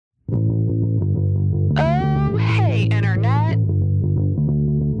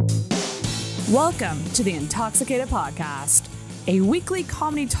Welcome to the Intoxicated Podcast, a weekly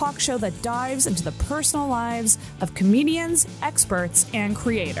comedy talk show that dives into the personal lives of comedians, experts, and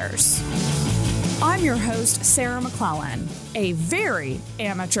creators. I'm your host, Sarah McClellan, a very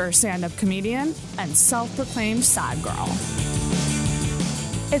amateur stand-up comedian and self-proclaimed sad girl.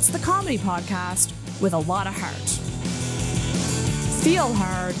 It's the comedy podcast with a lot of heart. Feel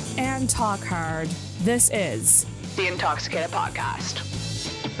hard and talk hard. This is the Intoxicated Podcast.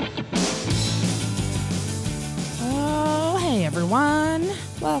 Oh, hey everyone.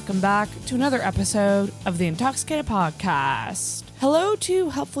 Welcome back to another episode of the Intoxicated Podcast. Hello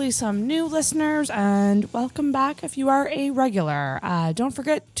to hopefully some new listeners, and welcome back if you are a regular. Don't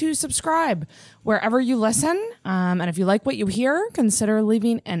forget to subscribe wherever you listen. And if you like what you hear, consider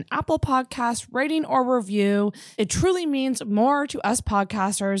leaving an Apple Podcast rating or review. It truly means more to us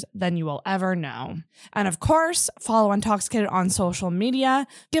podcasters than you will ever know. And of course, follow Intoxicated on social media,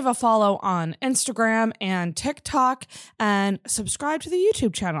 give a follow on Instagram and TikTok, and subscribe to the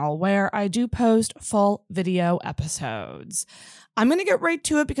YouTube channel where I do post full video episodes. I'm going to get right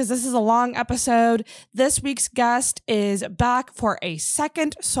to it because this is a long episode. This week's guest is back for a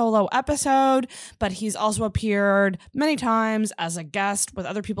second solo episode, but he's also appeared many times as a guest with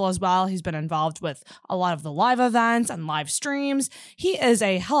other people as well. He's been involved with a lot of the live events and live streams. He is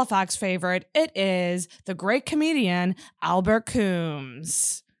a Halifax favorite. It is the great comedian Albert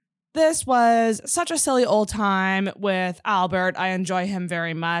Coombs. This was such a silly old time with Albert. I enjoy him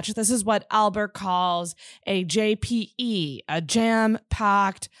very much. This is what Albert calls a JPE, a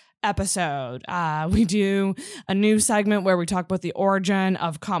jam-packed episode. We do a new segment where we talk about the origin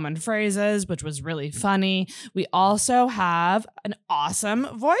of common phrases, which was really funny. We also have an awesome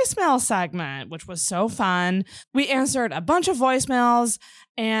voicemail segment, which was so fun. We answered a bunch of voicemails,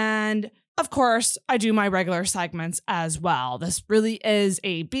 and of course, I do my regular segments as well. This really is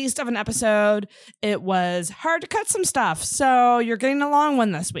a beast of an episode. It was hard to cut some stuff, so you're getting a long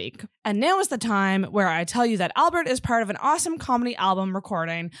one this week. And now is the time where I tell you that Albert is part of an awesome comedy album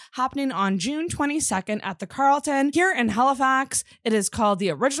recording happening on June 22nd at the Carlton here in Halifax. It is called The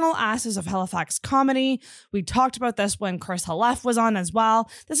Original Asses of Halifax Comedy. We talked about this when Chris Halef was on as well.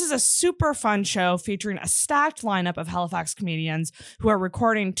 This is a super fun show featuring a stacked lineup of Halifax comedians who are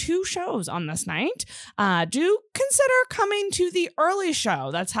recording 2 shows on this night. Do consider coming to the early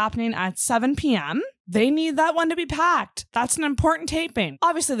show that's happening at 7 p.m. They need that one to be packed. That's an important taping.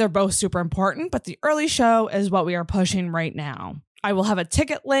 Obviously, they're both super important, but the early show is what we are pushing right now. I will have a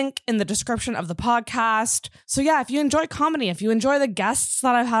ticket link in the description of the podcast. So yeah, if you enjoy comedy, if you enjoy the guests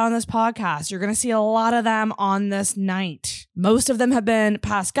that I've had on this podcast, you're going to see a lot of them on this night. Most of them have been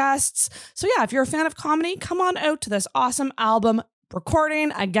past guests. So yeah, if you're a fan of comedy, come on out to this awesome album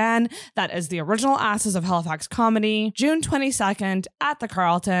recording. Again, that is The Original Asses of Halifax Comedy, June 22nd at the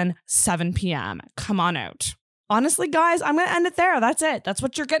Carlton, 7 p.m. Come on out. Honestly, guys, I'm going to end it there. That's it. That's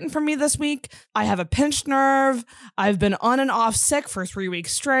what you're getting from me this week. I have a pinched nerve. I've been on and off sick for 3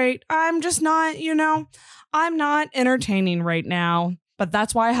 weeks straight. I'm just not, I'm not entertaining right now. But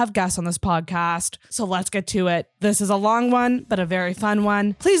that's why I have guests on this podcast. So let's get to it. This is a long one, but a very fun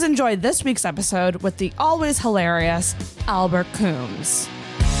one. Please enjoy this week's episode with the always hilarious Albert Coombs.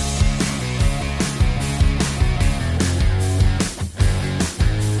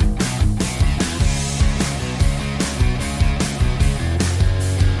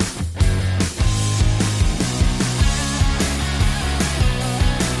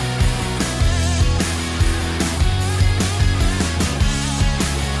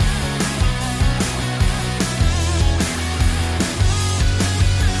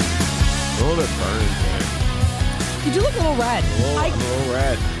 You do look a little red. I'm a little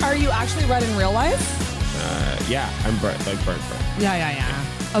red. Are you actually red in real life? Yeah, I'm burnt. Yeah.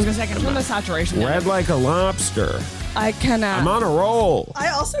 I was going to say, I can turn the saturation down. Red like a lobster. I can. I'm on a roll. I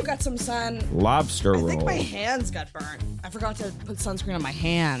also got some sun. Lobster roll. I think my hands got burnt. I forgot to put sunscreen on my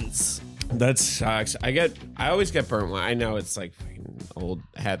hands. That sucks. I always get burnt. I know it's like an old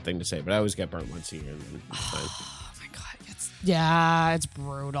hat thing to say, but I always get burnt once a year. And then it's fine. Oh my God. It's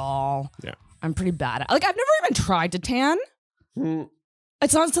brutal. Yeah. I'm pretty bad at I've never even tried to tan.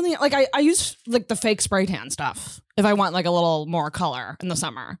 It's not something I use like the fake spray tan stuff if I want like a little more color in the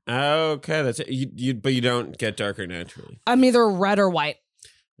summer. Okay, that's it. But you don't get darker naturally. I'm either red or white.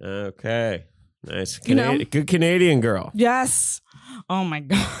 Okay, nice. Good Canadian girl. Yes. Oh my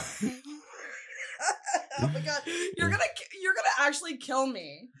God. Oh my God. You're gonna actually kill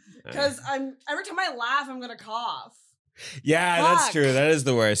me because every time I laugh I'm gonna cough. Yeah, that's Fuck. true. That is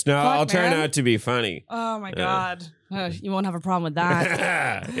the worst. No, Fuck, I'll try man. not to be funny. Oh my God. You won't have a problem with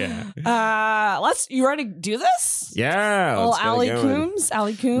that. Yeah. You ready to do this? Yeah. Little let's get it going.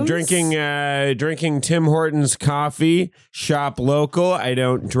 Allie Coombs. Drinking Tim Hortons coffee. Shop local. I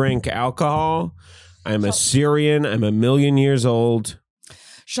don't drink alcohol. I'm a Syrian. I'm 1,000,000 years old.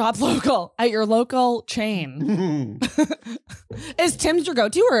 Shop local at your local chain. Is Tim's your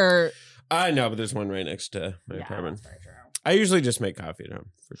go-to or? No, but there's one right next to my apartment. That's very true. I usually just make coffee at home,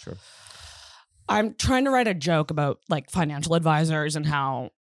 for sure. I'm trying to write a joke about like financial advisors and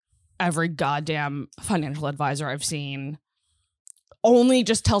how every goddamn financial advisor I've seen only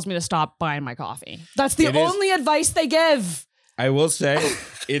just tells me to stop buying my coffee. That's the only advice they give. I will say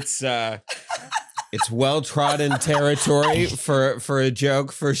it's well-trodden territory for a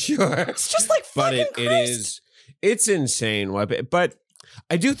joke, for sure. It's just like fucking Christ. It's insane. But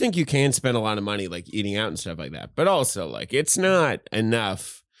I do think you can spend a lot of money like eating out and stuff like that. But also like it's not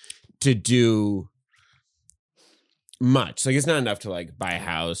enough to do much. Like it's not enough to like buy a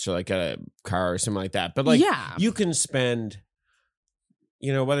house or like a car or something like that. But like you can spend,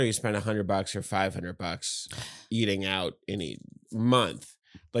 whether you spend $100 or $500 eating out in a month,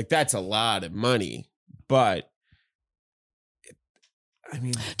 like that's a lot of money. But I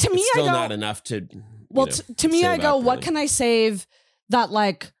mean, to me, it's still not enough to. Well, to me, I go, what can I save that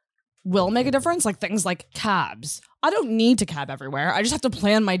like will make a difference? Like things like cabs. I don't need to cab everywhere. I just have to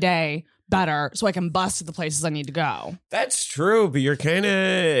plan my day better so I can bus to the places I need to go. That's true, but you're kind of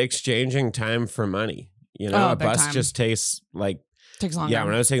exchanging time for money. A bus time. just takes longer. Yeah,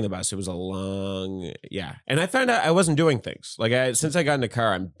 when I was taking the bus, it was a long, And I found out I wasn't doing things. Like since I got in the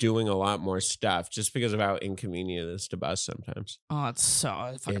car, I'm doing a lot more stuff just because of how inconvenient it is to bus sometimes. Oh, it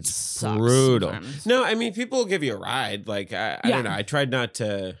fucking sucks brutal. sometimes. No, I mean, people will give you a ride. Like, I don't know. I tried not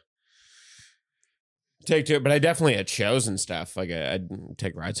to take to it, but I definitely had shows and stuff. Like, I'd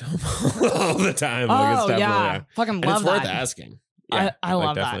take rides home all the time. Oh, yeah. Fucking and love it's worth that. asking. Yeah, I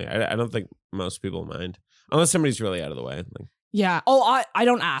love definitely. that. I don't think most people mind. Unless somebody's really out of the way. Like, yeah. Oh, I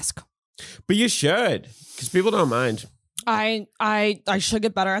don't ask. But you should, because people don't mind. I should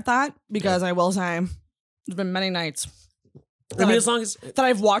get better at that because I will say there's been many nights. As long as that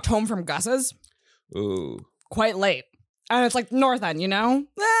I've walked home from Gus's. Ooh. Quite late. And it's like North End, No,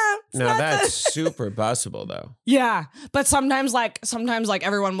 that's super busable though. Yeah. But sometimes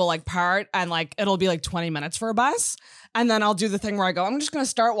everyone will like part and like it'll be like 20 minutes for a bus. And then I'll do the thing where I go, I'm just gonna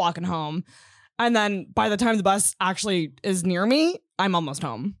start walking home. And then by the time the bus actually is near me, I'm almost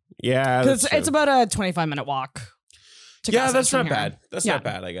home. Yeah. Because it's about a 25-minute walk. That's not bad. That's not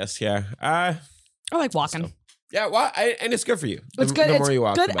bad, I guess. Yeah. I like walking. So, yeah, well, and it's good for you. It's good. The more you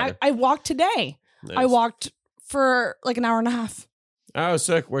walk, good. the better. I walked today. Nice. I walked for like an hour and a half. Oh,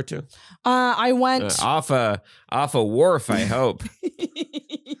 sick. Where to? I went off a wharf, I hope.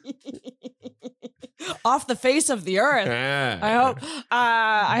 Off the face of the earth. I hope.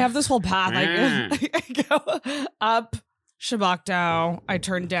 I have this whole path. I go up Shabakdo. I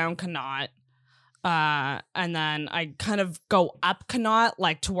turn down Connaught. And then I kind of go up Connaught,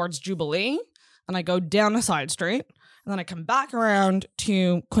 like towards Jubilee. And I go down a side street. And then I come back around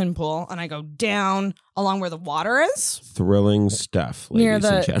to Quinpool. And I go down along where the water is. Thrilling stuff, ladies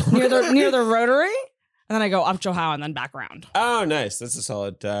and gentlemen. near the Rotary. And then I go up Joe Howe and then back around. Oh, nice. That's a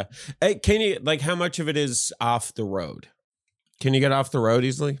solid. Hey, can you, like, how much of it is off the road? Can you get off the road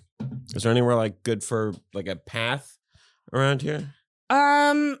easily? Is there anywhere, like, good for, like, a path around here?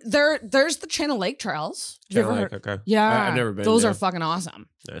 There's the Channel Lake trails. Channel Lake, okay. Yeah. I've never been. Those are fucking awesome.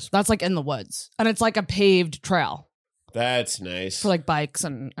 Nice. That's, like, in the woods. And it's, like, a paved trail. That's nice. For, like, bikes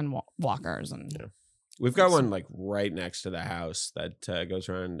and walkers and... Yeah. We've got one like right next to the house that goes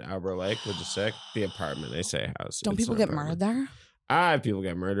around Albro Lake, which is sick. The apartment, they say house. Don't people get murdered there? People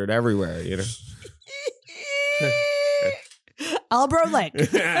get murdered everywhere, Albro Lake. But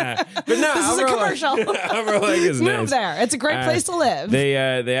no, this is a commercial. Albro Lake is nice. Move there. It's a great place to live. They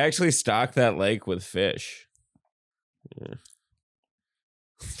actually stock that lake with fish. Yeah.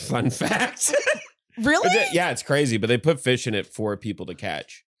 Fun fact. Really? Yeah, it's crazy, but they put fish in it for people to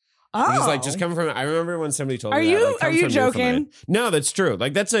catch. Oh. Just coming from. I remember when somebody told me that. Are you joking? No, that's true.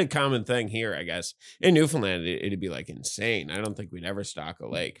 Like that's a common thing here, I guess. In Newfoundland, it'd be like insane. I don't think we'd ever stock a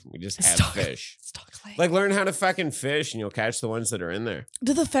lake. We just have fish. Stock lake. Like learn how to fucking fish, and you'll catch the ones that are in there.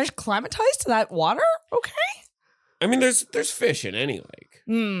 Do the fish climatize to that water? Okay. I mean, there's fish in any lake.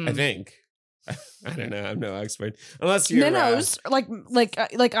 I think. I don't know. I'm no expert. Unless you're minnows,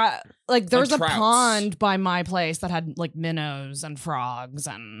 there was a pond by my place that had like minnows and frogs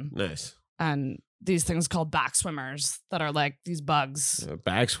and nice and these things called back swimmers that are like these bugs.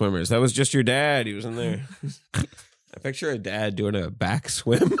 Back swimmers. That was just your dad. He was in there. I picture a dad doing a back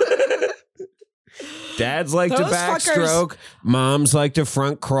swim. Dads like to backstroke. Moms like to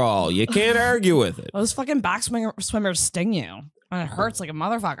front crawl. You can't argue with it. Those fucking back swimmers sting you. And it hurts like a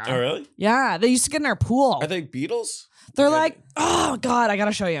motherfucker. Oh, really? Yeah. They used to get in our pool. Are they beetles? They're like, oh, God, I got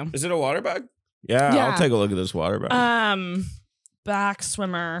to show you. Is it a water bug? Yeah, I'll take a look at this water bug. Back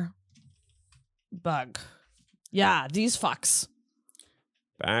swimmer bug. Yeah, these fucks.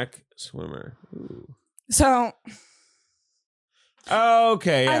 Back swimmer. Ooh. So...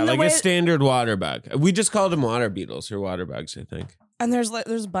 Okay, yeah, like a standard water bug. We just called them water beetles or water bugs, I think. And there's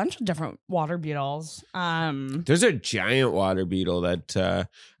a bunch of different water beetles. There's a giant water beetle that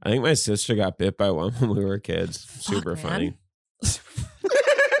I think my sister got bit by one when we were kids. Super funny. Did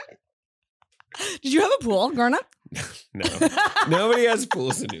you have a pool growing up? No. Nobody has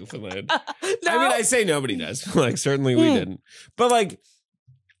pools in Newfoundland. No? I mean, I say nobody does. Like, certainly we didn't. But like,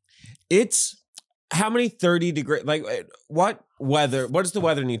 it's... How many 30 degree, like what does the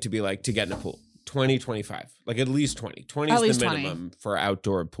weather need to be like to get in a pool? 20, 25, like at least 20. 20 is the minimum for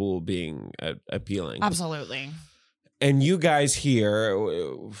outdoor pool being appealing. Absolutely. And you guys here,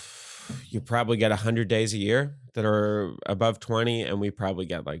 you probably get 100 days a year that are above 20, and we probably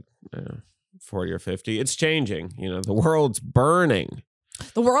get like 40 or 50. It's changing. You know, the world's burning.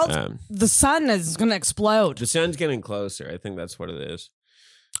 The sun is going to explode. The sun's getting closer. I think that's what it is.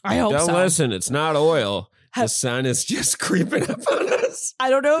 I hope so. Don't listen. It's not oil. The sun is just creeping up on us. I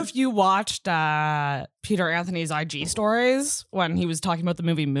don't know if you watched Peter Anthony's IG stories when he was talking about the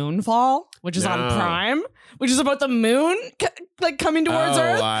movie Moonfall, which is on Prime, which is about the moon like coming towards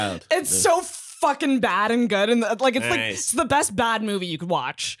Earth. Wild. It's so fucking bad and good, and like it's the best bad movie you could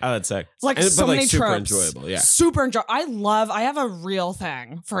watch. Oh, that's sick. It's like so many super tropes. Enjoyable. Yeah, super enjoyable. I have a real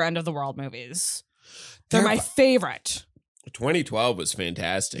thing for end of the world movies. They're my favorite. 2012 was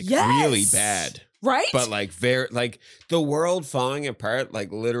fantastic. Yes. Really bad. Right? But like the world falling apart,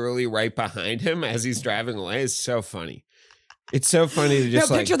 like literally right behind him as he's driving away is so funny. It's so funny to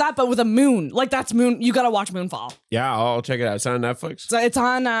just picture that, but with a moon. Like that's moon. You got to watch Moonfall. Yeah, I'll check it out. It's on Netflix. So it's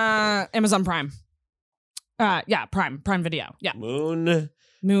on Amazon Prime. Yeah, Prime Video. Yeah.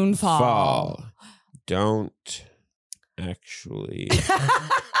 Moonfall. Don't actually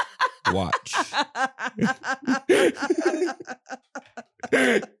watch.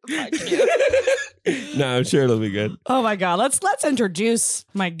 No, I'm sure it'll be good. Oh my God. Let's introduce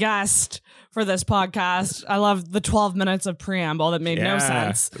my guest for this podcast. I love the 12 minutes of preamble that made no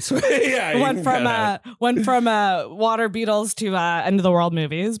sense. Yeah, went from water beetles to end of the world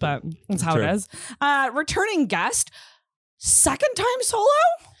movies, but that's how it is. Returning guest, second time solo?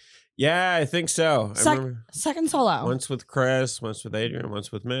 Yeah, I think so. I remember second solo. Once with Chris, once with Adrian,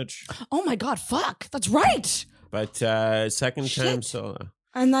 once with Mitch. Oh my God, fuck. That's right. But second time solo.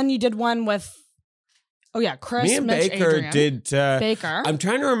 And then you did one with, Chris, me and Mitch, Baker Adrian. did. Baker. I'm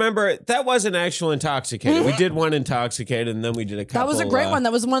trying to remember. That wasn't actual Intoxicated. Mm-hmm. We did one Intoxicated, and then we did a couple. That was a great one.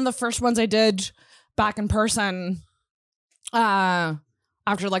 That was one of the first ones I did back in person.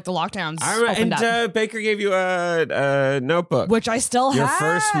 After like the lockdowns opened up. Baker gave you a notebook, which I still have. Your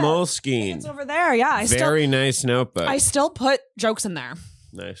first Moleskine. It's over there. Yeah, very nice notebook. I still put jokes in there.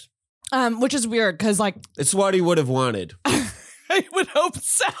 Nice. Which is weird because like it's what he would have wanted. I would hope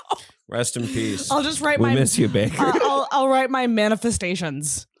so. Rest in peace. I'll just write we miss you, Baker. I'll write my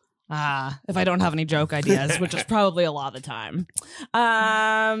manifestations. If I don't have any joke ideas, which is probably a lot of the time.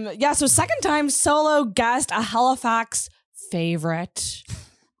 So second time solo guest, a Halifax favorite,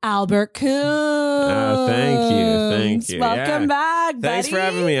 Albert Coons. Oh, thank you. Welcome back, buddy. Thanks for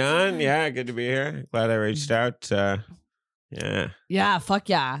having me on. Yeah, good to be here. Glad I reached out. Yeah, fuck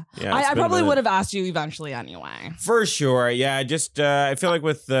yeah. I probably would have asked you eventually anyway. For sure. Yeah, just I feel like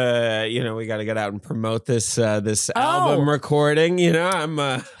with we got to get out and promote this album recording. I'm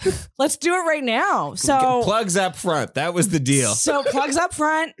let's do it right now. So plugs up front. That was the deal. So plugs up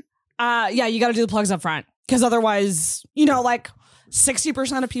front. You got to do the plugs up front because otherwise, like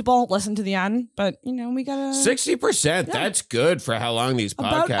 60% of people listen to the end, but we gotta 60%. Yeah. That's good for how long these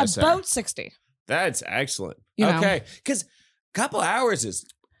podcasts are. About 60. That's excellent. Okay, because couple hours is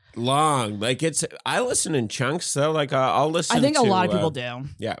long. Like I listen in chunks, so like I'll listen. I think a lot of people do.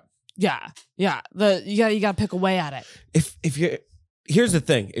 Yeah. You gotta pick away at it. Here's the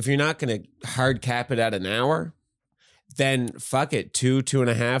thing: if you're not gonna hard cap it at an hour, then fuck it,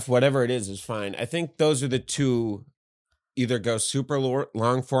 2.5, whatever it is fine. I think those are the two. Either go super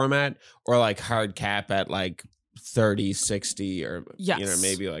long format or like hard cap at like 30, 60, or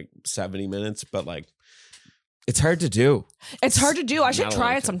maybe like 70 minutes, but like. It's hard to do. I should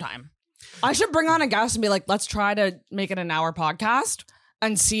try it sometime. I should bring on a guest and be like, let's try to make it an hour podcast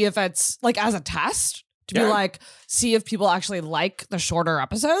and see if it's like as a test to be like, see if people actually like the shorter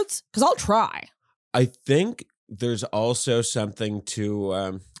episodes? Because I'll try. I think there's also something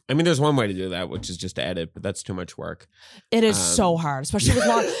to... I mean, there's one way to do that, which is just to edit, but that's too much work. It is so hard, especially with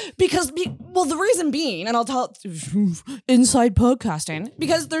long... the reason being, and I'll tell inside podcasting,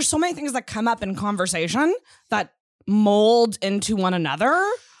 because there's so many things that come up in conversation that mold into one another.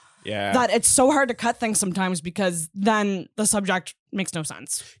 Yeah. That it's so hard to cut things sometimes because then the subject makes no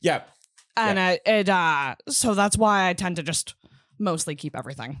sense. Yeah. And so that's why I tend to just mostly keep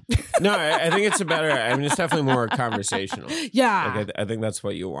everything. No, I think it's it's definitely more conversational. Yeah. Like, I think that's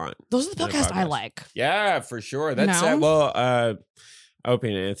what you want. Those are the podcasts I like. Yeah, for sure. That's, Opie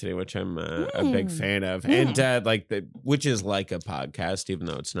and Anthony, which I'm a big fan of. And which is like a podcast, even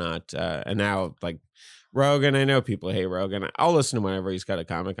though it's not. And now, like, Rogan, I know people hate Rogan. I'll listen to whenever he's got a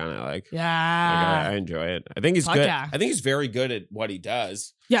comic on I like. Yeah. I enjoy it. I think he's good. Yeah. I think he's very good at what he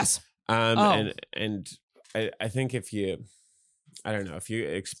does. Yes. And I think if you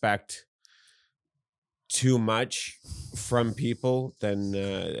expect too much from people, then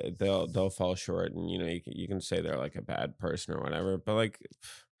they'll fall short, and you can say they're like a bad person or whatever. But like,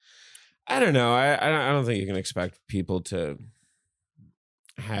 I don't know. I don't think you can expect people to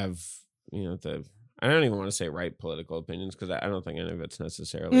have I don't even want to say right political opinions, because I don't think any of it's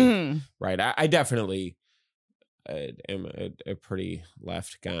necessarily right. I definitely am a pretty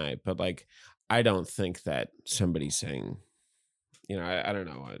left guy, but like, I don't think that somebody saying, I don't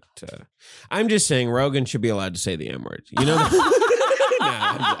know what. I'm just saying Rogan should be allowed to say the M word. No,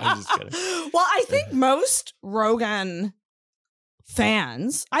 I'm just kidding. Well, I think most Rogan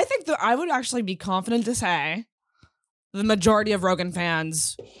fans, I think that I would actually be confident to say the majority of Rogan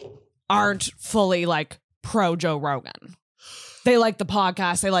fans aren't fully like pro Joe Rogan. They like the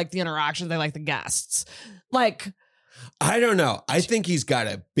podcast, they like the interactions, they like the guests. Like, I don't know. I think he's got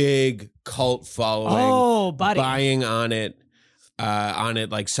a big cult following. Oh, buddy. Buying on it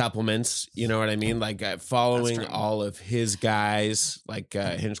like supplements, you know what I mean? Like following all of his guys, like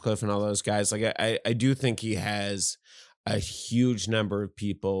Hinchcliffe and all those guys. Like I do think he has a huge number of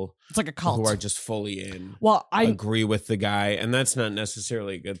people. It's like a cult who are just fully in. Well, I agree with the guy, and that's not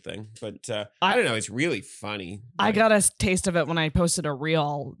necessarily a good thing. But I don't know. It's really funny. I got a taste of it when I posted a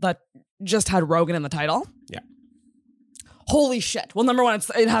reel that just had Rogan in the title. Yeah. Holy shit! Well, number one,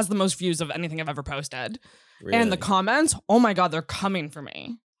 it has the most views of anything I've ever posted. Really? And the comments, oh my God, they're coming for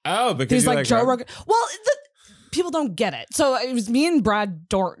me. Oh, because he's like Joe Rogan. Well, people don't get it. So it was me and Brad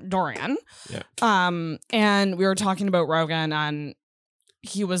Dorian. Yeah. And we were talking about Rogan, and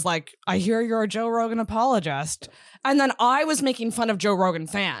he was like, I hear you're a Joe Rogan apologist. And then I was making fun of Joe Rogan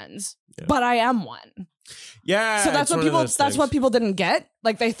fans, but I am one. Yeah. So that's what people didn't get.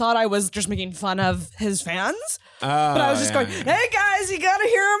 Like, they thought I was just making fun of his fans. But I was just going, hey guys, you gotta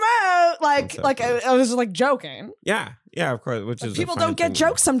hear him out. I was just like joking. Yeah. Yeah, of course. Which is people don't get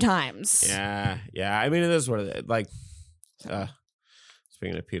jokes sometimes. Yeah. Yeah. I mean, it is what it is. Like,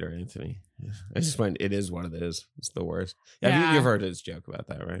 speaking of Peter Anthony, I just find it is what it is. It's the worst. Yeah. You've heard his joke about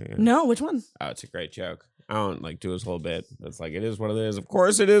that, right? Yeah. No, which one? Oh, it's a great joke. I don't like do his whole bit. It's like, it is what it is. Of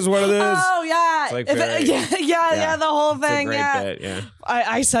course it is what it is. Oh, yeah. It's like the whole thing. It's a great bit, yeah.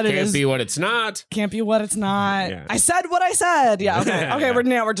 I said it is. Can't be what it's not. Can't be what it's not. Yeah. I said what I said. Yeah, okay. Okay,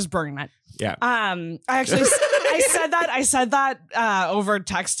 we're just burning it. Yeah. I said that over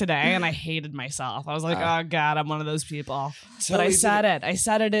text today, and I hated myself. I was like, oh God, I'm one of those people. But I said it. I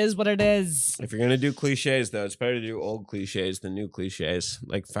said it is what it is. If you're gonna do cliches, though, it's better to do old cliches than new cliches.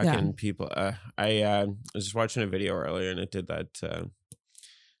 Like fucking people. I was just watching a video earlier, and it did that.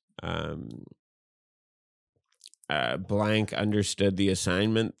 Blank understood the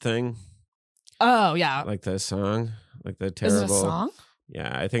assignment thing. Oh yeah, like the song, like the terrible. Is it a song? Yeah,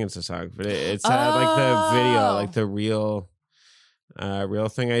 I think it's a song, but it's like the video, like the real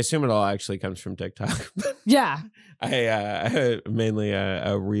thing. I assume it all actually comes from TikTok. Yeah, I mainly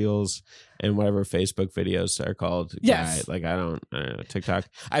Reels and whatever Facebook videos are called. Yes, I don't know TikTok.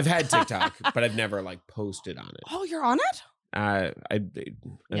 I've had TikTok, but I've never like posted on it. Oh, you're on it? I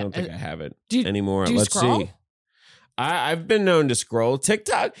don't think I have it anymore. Let's scroll? See. I've been known to scroll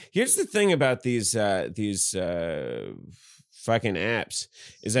TikTok. Here's the thing about these fucking apps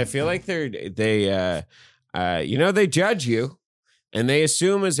is I feel like they judge you, and they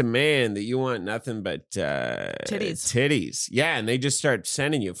assume as a man that you want nothing but titties. Yeah, and they just start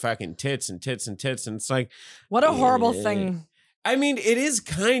sending you fucking tits and tits and tits, and it's like, what a horrible thing. I mean, it is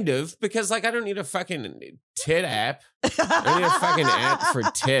kind of, because like I don't need a fucking tit app. I need a fucking app for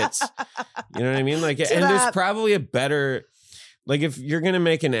tits. You know what I mean? Like, and there's probably a better, like, if you're gonna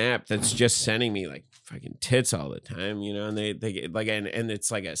make an app that's just sending me like fucking tits all the time, and they like, and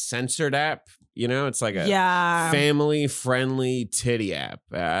it's like a censored app, You know, it's like a family friendly titty app.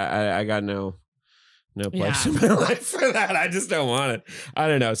 I got no place in my life for that. I just don't want it. I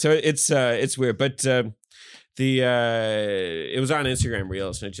don't know. So it's weird, but it was on Instagram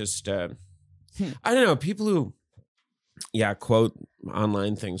Reels, and it just I don't know, people who quote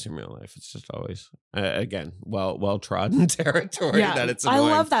online things in real life. It's just always again well trodden territory. Yeah, that it's annoying,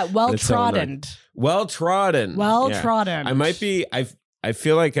 I love that well trodden. Well trodden. I might be. I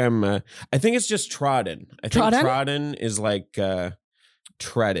feel like I'm. I think it's just trodden. I think trodden is like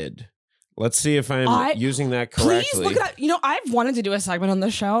treaded. Let's see if I'm using that correctly. Please look at that. You know, I've wanted to do a segment on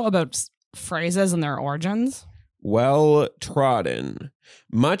the show about phrases and their origins. Well trodden,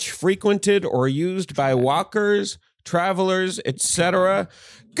 much frequented or used by walkers, travelers, etc.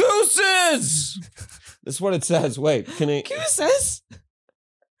 Gooses! That's what it says. Wait, can I... Gooses?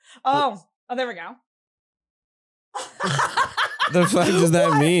 Oh, there we go. The fuck does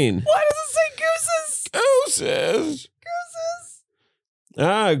that mean? Why does it say gooses? Gooses.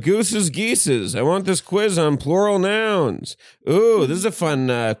 Gooses, geeses. I want this quiz on plural nouns. Ooh, this is a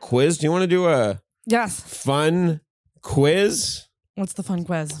fun quiz. Do you want to do a fun quiz? What's the fun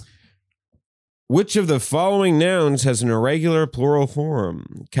quiz? Which of the following nouns has an irregular plural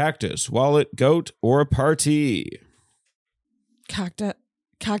form? Cactus, wallet, goat, or party? Cactus,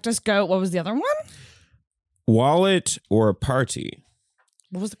 goat. What was the other one? Wallet or party?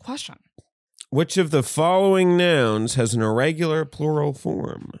 What was the question? Which of the following nouns has an irregular plural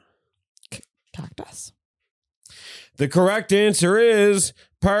form? Cactus. The correct answer is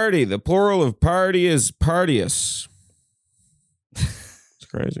party. The plural of party is partius. It's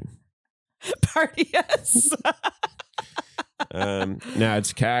crazy. Partius. Now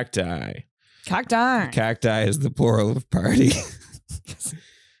it's cacti. Cacti. Cacti is the plural of party.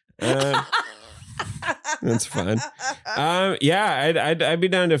 That's fun. I'd be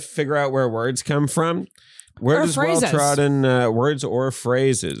down to figure out where words come from. Where does well-trodden words or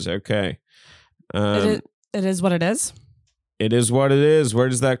phrases? Okay. It is what it is. It is what it is. Where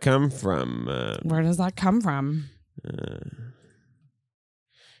does that come from? Where does that come from?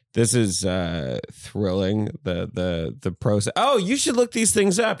 This is thrilling. The process. Oh, you should look these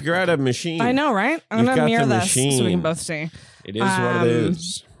things up. You're at a machine. I know, right? I'm gonna mirror this so we can both see. It is what it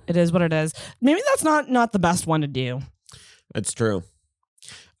is. It is what it is. Maybe that's not the best one to do. That's true.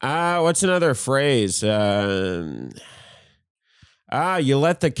 What's another phrase? You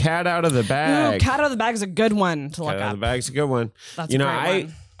let the cat out of the bag. No, cat out of the bag is a good one to look up. Cat out of the bag's a good one. That's a great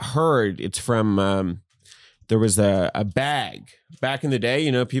one. I heard it's from there was a bag back in the day.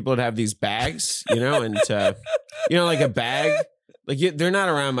 You know, people would have these bags. You know, and like a bag. Like they're not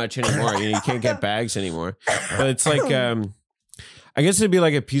around much anymore. You can't get bags anymore. But it's like I guess it'd be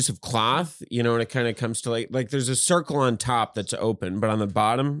like a piece of cloth, you know, and it kind of comes to like there's a circle on top that's open, but on the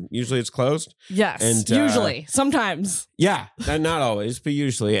bottom, usually it's closed. Yes, and usually. Sometimes. Yeah, not always, but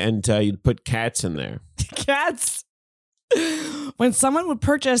usually. And you'd put cats in there. Cats. When someone would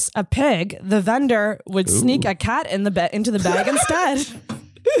purchase a pig, the vendor would sneak a cat into the bag instead.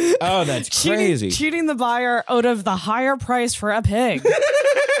 Oh, that's crazy. Cheating the buyer out of the higher price for a pig.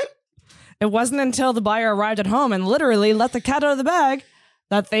 It wasn't until the buyer arrived at home and literally let the cat out of the bag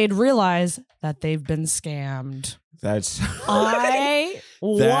that they'd realize that they've been scammed. That's That's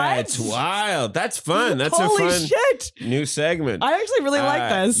wild. That's fun. That's Holy a fun shit. new segment. I actually really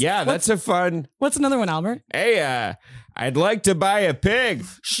like this. Yeah, that's a fun. What's another one, Albert? Hey, I'd like to buy a pig.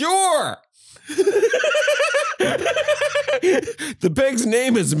 Sure. The pig's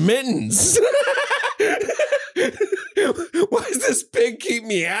name is Mittens. Why does this pig keep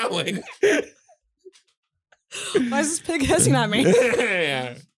meowing? Why is this pig hissing at me?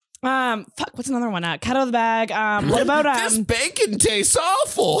 Yeah. Fuck, what's another one? Cat out of the bag. What about this bacon tastes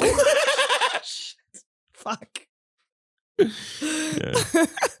awful. Fuck. Yeah.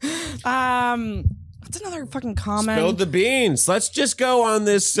 What's another fucking comment? Spilled the beans. Let's just go on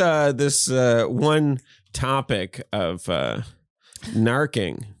this one topic of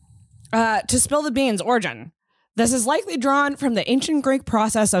narking. To spill the beans, origin. This is likely drawn from the ancient Greek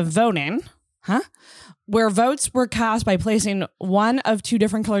process of voting, where votes were cast by placing one of two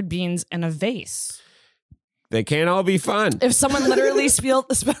different colored beans in a vase. They can't all be fun. If someone literally spilled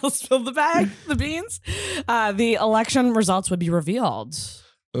the beans, the election results would be revealed.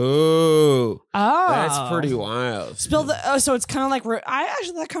 Ooh. That's pretty wild. So it's kind of like,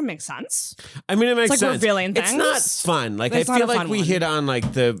 that kind of makes sense. I mean, it makes sense. Like revealing things. It's not fun. Like, I feel like we hit on,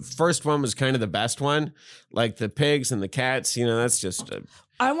 like, the first one was kind of the best one. Like, the pigs and the cats, you know, that's just...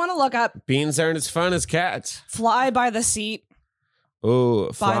 I want to look up... Beans aren't as fun as cats. Fly by the seat.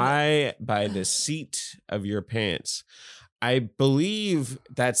 Oh, fly by the seat of your pants. I believe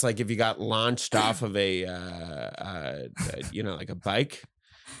that's like if you got launched off of a like a bike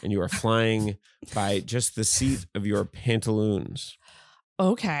and you were flying by just the seat of your pantaloons.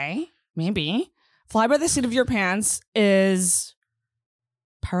 Okay, maybe. Fly by the seat of your pants is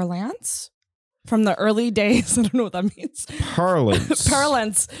parlance from the early days. I don't know what that means. Parlance.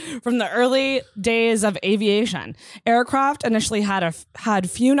 Parlance from the early days of aviation. Aircraft initially had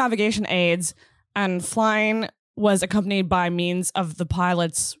few navigation aids, and flying was accompanied by means of the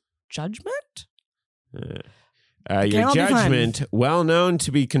pilot's judgment. Your judgment, well known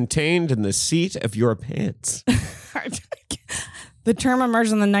to be contained in the seat of your pants. The term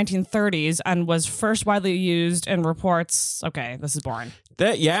emerged in the 1930s and was first widely used in reports. Okay, this is boring.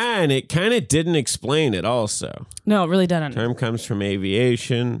 And it kind of didn't explain it also. No, it really didn't. The term comes from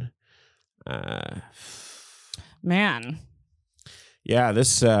aviation. Man. Yeah,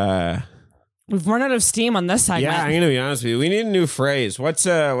 this... We've run out of steam on this segment. Yeah, I'm going to be honest with you. We need a new phrase. What's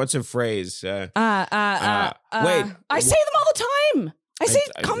a phrase? Wait. I say them all the time. I say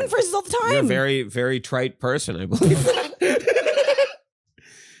common phrases all the time. You're a very, very trite person, I believe.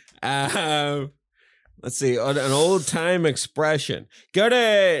 Let's see. An old time expression. Go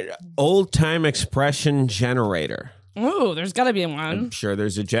to old time expression generator. Ooh, there's got to be one. I'm sure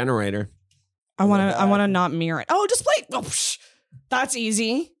there's a generator. I want to not mirror it. Oh, display. Oh, that's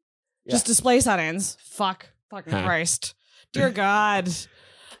easy. Yeah. Just display settings. Fucking Christ. Dear God.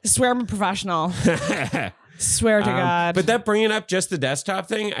 I swear I'm a professional. Swear to God. But that bringing up just the desktop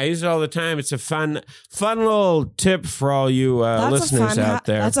thing, I use it all the time. It's a fun little tip for all you listeners out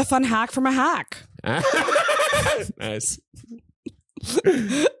there. That's a fun hack from a hack. Nice.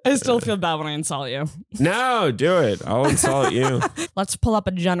 I still feel bad when I insult you. No, do it. I'll insult you. Let's pull up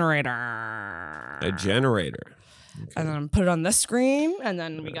a generator. A generator. Okay. And then put it on this screen, and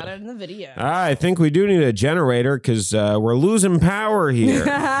then we got it in the video. I think we do need a generator because we're losing power here. You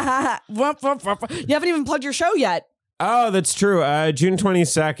haven't even plugged your show yet. Oh, that's true. June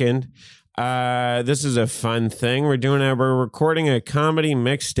 22nd. This is a fun thing. We're recording a comedy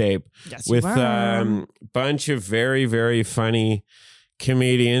mixtape with a bunch of very, very funny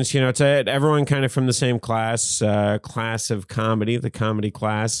comedians. You know, it's everyone kind of from the same class of comedy, the comedy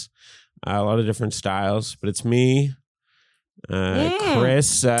class. A lot of different styles, but it's me,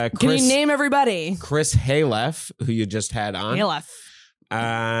 Chris. Can you name everybody? Chris Halef, who you just had on. Halef.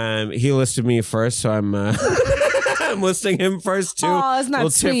 He listed me first, so I'm I'm listing him first too. Oh, isn't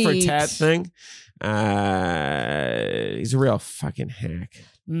that sweet? Little tit for tat thing. He's a real fucking hack.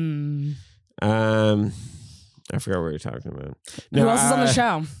 I forgot what we were talking about. No, who else is on the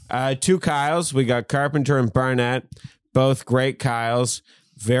show? Two Kyles. We got Carpenter and Barnett, both great Kyles.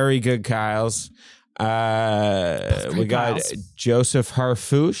 Very good Kyles. We got Joseph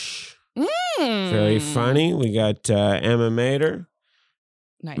Harfouche. Very funny. We got Emma Mater.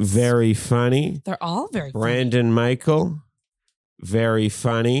 Nice. Very funny. They're all very funny. Brandon Michael. Very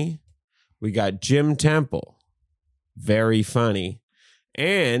funny. We got Jim Temple. Very funny.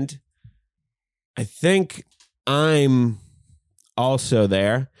 And I think I'm also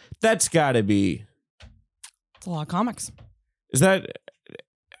there. That's got to be... It's a lot of comics. Is that...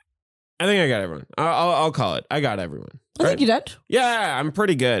 I think I got everyone. I'll call it. I got everyone. I think you did. Yeah, I'm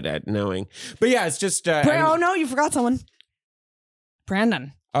pretty good at knowing. But yeah, it's just... oh, no, you forgot someone.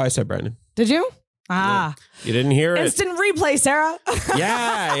 Brandon. Oh, I said Brandon. Did you? Ah. Yeah. You didn't hear it? Instant replay, Sarah.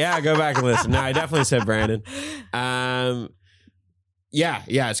 yeah, go back and listen. No, I definitely said Brandon. Yeah,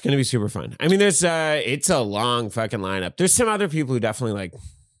 it's going to be super fun. I mean, it's a long fucking lineup. There's some other people who definitely like...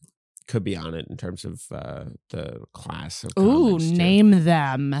 could be on it in terms of the class of comics. Ooh, name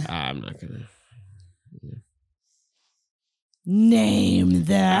them. I'm not gonna name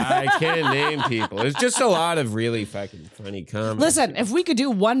them. I can't name people. There's just a lot of really fucking funny comics. Listen, if we could do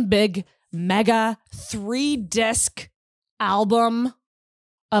one big mega 3-disc album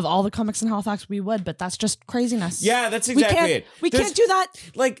of all the comics in Halifax, we would, but that's just craziness. Yeah, that's exactly it. We can't do that.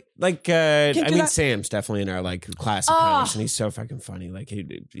 Sam's definitely in our like class of comics, and he's so fucking funny. Like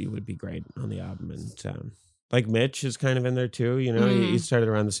he would be great on the album, and like Mitch is kind of in there too. You know, he started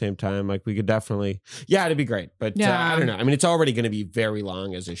around the same time. Like we could definitely, it'd be great. But I don't know. I mean, it's already going to be very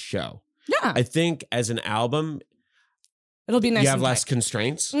long as a show. Yeah, I think as an album, it'll be nice. You have less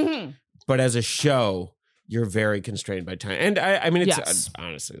constraints, but as a show, you're very constrained by time. And I mean, it's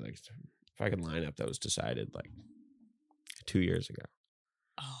honestly like fucking lineup that was decided like 2 years ago.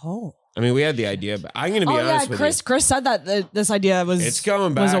 Oh. I mean, we had the idea, but I'm going to be honest with you. Chris said that this idea was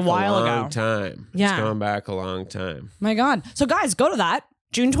going back a while long ago. Time. Yeah. It's going back a long time. My God. So guys, go to that.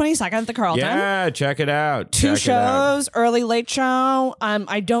 June 22nd at the Carlton. Yeah, check it out. Two shows, early, late show.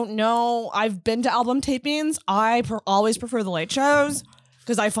 I don't know. I've been to album tapings. I always prefer the late shows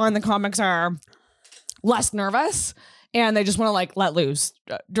because I find the comics are less nervous and they just want to like let loose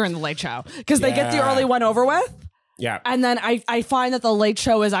during the late show because they get the early one over with. Yeah. And then I find that the late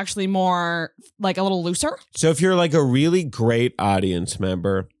show is actually more like a little looser. So if you're like a really great audience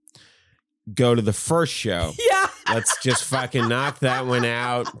member, go to the first show. Yeah. Let's just fucking knock that one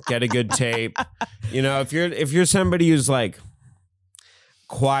out. Get a good tape. You know, if you're somebody who's like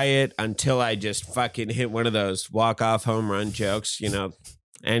quiet until I just fucking hit one of those walk-off home run jokes, you know,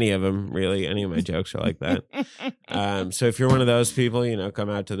 any of them, really. Any of my jokes are like that. So if you're one of those people, you know, come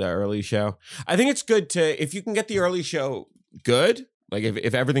out to the early show. I think it's good to, if you can get the early show good, like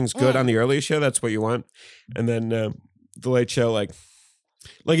if everything's good on the early show, that's what you want. And then the late show, like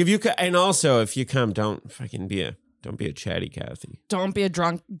if you can, and also if you come, don't be a chatty Cathy. Don't be a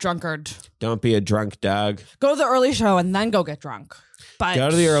drunkard. Don't be a drunk dog. Go to the early show and then go get drunk. But go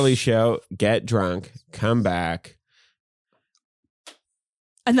to the early show, get drunk, come back.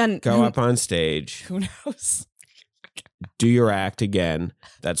 And then go up on stage. Who knows? Do your act again.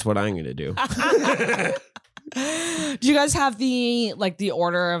 That's what I'm going to do. Do you guys have the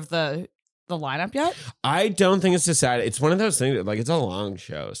order of the lineup yet? I don't think it's decided. It's one of those things that, like, it's a long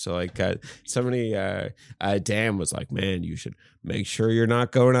show. So like somebody, Dan was like, man, you should make sure you're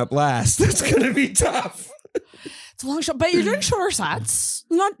not going up last. That's going to be tough. It's a long show, but you're doing shorter sets.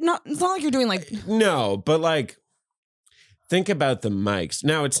 It's not like you're doing like. No, but like, think about the mics.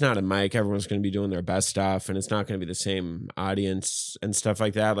 Now, it's not a mic. Everyone's going to be doing their best stuff, and it's not going to be the same audience and stuff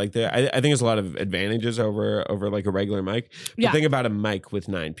like that. Like, I think there's a lot of advantages over like a regular mic. But think about a mic with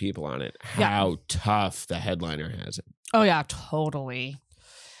 9 people on it. How tough the headliner has it. Oh yeah, totally.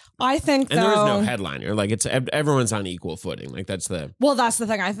 I think, and there is no headliner. Like, it's everyone's on equal footing. Like, that's the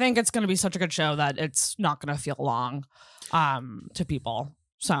thing. I think it's going to be such a good show that it's not going to feel long to people.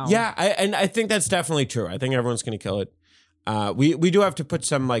 So yeah, I think that's definitely true. I think everyone's going to kill it. We do have to put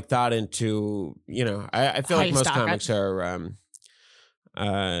some like thought into, you know, I feel like most comics are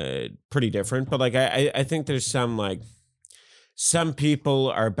pretty different, but like I think there's some people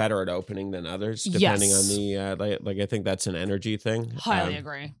are better at opening than others, depending on the like I think that's an energy thing. Highly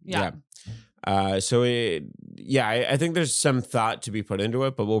agree. Yeah. I think there's some thought to be put into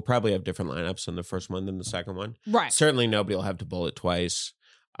it, but we'll probably have different lineups on the first one than the second one. Right. Certainly nobody will have to bullet twice.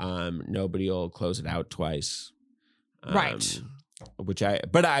 Nobody will close it out twice. Right. Which I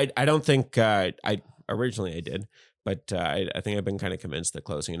don't think I originally I did, but I think I've been kind of convinced that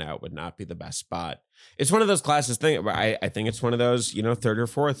closing it out would not be the best spot. It's one of those classes thing. I think it's one of those, you know, third or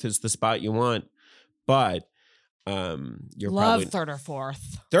fourth is the spot you want, but you're love probably third or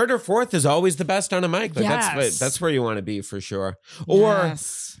fourth. Third or fourth is always the best on a mic. Like that's where you want to be for sure. Or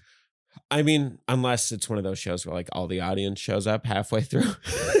I mean, unless it's one of those shows where like all the audience shows up halfway through.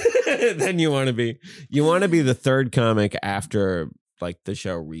 Then you want to be the third comic after like the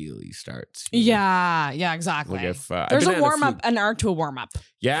show really starts. Yeah, exactly. Like if, there's a warm up, an arc to a warm up.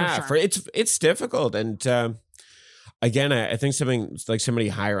 Yeah, for sure. it's difficult, and again, I think something like somebody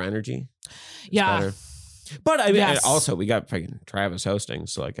higher energy. Yeah. Better. But I mean, also we got fucking Travis hosting,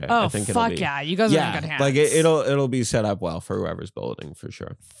 so like I think it'll be, you guys are in good hands. Like it'll be set up well for whoever's bulleting for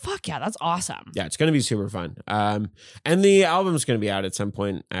sure. Fuck yeah, that's awesome. Yeah, it's gonna be super fun. And the album's gonna be out at some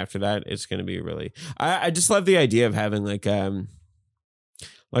point after that. It's gonna be really. I just love the idea of having like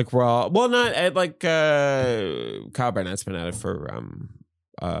we're all not like Kyle Barnett's been at it for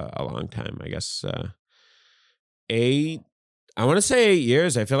a long time. I guess 8. I want to say 8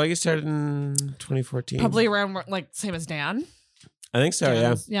 years. I feel like it started in 2014. Probably around like same as Dan. I think so.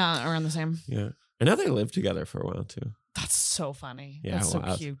 Yeah, around the same. Yeah, and now they lived together for a while too. That's so funny. Yeah, that's so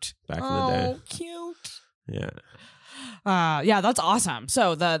cute. Back in the day. Oh, cute. Yeah. That's awesome.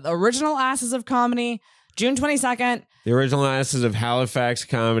 So the original Asses of Comedy, June 22nd. The original Asses of Halifax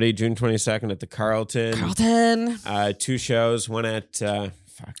Comedy, June 22nd at the Carlton. 2 shows. One at I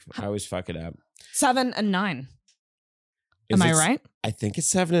always fuck it up. 7 and 9. Am I right? I think it's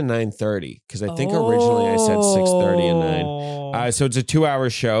 7 and 9:30 because I think originally I said 6:30 and 9. So it's a 2-hour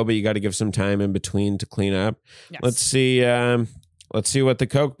show, but you got to give some time in between to clean up. Yes. Let's see what the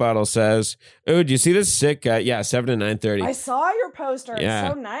Coke bottle says. Oh, do you see this sick guy? Yeah, 7 and 9:30. I saw your poster. Yeah.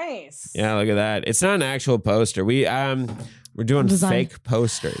 It's so nice. Yeah, look at that. It's not an actual poster. We're doing fake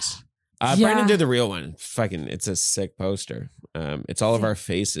posters. Brandon did the real one. Fucking, it's a sick poster. It's all of our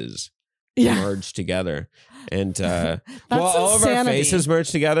faces merged together. And all of our faces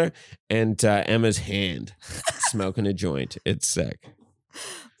merged together, and Emma's hand smoking a joint. It's sick.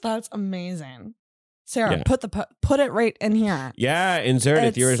 That's amazing. Sarah, put it right in here. Yeah, insert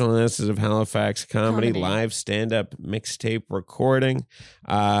it. The original Nurses of Halifax comedy live stand-up mixtape recording.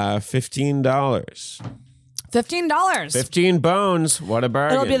 $15. 15 bones. What a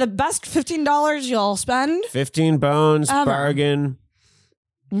bargain. It'll be the best $15 you'll spend. 15 bones, ever. Bargain.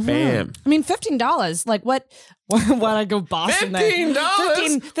 Mm-hmm. Bam. I mean, $15. Like what I go Boston $15.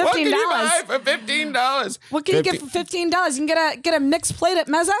 $15. What can you buy for $15? What can you get for $15? You can get a mixed plate at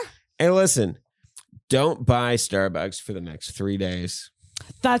Meza. Hey, listen. Don't buy Starbucks for the next 3 days.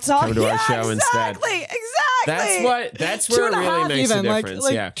 That's all. Come to our show instead. Exactly. That's where it really makes a difference.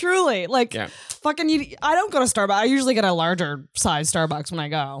 Like truly. Fucking I don't go to Starbucks. I usually get a larger size Starbucks when I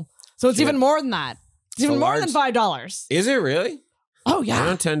go. So it's even more than that. It's even more than $5. Is it really? Oh yeah. I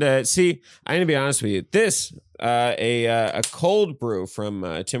don't tend to see. I need to be honest with you. This a cold brew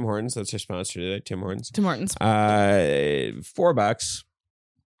from Tim Hortons. That's our sponsor today. Tim Hortons. $4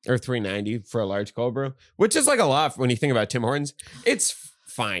 or $3.90 for a large cold brew, which is like a lot when you think about Tim Hortons. It's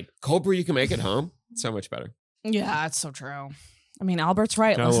fine. Cold brew you can make at home. It's so much better. Yeah, it's so true. I mean, Albert's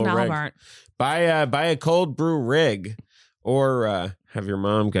right. Listen, Albert. Buy a cold brew rig, or have your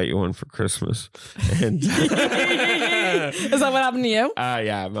mom get you one for Christmas. And is that what happened to you?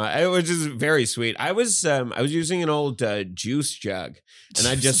 Yeah, it was just very sweet. I was using an old juice jug, and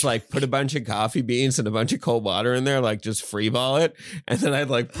I just like put a bunch of coffee beans and a bunch of cold water in there, like just freeball it, and then I'd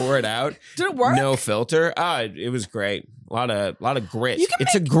like pour it out. Did it work? No filter. It was great. A lot of grit.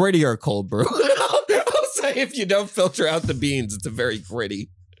 It's a grittier cold brew. I'll say if you don't filter out the beans, it's a very gritty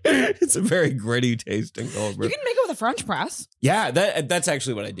tasting cold brew. You can make it with a French press. Yeah, that's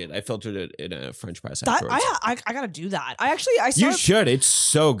actually what I did. I filtered it in a French press afterwards. I gotta do that. I started, you should. It's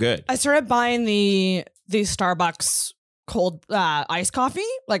so good. I started buying the Starbucks cold iced coffee,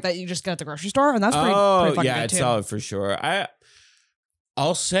 like that you just get at the grocery store, and that's pretty fucking good it's solid for sure.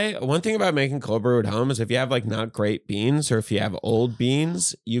 I'll say one thing about making cold brew at home is if you have like not great beans or if you have old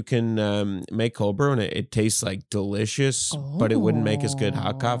beans, you can make cold brew and it tastes like delicious, but it wouldn't make as good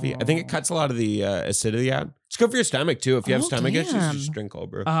hot coffee. I think it cuts a lot of the acidity out. It's good for your stomach too. If you have stomach issues, you just drink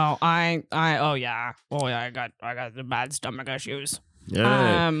cold brew. I got the bad stomach issues.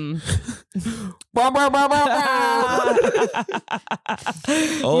 Yeah.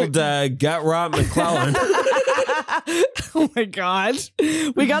 Old gut rot McClellan. Oh my god.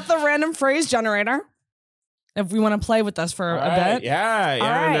 We got the random phrase generator. If we want to play with this for a bit. Yeah,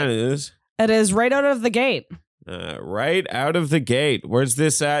 I know it is. It is right out of the gate. Right out of the gate. Where's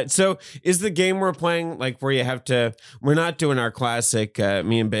this at? So is the game we're playing like where you have to, we're not doing our classic,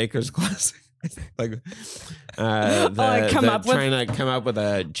 me and Baker's classic. Like trying to come up with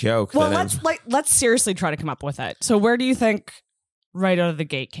a joke. Well, let's seriously try to come up with it. So where do you think right out of the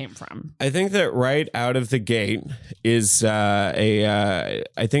gate came from? I think that right out of the gate is I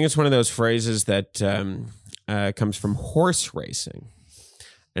think it's one of those phrases that comes from horse racing,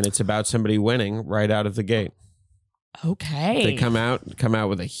 and it's about somebody winning right out of the gate. Okay, they come out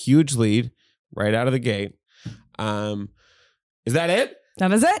with a huge lead right out of the gate. Is that it?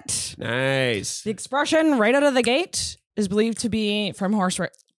 That is it. Nice. The expression right out of the gate is believed to be from horse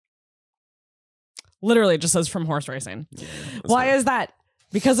racing. Literally, it just says from horse racing. Yeah, why is that?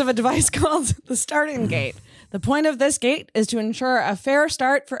 Because of a device called the starting gate. The point of this gate is to ensure a fair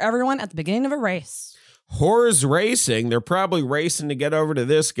start for everyone at the beginning of a race. Horse racing? They're probably racing to get over to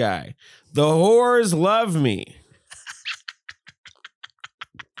this guy. The whores love me.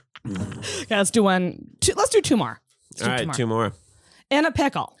 Okay, let's do two more. All right, two more. In a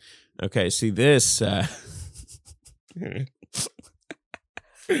pickle. Okay, see this. In a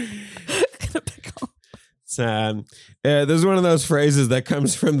pickle. This is one of those phrases that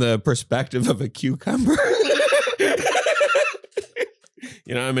comes from the perspective of a cucumber.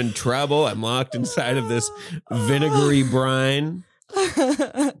 You know, I'm in trouble. I'm locked inside of this vinegary brine.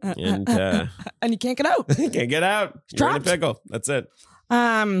 And you can't get out. You can't get out. You're in a pickle. That's it.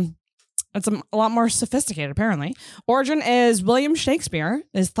 It's a lot more sophisticated, apparently. Origin is William Shakespeare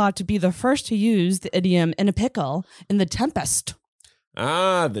is thought to be the first to use the idiom in a pickle in The Tempest.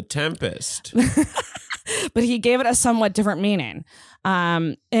 Ah, The Tempest. But he gave it a somewhat different meaning.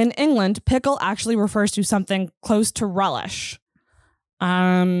 In England, pickle actually refers to something close to relish.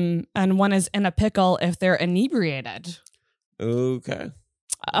 And one is in a pickle if they're inebriated. Okay.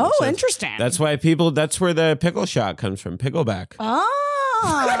 Oh, interesting. That's why that's where the pickle shot comes from. Pickleback. Oh. Nah,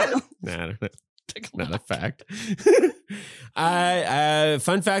 I don't know. Not a fact.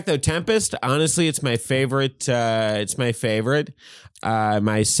 Fun fact though, Tempest, honestly, it's my favorite.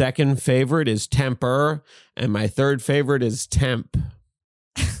 My second favorite is Temper, and my third favorite is Temp.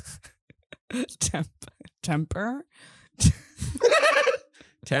 Temper?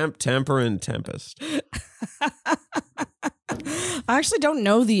 Temper, and Tempest. I actually don't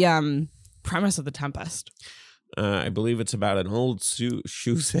know the premise of The Tempest. I believe it's about an old shoe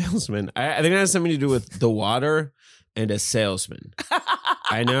salesman. I think it has something to do with the water and a salesman.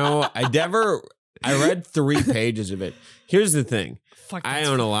 I know. I read 3 pages of it. Here's the thing. I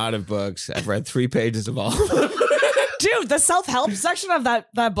own a lot of books. I've read 3 pages of all of them. Dude, the self-help section of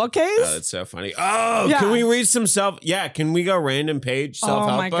that bookcase? Oh, that's so funny. Oh, yeah. Can we read some can we go random page self-help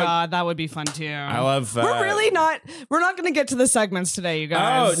book? Oh my God, that would be fun too. I love... we're not going to get to the segments today, you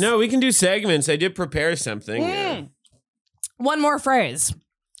guys. Oh, no, we can do segments. I did prepare something. One more phrase.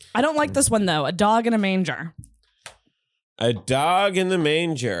 I don't like this one though. A dog in a manger. A dog in the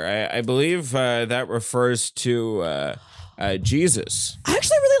manger. I believe that refers to... Jesus. I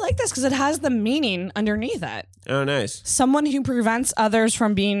actually really like this because it has the meaning underneath it. Oh, nice. Someone who prevents others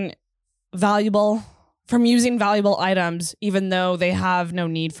from using valuable items even though they have no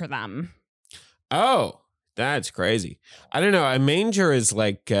need for them. Oh, that's crazy. I don't know. A manger is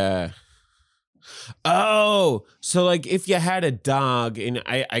like... so like if you had a dog, and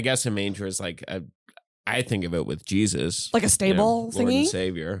I guess a manger is like I think of it with Jesus. Like a stable thingy? Lord and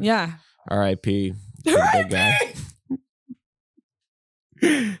Savior. Yeah. R.I.P. Big guy.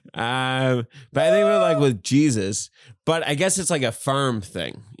 But I think of it like with Jesus, but I guess it's like a farm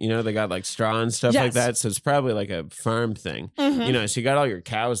thing. You know, they got like straw and stuff like that. So it's probably like a farm thing. Mm-hmm. You know, so you got all your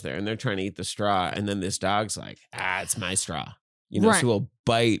cows there and they're trying to eat the straw. And then this dog's like, it's my straw. You know, so he'll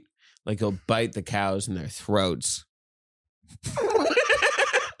bite the cows in their throats.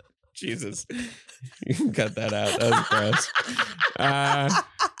 Jesus. You can cut that out. That was gross.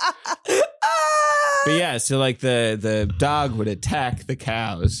 But yeah, so like the dog would attack the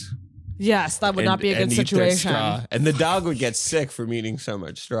cows. Yes, that would not be a good situation. And the dog would get sick from eating so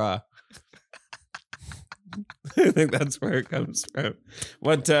much straw. I think that's where it comes from.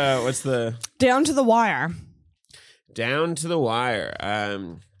 What's the... Down to the wire. Down to the wire.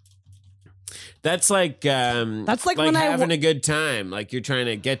 That's like when having a good time. Like you're trying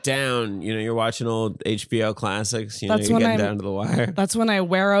to get down, you know, you're watching old HBO classics, you know, you're getting down to the wire. That's when I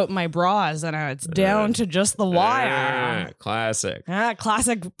wear out my bras and it's down to just the wire. Classic.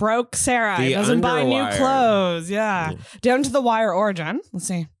 Classic broke Sarah. Doesn't buy new clothes. Yeah. Down to the wire origin. Let's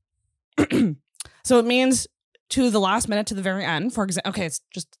see. So it means to the last minute, to the very end. For example, okay, it's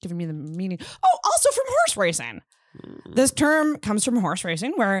just giving me the meaning. Oh, also from horse racing. This term comes from horse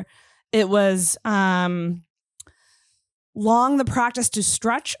racing where it was long the practice to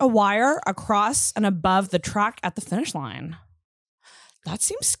stretch a wire across and above the track at the finish line. That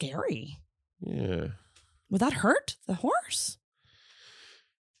seems scary. Yeah. Would that hurt the horse?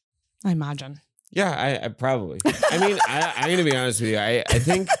 I imagine. Yeah, I probably. I mean, I'm going to be honest with you. I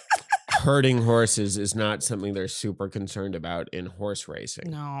think hurting horses is not something they're super concerned about in horse racing.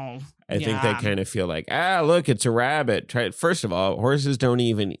 No. I think they kind of feel like, look, it's a rabbit. First of all, horses don't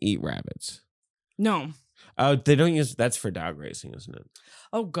even eat rabbits. No. Oh, they don't use, that's for dog racing, isn't it?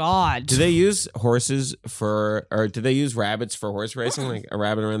 Oh, God. Do they use do they use rabbits for horse racing? Like a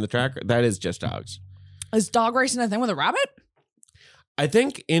rabbit around the track? That is just dogs. Is dog racing a thing with a rabbit? I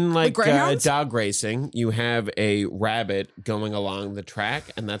think in like dog racing, you have a rabbit going along the track,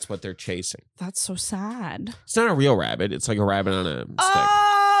 and that's what they're chasing. That's so sad. It's not a real rabbit. It's like a rabbit on a stick.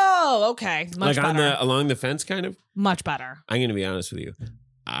 Oh, okay. Much like better. Along the fence, kind of? Much better. I'm going to be honest with you.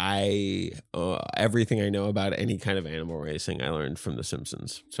 Everything I know about any kind of animal racing, I learned from The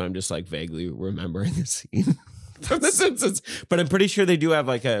Simpsons. So I'm just like vaguely remembering a scene from The Simpsons. But I'm pretty sure they do have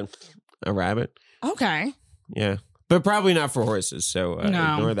like a rabbit. Okay. Yeah. But probably not for horses, so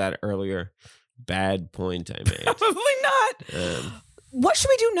ignore that earlier bad point I made. Probably not. What should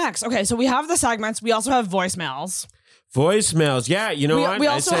we do next? Okay, so we have the segments. We also have voicemails. Voicemails, yeah. You know what? We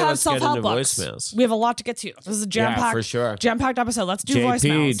also have self-help books. Voicemails. We have a lot to get to. This is a jam-packed, for sure. Jam-packed episode. Let's do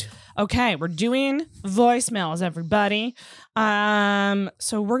voicemails. Okay, we're doing voicemails, everybody.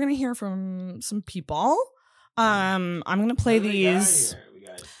 So we're gonna hear from some people. I'm gonna play these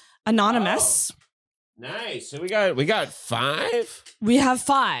anonymous. Oh. Nice. So we got 5? We have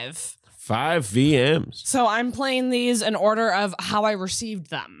 5. 5 VMs. So I'm playing these in order of how I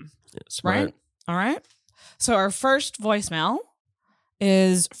received them. Right? All right. So our first voicemail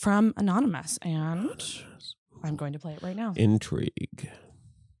is from Anonymous, and I'm going to play it right now. Intrigue.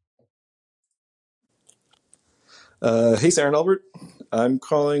 Hey, Sarah and Albert. I'm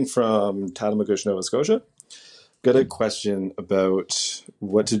calling from Tattamagush, Nova Scotia. Got a question about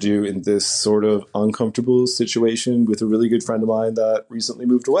what to do in this sort of uncomfortable situation with a really good friend of mine that recently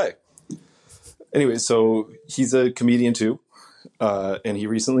moved away. Anyway, so he's a comedian too, and he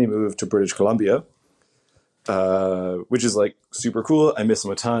recently moved to British Columbia. which is like super cool. I miss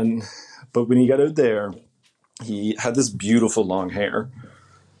him a ton. But when he got out there, he had this beautiful long hair,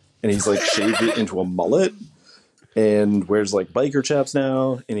 and he's like shaved it into a mullet and wears like biker chaps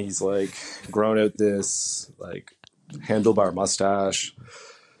now. And he's like grown out this like handlebar mustache,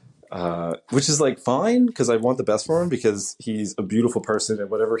 which is like fine because I want the best for him because he's a beautiful person and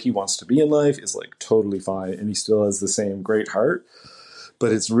whatever he wants to be in life is like totally fine. And he still has the same great heart.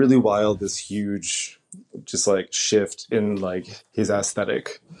 But it's really wild, this huge just like shift in like his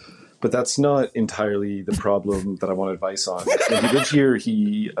aesthetic. But that's not entirely the problem that I want advice on. When he lived here,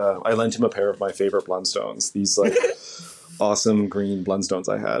 I lent him a pair of my favorite Blundstones, these like awesome green Blundstones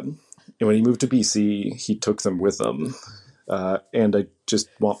I had. And when he moved to BC, he took them with him. And I just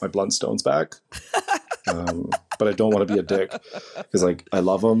want my Blundstones back. But I don't want to be a dick because like I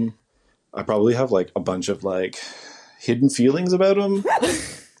love them. I probably have like a bunch of like hidden feelings about them.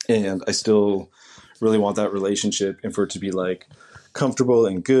 And I still really want that relationship and for it to be like comfortable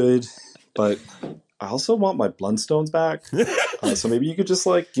and good, but I also want my Blundstones back. So maybe you could just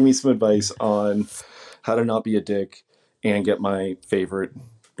like give me some advice on how to not be a dick and get my favorite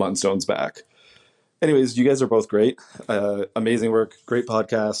Blundstones back. Anyways, you guys are both great. Amazing work. Great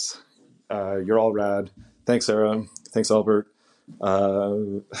podcasts. You're all rad. Thanks, Sarah. Thanks, Albert.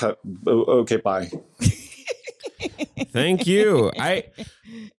 Okay, bye. Thank you.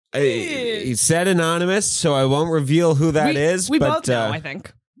 He said anonymous, so I won't reveal who that is. We both know, I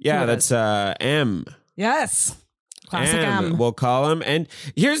think. Yeah, that's M. Yes. Classic M. We'll call him. And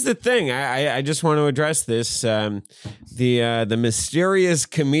here's the thing. I just want to address this. The mysterious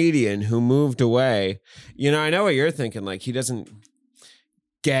comedian who moved away. You know, I know what you're thinking. Like, he doesn't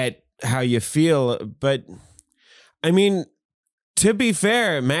get how you feel. But, I mean, to be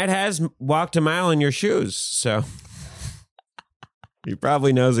fair, Matt has walked a mile in your shoes, so... He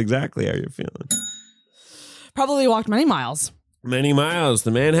probably knows exactly how you're feeling. Probably walked many miles. Many miles.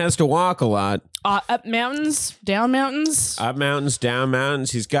 The man has to walk a lot. Up mountains, down mountains. Up mountains, down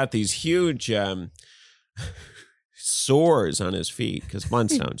mountains. He's got these huge sores on his feet because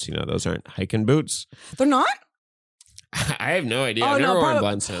Blundstones, you know, those aren't hiking boots. They're not? I have no idea. I've never worn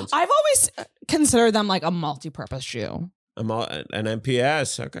Blundstones. I've always considered them like a multi-purpose shoe. An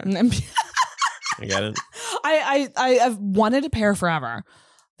MPS. Okay. An MPS. I get it. I've wanted a pair forever.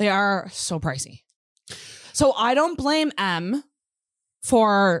 They are so pricey. So I don't blame M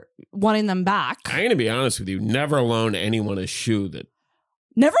for wanting them back. I'm going to be honest with you. Never loan anyone a shoe that...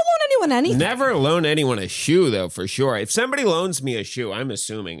 Never loan anyone anything? Never loan anyone a shoe, though, for sure. If somebody loans me a shoe, I'm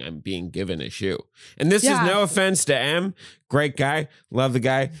assuming I'm being given a shoe. And this is no offense to M. Great guy. Love the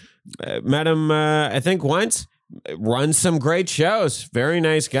guy. Met him, I think, once. Runs some great shows. Very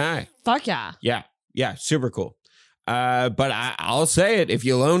nice guy. Fuck yeah. Yeah, super cool. But I'll say it. If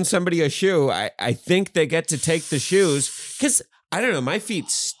you loan somebody a shoe, I think they get to take the shoes. Because, I don't know, my feet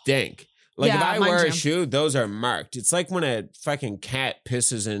stink. Like, if I wear a shoe, those are marked. It's like when a fucking cat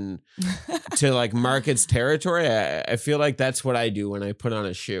pisses in to, like, mark its territory. I feel like that's what I do when I put on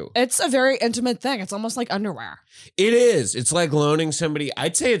a shoe. It's a very intimate thing. It's almost like underwear. It is. It's like loaning somebody.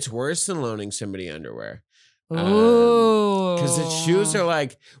 I'd say it's worse than loaning somebody underwear. Ooh. Because the shoes are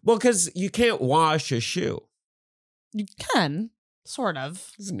like, well, because you can't wash a shoe. You can, sort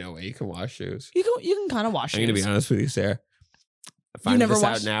of. There's no way you can wash shoes. You can kind of wash shoes. I'm going to be honest with you, Sarah. I find this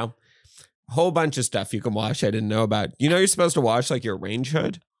out now. A whole bunch of stuff you can wash I didn't know about. You know you're supposed to wash like your range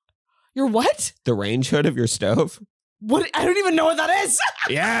hood? Your what? The range hood of your stove. What? I don't even know what that is.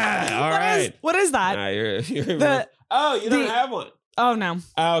 Yeah, all right. What is that? You don't have one. Oh no.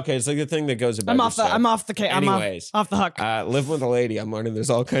 Oh, okay. It's like the thing that goes about. I'm off the case. Anyways, I'm off the hook. Living with a lady, I'm learning there's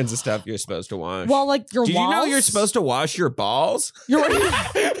all kinds of stuff you're supposed to wash. Well, like your walls. Did you know you're supposed to wash your balls? Did you know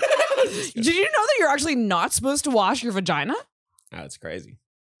that you're actually not supposed to wash your vagina? That's crazy.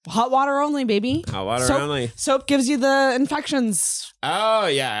 Hot water only, baby. Hot water only. Soap gives you the infections. Oh,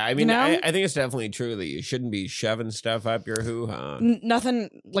 yeah. I mean, you know? I think it's definitely true that you shouldn't be shoving stuff up your hoo-ha. Nothing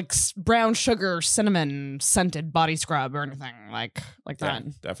like brown sugar, cinnamon scented body scrub or anything like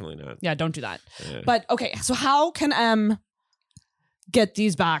that. Definitely not. Yeah, don't do that. Yeah. But okay, so how can M get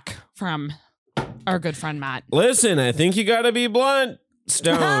these back from our good friend Matt? Listen, I think you got to be blunt,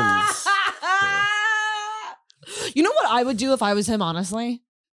 Stones. You know what I would do if I was him, honestly?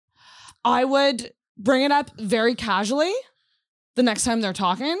 I would bring it up very casually the next time they're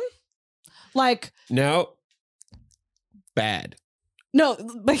talking. Like... No. Bad. No,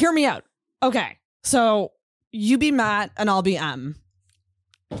 but hear me out. Okay, so you be Matt and I'll be M.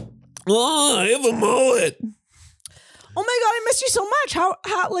 Oh, I have a mullet. Oh my God, I missed you so much.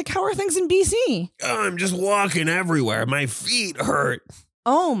 How are things in BC? Oh, I'm just walking everywhere. My feet hurt.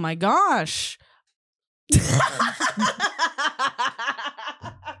 Oh my gosh.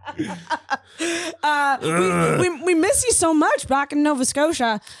 we miss you so much back in Nova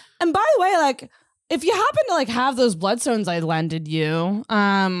Scotia. And by the way, like, if you happen to like have those bloodstones I lended you,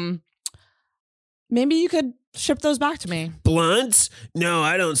 maybe you could ship those back to me. Blunts? No,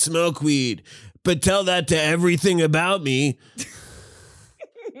 I don't smoke weed. But tell that to everything about me.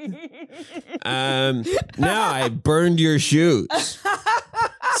 No, I burned your shoes.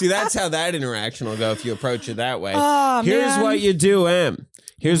 See, that's how that interaction will go if you approach it that way. Oh, Here's what you do, Em.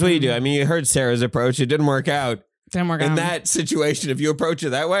 Here's what you do. I mean, you heard Sarah's approach. It didn't work out. In that situation, if you approach it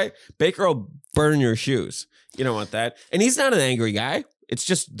that way, Baker will burn your shoes. You don't want that. And he's not an angry guy. It's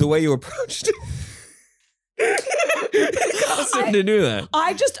just the way you approached it. It caused him to do that.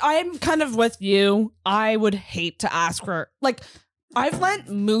 I'm kind of with you. I would hate to ask for, like, I've lent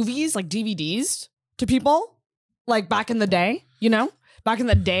movies, like DVDs, to people, like back in the day, you know? Back in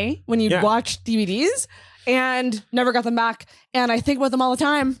the day when you'd watch DVDs and never got them back. And I think about them all the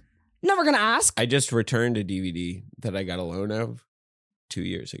time. Never gonna ask. I just returned a DVD that I got a loan of 2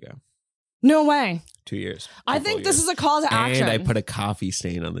 years ago. No way. 2 years. I think this is a call to action. And I put a coffee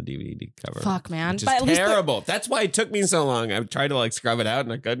stain on the DVD cover. Fuck, man. Which is terrible. That's why it took me so long. I tried to like scrub it out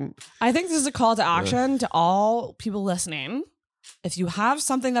and I couldn't. I think this is a call to action to all people listening. If you have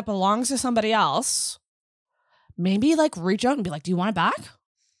something that belongs to somebody else, maybe like reach out and be like, do you want it back?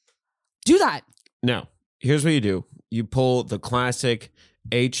 Do that. No. Here's what you do. You pull the classic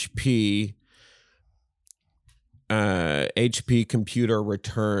HP computer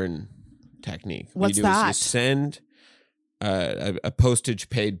return technique. What's what you do that? Is you send a postage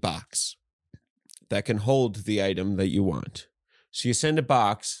paid box that can hold the item that you want. So you send a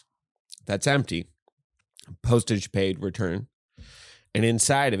box that's empty, postage paid return, and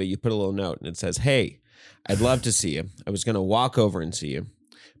inside of it you put a little note and it says, "Hey, I'd love to see you. I was going to walk over and see you,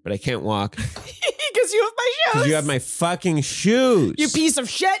 but I can't walk because you have my shoes. Because you have my fucking shoes. You piece of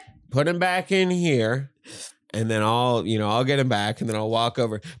shit. Put them back in here, and then I'll get them back, and then I'll walk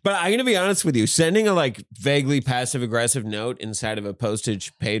over. But I'm gonna be honest with you, sending a like vaguely passive aggressive note inside of a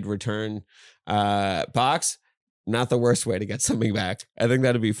postage paid return box, not the worst way to get something back. I think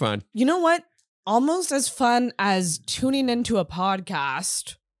that'd be fun. You know what? Almost as fun as tuning into a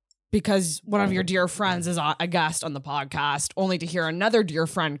podcast because one of your dear friends is a guest on the podcast, only to hear another dear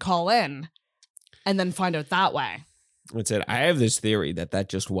friend call in and then find out that way. That's it. I have this theory that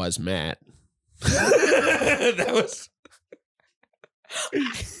just was Matt. That was...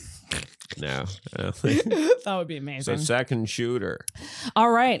 No. That would be amazing. It's a second shooter.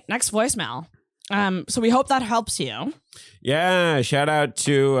 All right. Next voicemail. So we hope that helps you. Yeah, shout out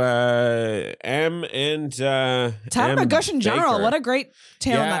to M and Tattamagush in general. What a great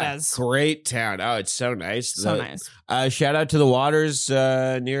town that is. Great town. Oh, it's so nice. So nice. Shout out to the waters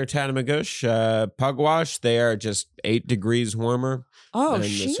near Tattamagush, Pugwash. They are just 8 degrees warmer than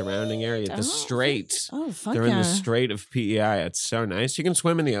the surrounding area. The Strait. Oh, fuck They're in the Strait of PEI. It's so nice. You can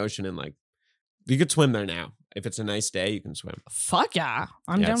swim in the ocean and you could swim there now. If it's a nice day, you can swim. Fuck yeah.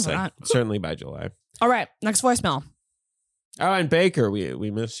 I'm down for that. Certainly by July. All right. Next voicemail. Oh, and Baker, we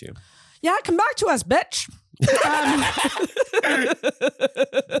miss you. Yeah, come back to us, bitch.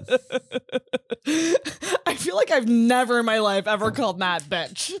 I feel like I've never in my life ever called Matt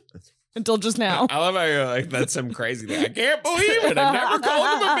bitch until just now. I love how you're like, that's some crazy thing. I can't believe it. I've never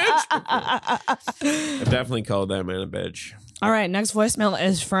called him a bitch before. I've definitely called that man a bitch. All right, next voicemail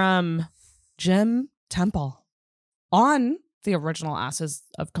is from Jim Temple on the original Asses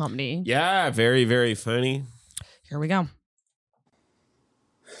of Comedy. Yeah, very, very funny. Here we go.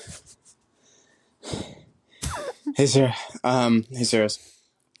 Hey, Sarah. Hey, Sarah.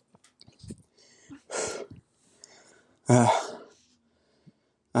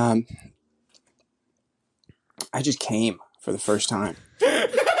 I just came for the first time.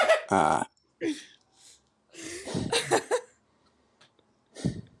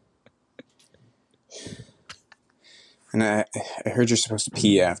 And I heard you're supposed to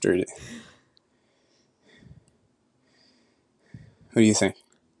pee after it. What do you think?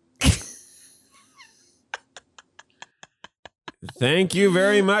 Thank you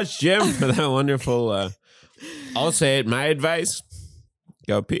very much, Jim, for that wonderful, I'll say it, my advice,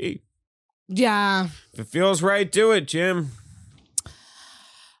 go pee. Yeah. If it feels right, do it, Jim.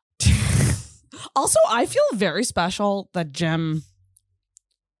 Also, I feel very special that Jim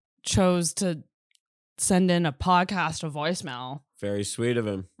chose to send in a podcast, a voicemail. Very sweet of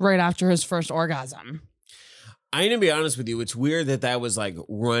him. Right after his first orgasm. I'm going to be honest with you. It's weird that was like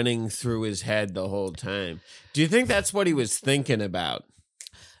running through his head the whole time. Do you think that's what he was thinking about?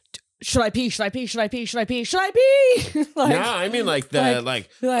 should I pee? Should I pee? Should I pee? Should I pee? Should I pee? No, I mean podcast.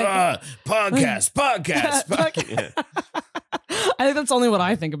 Yeah. I think that's only what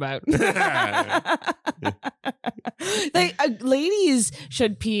I think about. Ladies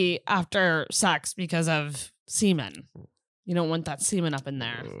should pee after sex because of semen. You don't want that semen up in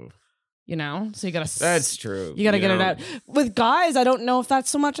there. You know, so you gotta. That's true. You gotta get it out. With guys, I don't know if that's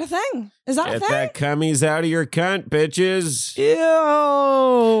so much a thing. Is that a thing? Get that cummies out of your cunt, bitches.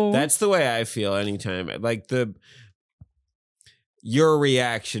 Ew. That's the way I feel anytime. Like your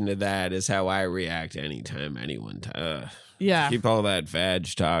reaction to that is how I react anytime anyone. Yeah. Keep all that vag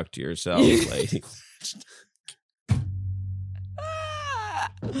talk to yourself, lady.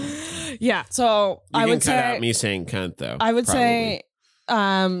 Yeah. So I would cut say out me saying cunt though. I would say,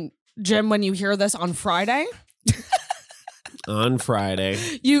 Jim, when you hear this on Friday, on Friday,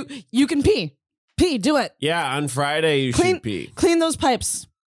 you can pee. Do it. Yeah, on Friday you should pee. Clean those pipes.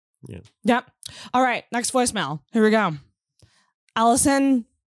 Yeah. Yep. All right. Next voicemail. Here we go. Allison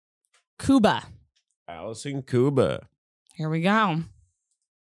Cuba. Here we go.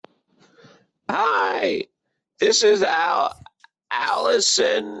 Hi, this is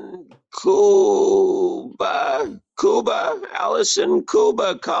Allison Cuba. Allison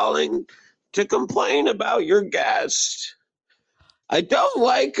Cuba calling to complain about your guest. I don't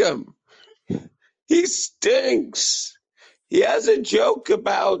like him. He stinks. He has a joke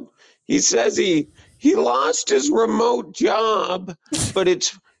about, he says he lost his remote job, but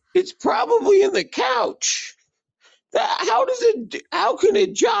it's probably in the couch. How can a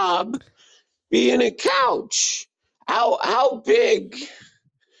job be in a couch? How big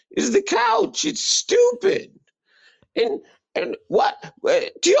is the couch? It's stupid. And what?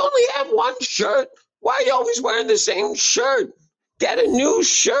 Do you only have one shirt? Why are you always wearing the same shirt? Get a new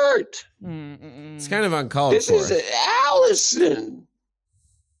shirt. It's kind of uncalled for. This is Allison.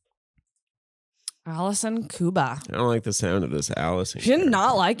 Allison Cuba. I don't like the sound of this Allison. She did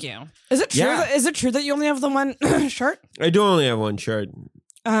not like you. Is it true? Yeah. Is it true that you only have the one shirt? I do only have one shirt.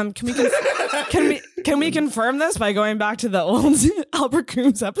 Can we confirm this by going back to the old Albert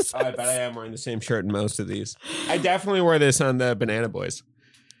Coombs episode? Oh, I bet I am wearing the same shirt in most of these. I definitely wore this on the Banana Boys.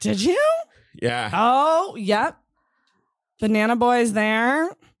 Did you? Yeah. Oh, yep. Banana Boys there.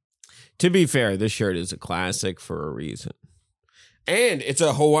 To be fair, this shirt is a classic for a reason. And it's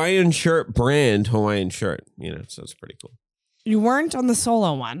a Hawaiian shirt brand Hawaiian shirt, so it's pretty cool. You weren't on the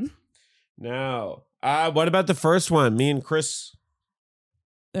solo one. No. What about the first one? Me and Chris.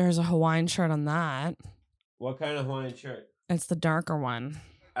 There's a Hawaiian shirt on that. What kind of Hawaiian shirt? It's the darker one.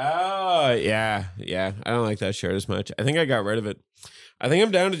 Oh, yeah. Yeah. I don't like that shirt as much. I think I got rid of it. I think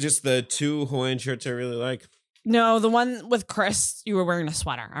I'm down to just the two Hawaiian shirts I really like. No, the one with Chris, you were wearing a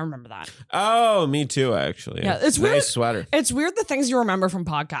sweater. I remember that. Oh, me too, actually. Yeah, it's weird. Nice sweater. It's weird the things you remember from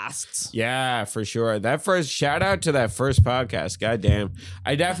podcasts. Yeah, for sure. Shout out to that first podcast. God damn.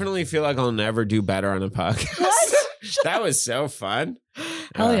 I definitely feel like I'll never do better on a podcast. What? That was so fun.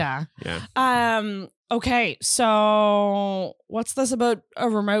 Hell yeah. Yeah. Okay, so what's this about a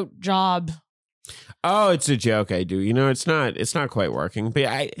remote job? Oh, it's a joke I do. It's not quite working, but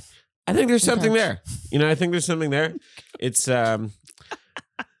I think there's something there. I think there's something there. It's but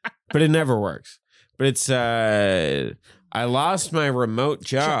it never works. But it's I lost my remote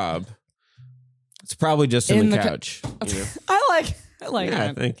job. It's probably just in the couch. I like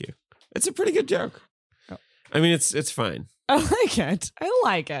yeah, it. Thank you. It's a pretty good joke. I mean, it's fine. I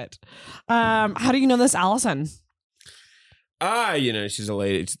like it. How do you know this Allison? She's a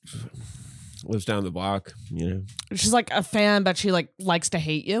lady. Lives down the block, She's like a fan, but she likes to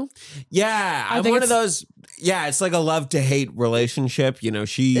hate you. Yeah, I'm one of those. Yeah, it's like a love to hate relationship.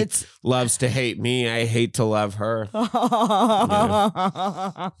 She loves to hate me. I hate to love her.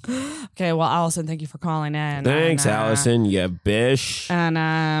 Okay, well, Allison, thank you for calling in. Thanks, Allison, you bish.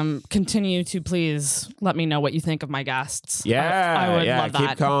 And continue to please let me know what you think of my guests. Yeah, I would love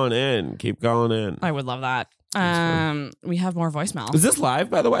that. Keep calling in. I would love that. We have more voicemails. Is this live,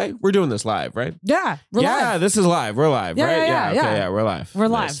 by the way? We're doing this live, right? Yeah, we're live. This is live. We're live, right? Yeah, we're live. We're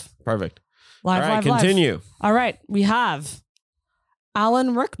nice. live. Perfect. Live, all right, live, continue. Live. All right, we have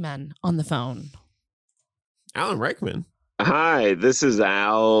Alan Rickman on the phone. Alan Rickman? Hi, this is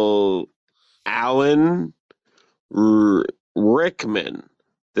Alan Rickman.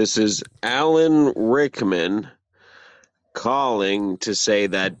 This is Alan Rickman calling to say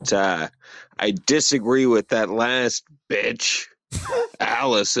that I disagree with that last bitch,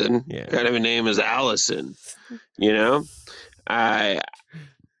 Allison. Yeah. Kind of a name is Allison.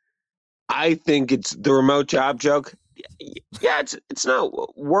 I think it's the remote job joke. Yeah, it's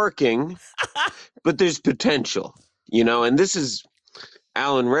not working, but there's potential, and this is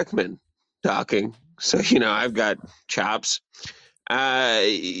Alan Rickman talking. So, I've got chops.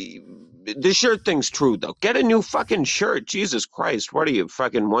 The shirt thing's true, though. Get a new fucking shirt. Jesus Christ. What are you,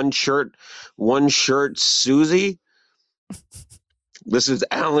 fucking one shirt, Susie? This is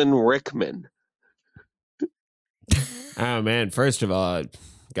Alan Rickman. Oh, man. First of all, I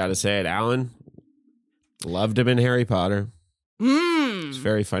gotta say it. Alan, loved him in Harry Potter. He's a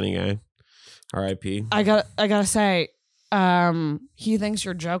very funny guy. R.I.P. I gotta say, he thinks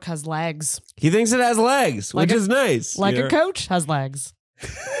your joke has legs. He thinks it has legs, which is nice. Like a coach has legs.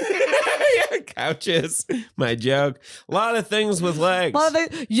 Yeah, couches. My joke. A lot of things with legs.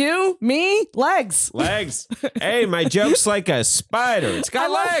 You, me, legs. Legs. Hey, my joke's like a spider. It's got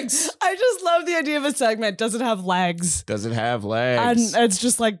legs. I just love the idea of a segment. Does it have legs? Does it have legs? And it's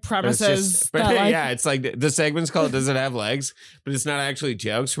just like premises. It's like the segment's called Does It Have Legs? But it's not actually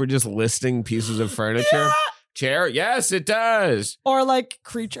jokes. We're just listing pieces of furniture. Yeah. Chair. Yes, it does. Or like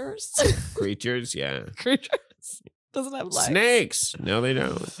creatures. Creatures, yeah. Creatures. Doesn't have legs. Snakes. No, they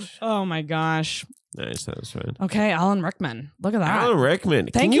don't. Oh my gosh. Nice, that was fun. Okay, Alan Rickman. Look at that. Alan Rickman.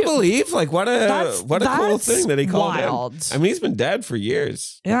 Can you believe? Like, what a cool thing that he called him. I mean, he's been dead for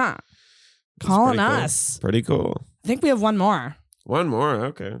years. Yeah. Calling us. Cool. Pretty cool. I think we have one more. One more.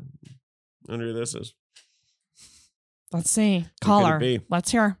 Okay. I wonder who this is. Let's see. Caller. Let's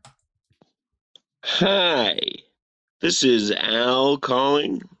hear. Hi. This is Al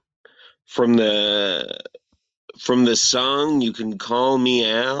calling from the song You Can Call Me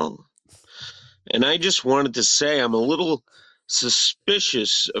Al. And I just wanted to say I'm a little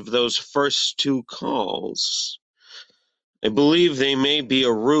suspicious of those first two calls. I believe they may be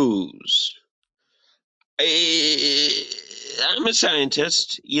a ruse. I'm a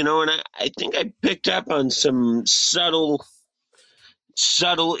scientist, and I think I picked up on some subtle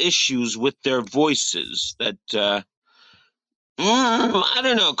issues with their voices that, I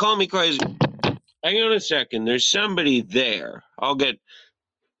don't know, call me crazy. Hang on a second. There's somebody there.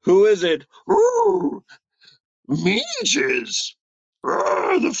 Who is it? Ooh, mages.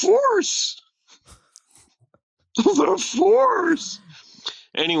 The Force. The Force.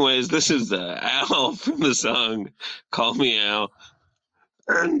 Anyways, this is Al from the song Call Me Al.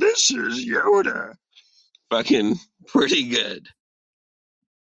 And this is Yoda. Fucking pretty good.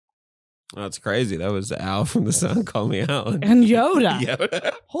 Oh, that's crazy. That was Al from the song Call Me Al. And Yoda.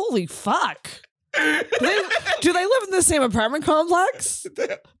 Yoda. Holy fuck. Do they live in the same apartment complex?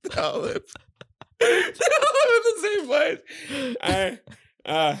 They all live in the same place.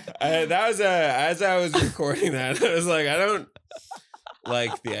 That was as I was recording that, I was like, I don't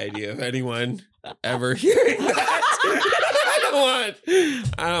like the idea of anyone ever hearing that.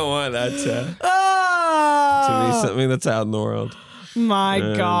 I don't want that to be something that's out in the world. My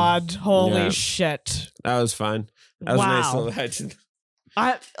God. Holy shit. That was fun. That was a nice little legend.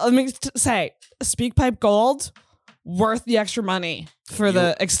 Let me say, SpeakPipe Gold, worth the extra money for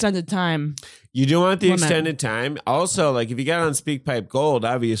the extended time. You do want the extended time. Also, like if you get on SpeakPipe Gold,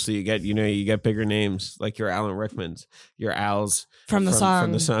 obviously you get bigger names, like your Alan Rickmans, your Al's from the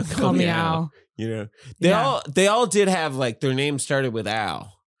song Call Me Al. They all did have like their names started with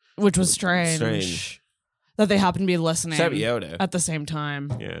Al, which was strange. That they happened to be listening. Except Yoda at the same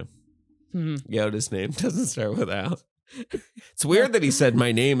time. Yeah. Yoda's name doesn't start with Al. It's weird that he said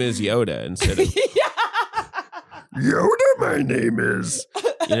my name is Yoda instead of Yoda, my name is.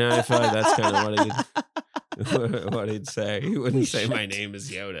 I feel like that's kind of what he'd say. He wouldn't say my name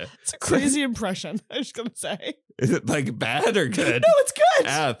is Yoda. It's a crazy impression, I was going to say. Is it like bad or good? No, it's good.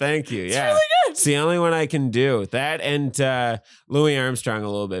 Oh, thank you. It's really good. It's the only one I can do. That and Louis Armstrong a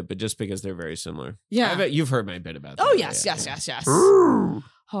little bit, but just because they're very similar. Yeah. I bet you've heard my bit about that. Oh, yes.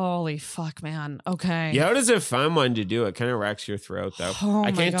 Holy fuck, man. Okay. Yoda's a fun one to do. It kind of racks your throat, though. Oh,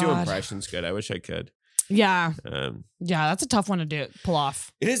 I can't do impressions good. I wish I could. Yeah. That's a tough one to pull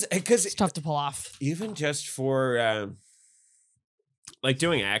off. It is, because it's tough to pull off. Even just for like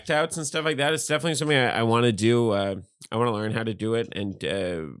doing act outs and stuff like that, it's definitely something I want to do. I want to learn how to do it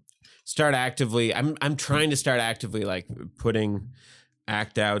and start actively. I'm trying to start actively like putting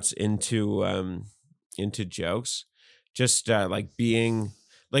act outs into jokes. Just like being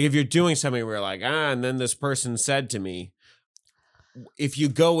like, if you're doing something where you're like, and then this person said to me, if you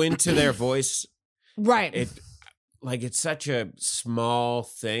go into their voice, right? It's such a small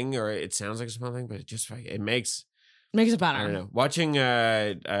thing, or it sounds like a small thing, but it makes it better. I don't know. Watching when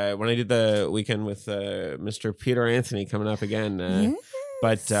I did the weekend with Mr. Peter Anthony coming up again,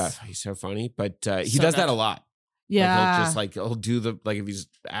 but he's so funny. But he does that a lot. Yeah, he'll do if he's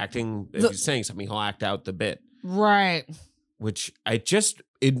acting, if he's saying something, he'll act out the bit. Right. Which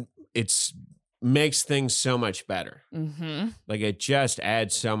it's makes things so much better. Mm-hmm. Like it just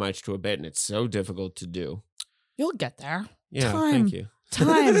adds so much to a bit, and it's so difficult to do. You'll get there. Yeah, Time. thank you.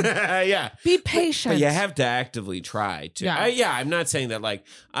 Time. Yeah. Be patient. But you have to actively try to. Yeah. I'm not saying that, like,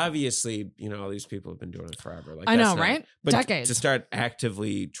 obviously, all these people have been doing it forever. Like, I know, right? But Decades. to start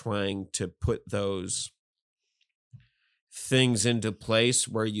actively trying to put those things into place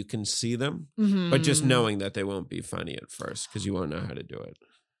where you can see them, but just knowing that they won't be funny at first because you won't know how to do it.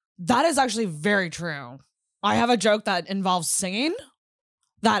 That is actually very true. I have a joke that involves singing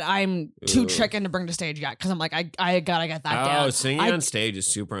that I'm too chicken to bring to stage yet because I'm like, I gotta get that down. Oh, singing on stage is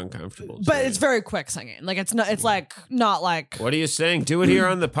super uncomfortable. But it's very quick singing. Like it's not like What are you saying? Do it here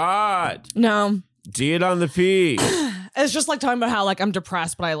on the pod. No. Do it on the P. It's just like talking about how like I'm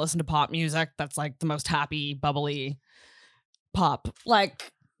depressed, but I listen to pop music. That's like the most happy, bubbly pop.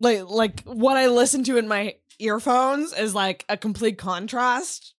 Like what I listen to in my earphones is like a complete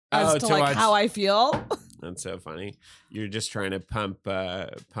contrast as to like how I feel. That's so funny. You're just trying to pump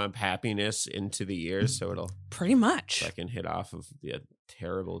happiness into the ears so it'll pretty much fucking hit off of the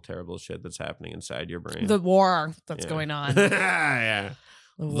terrible, terrible shit that's happening inside your brain. The war that's going on. Yeah.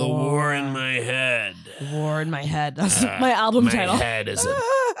 The war in my head. The war in my head. That's my album title. My head is a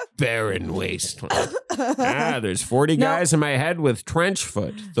barren wasteland. There's 40 guys in my head with trench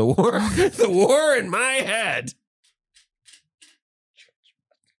foot. The war in my head.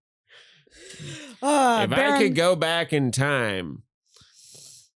 If I could go back in time,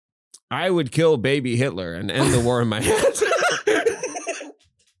 I would kill baby Hitler and end the war in my head.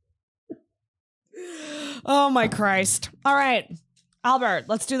 Oh my Christ. All right, Albert,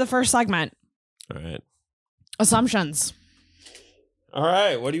 let's do the first segment. All right. Assumptions. All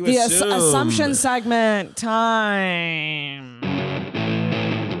right, what do you assume? The assumption segment time.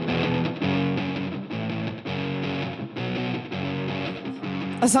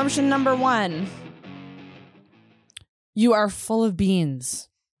 Assumption number 1. You are full of beans.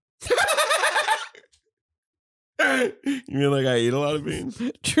 You mean like I eat a lot of beans?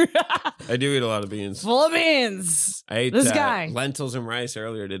 I do eat a lot of beans. Full of beans. I ate this guy. Lentils and rice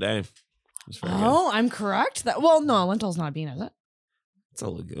earlier today. Oh, I'm correct. No, lentil's not a bean, is it? It's a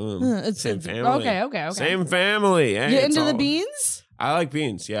legume. It's same family. Okay. Same family. Hey, you into the beans? I like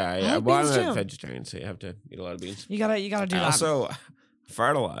beans. Yeah, I'm a vegetarian, so you have to eat a lot of beans. You gotta do that. Also,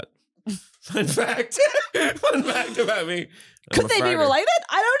 fart a lot. Fun fact. Fun fact about me. Could they be related?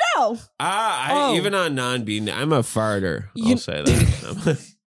 I don't know. Even on non-bean, I'm a farter. I'll say that.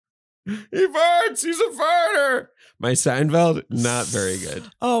 He farts. He's a farter. My Seinfeld, not very good.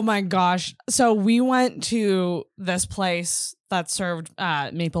 Oh my gosh. So we went to this place that served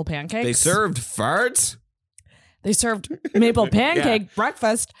maple pancakes. They served farts? They served maple pancake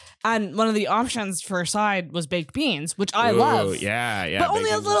breakfast, and one of the options for a side was baked beans, which I love. Yeah. But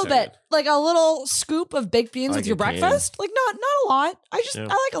only a little bit. Like a little scoop of baked beans with your breakfast. Like not a lot. I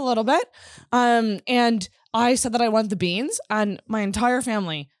like a little bit. And I said that I wanted the beans, and my entire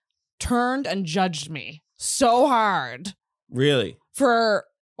family turned and judged me so hard. Really? For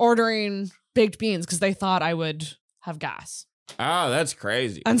ordering baked beans because they thought I would have gas. Oh, that's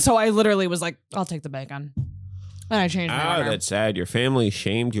crazy. And so I literally was like, I'll take the bacon. And I changed my order. That's sad. Your family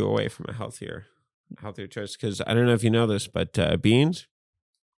shamed you away from a healthier choice. Because I don't know if you know this, but beans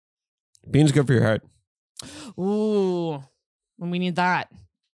good for your heart. Ooh, and we need that.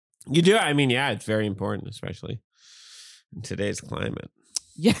 You do? I mean, yeah, it's very important, especially in today's climate.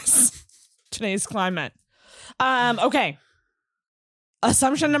 Yes, today's climate. Okay.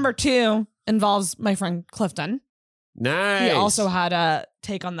 Assumption number 2 involves my friend Clifton. Nice. He also had a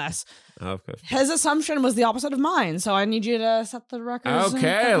take on this. Oh, okay. His assumption was the opposite of mine, so I need you to set the record.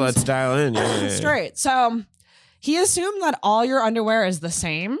 Okay, let's dial in. Yeah. Straight. So he assumed that all your underwear is the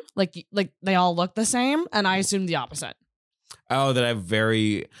same, like they all look the same, and I assumed the opposite. Oh, that I'm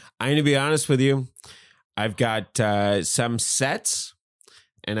going to be honest with you. I've got some sets,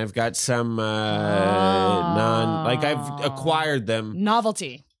 and I've got some I've acquired them.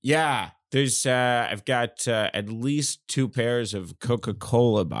 Novelty. Yeah. There's, I've got at least 2 pairs of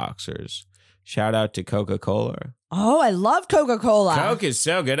Coca-Cola boxers. Shout out to Coca-Cola. Oh, I love Coca-Cola. Coke is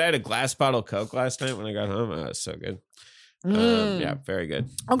so good. I had a glass bottle of Coke last night when I got home. Oh, it was so good. Yeah, very good.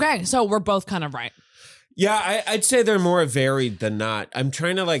 Okay, so we're both kind of right. Yeah, I'd say they're more varied than not. I'm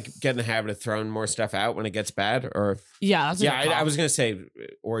trying to get in the habit of throwing more stuff out when it gets bad. Or that's I was gonna say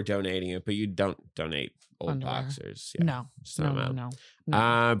or donating it, but you don't donate old underwear. Boxers. Yeah, no.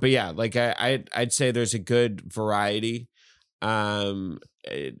 But yeah, I'd say there's a good variety. About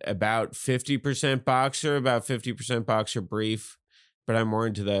 50% boxer, about 50% boxer brief, but I'm more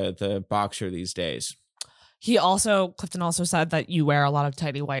into the boxer these days. Clifton also said that you wear a lot of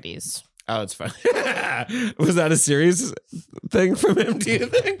tighty whities. Oh, it's fine. Was that a serious thing from him, do you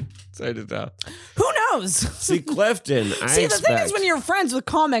think? Sorry to tell. Who knows? See, Clifton, the thing is, when you're friends with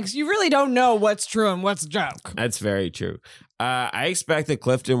comics, you really don't know what's true and what's a joke. That's very true. I expect that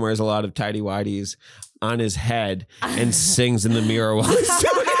Clifton wears a lot of tighty-whities on his head and sings in the mirror while he's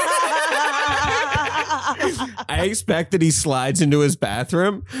doing it. I expect that he slides into his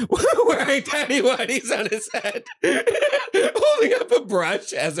bathroom wearing tighty-whities on his head, holding up a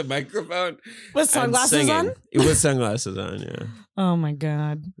brush as a microphone. With sunglasses on? With sunglasses on, yeah. Oh my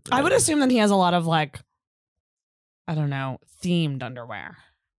God. I would assume that he has a lot of like, I don't know, themed underwear.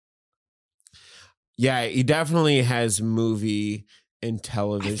 Yeah, he definitely has movie and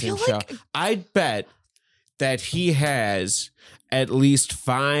television show. Like... I'd bet that he has at least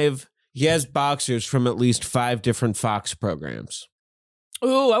 5. He has boxers from at least 5 different Fox programs.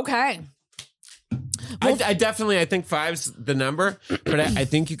 Ooh, okay. Well, I think 5's the number, but I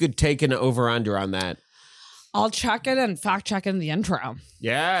think you could take an over-under on that. I'll check it and fact check in the intro.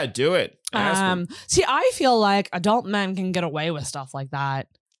 Yeah, do it. See, I feel like adult men can get away with stuff like that.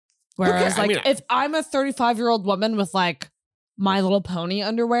 Whereas, if I'm a 35-year-old woman with like My Little Pony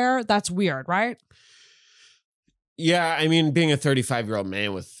underwear, that's weird, right? Yeah, I mean, being a 35-year-old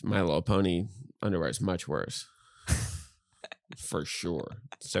man with My Little Pony underwear is much worse. For sure.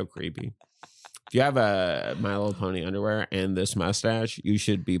 It's so creepy. If you have a My Little Pony underwear and this mustache, you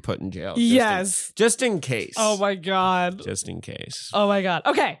should be put in jail. Just in case. Oh my God. Just in case. Oh my God.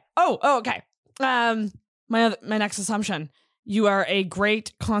 Okay. Okay. My next assumption. You are a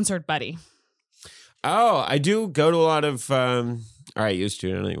great concert buddy. Oh, I do go to a lot of... I used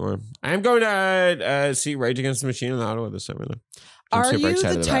to, not anymore. I am going to see Rage Against the Machine in Ottawa this summer, though. Are you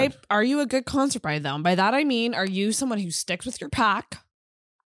the type... Are you a good concert buddy, though? And by that, I mean, are you someone who sticks with your pack?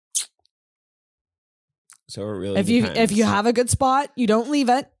 So it really depends. If you have a good spot, you don't leave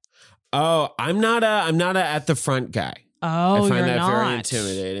it. Oh, I'm not a at the front guy. Oh, I find that very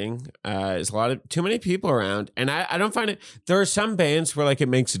intimidating. There's too many people around, and I don't find it. There are some bands where like it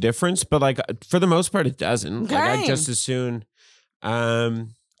makes a difference, but like for the most part, it doesn't. Okay. Like I just as soon,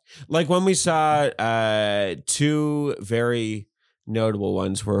 like when we saw 2 very notable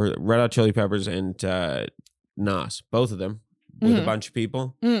ones were Red Hot Chili Peppers and Nas, both of them with a bunch of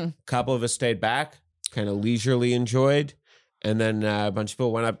people. A couple of us stayed back, kind of leisurely enjoyed, and then a bunch of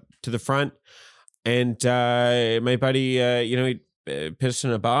people went up to the front. And my buddy, he pissed in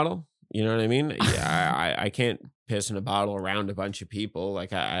a bottle. You know what I mean? I can't piss in a bottle around a bunch of people.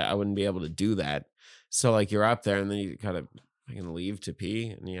 Like I wouldn't be able to do that. So like you're up there and then you kind of leave to pee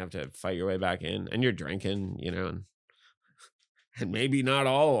and you have to fight your way back in. And you're drinking, and maybe not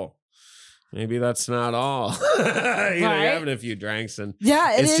all. Maybe that's not all. You're having a few drinks and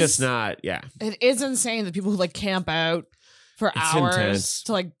it's just not. Yeah, it is insane that people who like camp out for hours intense.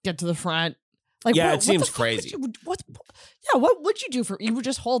 To like get to the front. Like, it seems crazy. What would you do you would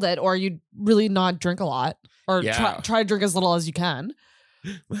just hold it, or you'd really not drink a lot, or try to drink as little as you can.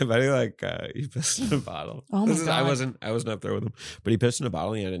 My buddy, he pissed in a bottle. Oh my God. I wasn't up there with him, but he pissed in a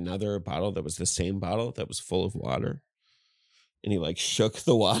bottle. He had another bottle that was the same bottle that was full of water, and he shook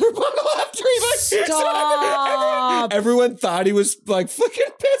the water bottle after he Stop. Everyone thought he was flicking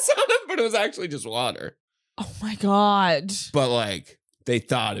piss on him, but it was actually just water. Oh my God! But they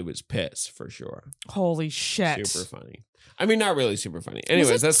thought it was piss for sure. Holy shit. Super funny. I mean, not really super funny.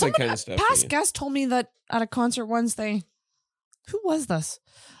 Anyways, that's the kind of stuff. Past guest told me that at a concert once who was this?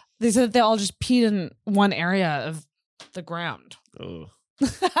 They said they all just peed in one area of the ground. Oh.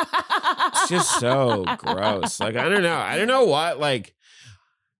 It's just so gross. I don't know. I don't know what,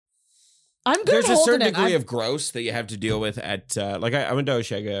 I'm good. There's a certain degree of gross that you have to deal with at I went to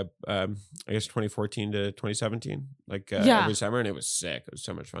Osheaga, I guess 2014 to 2017, every summer, and it was sick. It was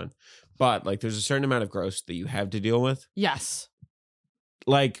so much fun. But there's a certain amount of gross that you have to deal with. Yes.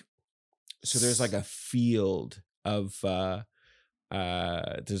 So there's a field of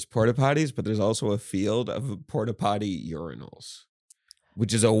there's porta potties, but there's also a field of porta potty urinals,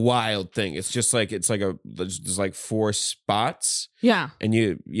 which is a wild thing. It's just there's 4 spots. Yeah. And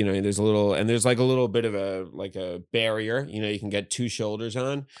there's a little bit of a barrier, you can get 2 shoulders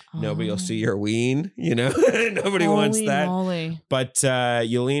on. Nobody will see your ween, nobody wants that. Moly. But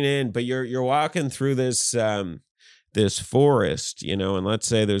you lean in, but you're walking through this this forest, and let's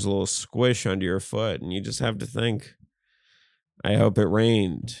say there's a little squish under your foot, and you just have to think, I hope it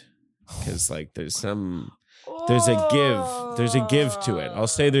rained, because there's a give to it. I'll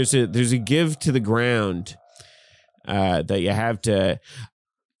say there's a give to the ground that you have to.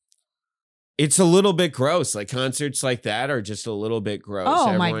 It's a little bit gross. Concerts like that are just a little bit gross. Oh,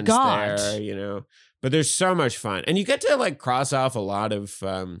 everyone's my God. there, but there's so much fun, and you get to cross off a lot of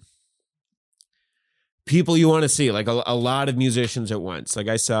people you want to see, like a lot of musicians at once. Like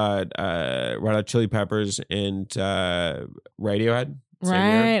I saw Red Hot Chili Peppers and Radiohead.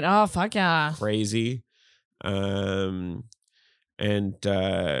 Right. Oh, fuck yeah. Crazy. And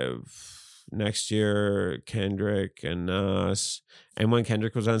next year, Kendrick and us. And when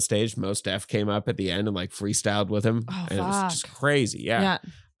Kendrick was on stage, Mos Def came up at the end and like freestyled with him. Oh, and fuck. It was just crazy. Yeah.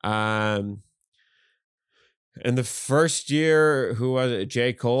 And the first year, who was it?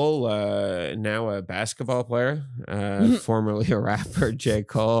 J. Cole, now a basketball player, formerly a rapper, J.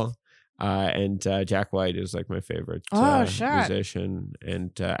 Cole. And Jack White is like my favorite musician.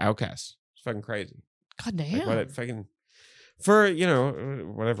 And Outkast. It's fucking crazy. God damn. Like, what it fucking... For, you know,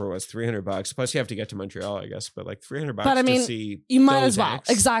 whatever it was, $300. Plus, you have to get to Montreal, I guess. But like $300 but I mean, to see you might those as well. acts.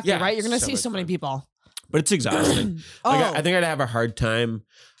 Exactly, Yeah, right? You're going to see so many people. But it's exhausting. Oh. Like, I think I'd have a hard time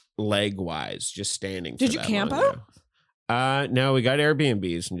leg-wise just standing. Did you camp out? No, we got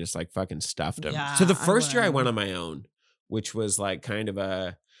Airbnbs and just like fucking stuffed them. Yeah, so the first year I went on my own, which was like kind of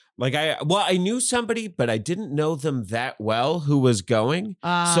a... Like I knew somebody, but I didn't know them that well who was going.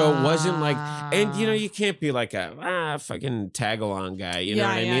 So it wasn't like, and you know, you can't be like a fucking tag along guy. You know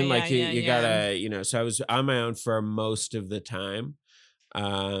what I mean? Like you gotta, you know, so I was on my own for most of the time.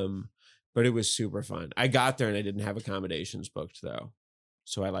 But it was super fun. I got there and I didn't have accommodations booked though.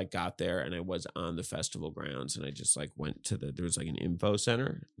 So I like got there and I was on the festival grounds and I just like went to there was like an info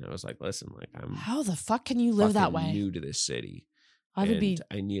center and I was like, listen, like how the fuck can you live that way? New to this city. I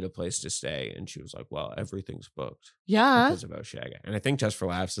need a place to stay. And she was like, well, everything's booked. Yeah. Because of Oshaga. And I think Just for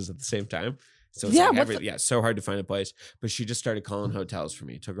Laughs is at the same time. So it's it's so hard to find a place. But she just started calling hotels for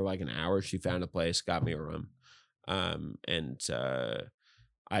me. It took her like an hour. She found a place, got me a room. I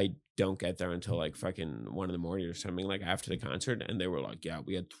don't get there until like fucking 1 a.m. or something, like after the concert. And they were like, yeah,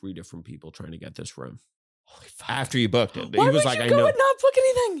 we had 3 different people trying to get this room. Holy fuck. After you booked it. Why he was would like, you I go know. and not book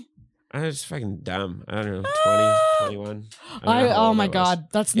anything? I was fucking dumb. I don't know, 20, 21. Oh my God.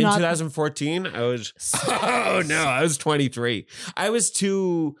 That's in not. In 2014, I was, oh no, I was 23. I was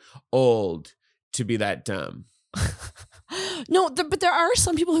too old to be that dumb. No, but there are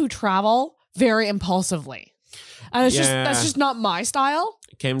some people who travel very impulsively. And it's that's just not my style.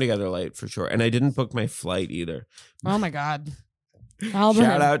 It came together late for sure. And I didn't book my flight either. Oh my God. Albert.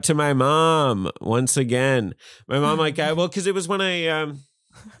 Shout out to my mom once again. My mom, like, well, because it was when I,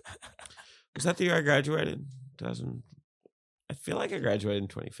 was that the year I graduated? I feel like I graduated in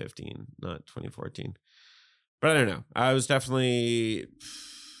 2015, not 2014. But I don't know. I was definitely,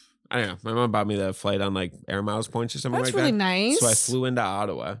 I don't know. My mom bought me the flight on like Air Miles points or something like that. That's really nice. So I flew into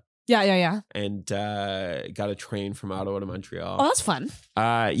Ottawa. Yeah. And got a train from Ottawa to Montreal. Oh, that's fun.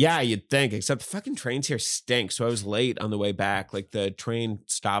 Yeah, you'd think, except the fucking trains here stink. So I was late on the way back. Like the train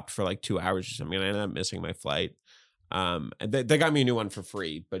stopped for like 2 hours or something. And I ended up missing my flight. And they got me a new one for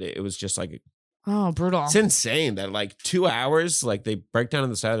free, but it was just like, oh, brutal. It's insane that like 2 hours, like they break down on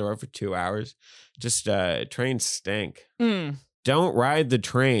the side of the road for 2 hours. Just trains stink. Don't ride the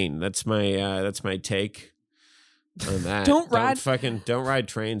train. That's my take on that. Don't ride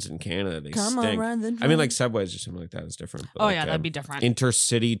trains in Canada. They stink. Ride the train. I mean, like subways or something like that is different. But like, that'd be different.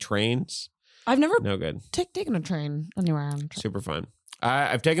 Intercity trains. I've never no good. Taken a train anywhere. Super fun.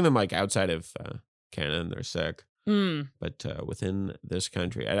 I've taken them like outside of Canada and they're sick. But within this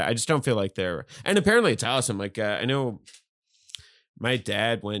country, I just don't feel like they're. And apparently, it's awesome. Like I know my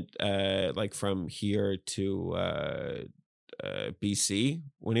dad went like from here to BC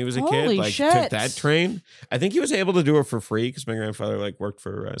when he was a kid. Like took that train. I think he was able to do it for free because my grandfather like worked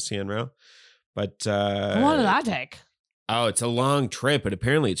for CN Rail. But how long did that take? Oh, it's a long trip, but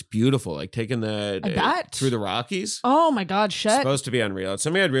apparently it's beautiful. Like taking the through the Rockies. Oh my God, shit! It's supposed to be unreal. It's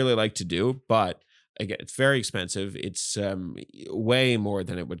something I'd really like to do, but. Again, it's very expensive. It's way more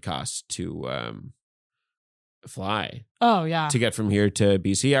than it would cost to fly. Oh, yeah. To get from here to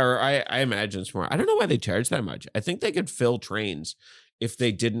BC. Or I imagine it's more. I don't know why they charge that much. I think they could fill trains if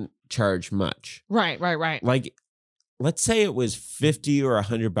they didn't charge much. Right. Like, let's say it was $50 or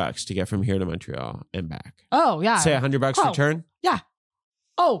 $100 to get from here to Montreal and back. Oh, yeah. Say $100 return? Yeah.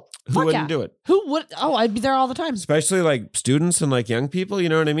 Oh, who wouldn't do it? Who would? Oh, I'd be there all the time. Especially like students and like young people, you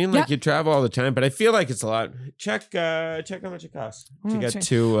know what I mean? Like you travel all the time, but I feel like it's a lot. Check how much it costs to get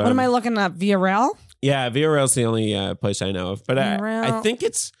to. What am I looking at? Via Rail? Yeah, Via Rail's the only place I know of, but I think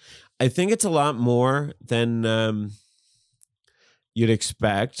it's a lot more than you'd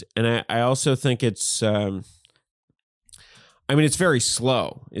expect, and I also think it's. I mean, it's very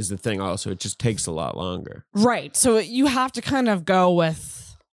slow is the thing also. It just takes a lot longer. Right. So you have to kind of go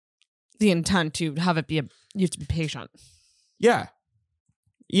with the intent to have it be you have to be patient. Yeah.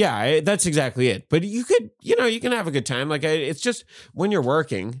 That's exactly it. But you could, you can have a good time. Like it's just when you're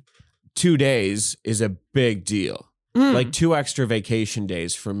working, 2 days is a big deal. Like 2 extra vacation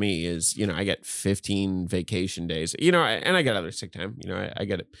days for me is, I get 15 vacation days, and I get other sick time. I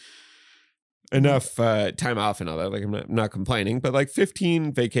get enough time off and all that. Like I'm not complaining, but like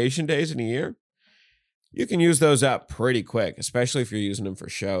 15 vacation days in a year, you can use those up pretty quick, especially if you're using them for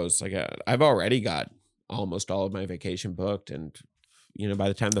shows. Like I've already got almost all of my vacation booked, and by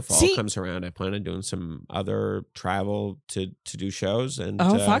the time the fall comes around, I plan on doing some other travel to do shows. And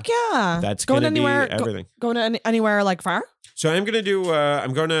fuck yeah, that's going to be everything. Going to anywhere like far? So I'm going to do.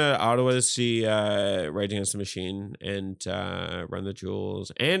 I'm going to Ottawa to see Rage Against the Machine and Run the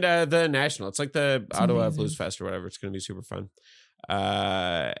Jewels and the National. It's like the Ottawa amazing. Blues Fest or whatever. It's going to be super fun.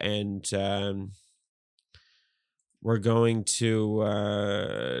 We're going to,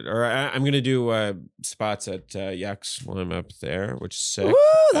 I'm going to do spots at Yucks while I'm up there, which is sick.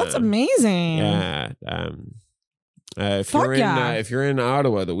 Ooh, that's amazing. Yeah. If you're in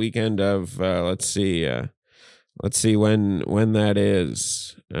Ottawa, the weekend of, let's see when that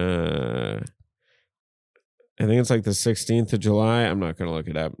is. I think it's like the 16th of July. I'm not going to look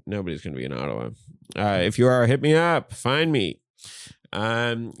it up. Nobody's going to be in Ottawa. If you are, hit me up. Find me.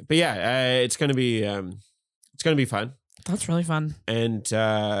 But yeah, it's going to be. It's going to be fun. That's really fun. And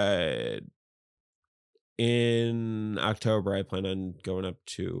in October, I plan on going up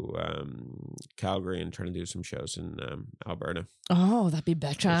to Calgary and trying to do some shows in Alberta. Oh, that'd be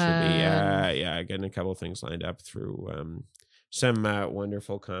better. Yeah, getting a couple of things lined up through some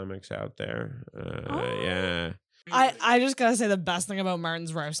wonderful comics out there. Yeah. I just got to say the best thing about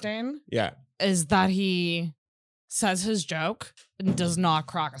Martin's roasting is that he says his joke and does not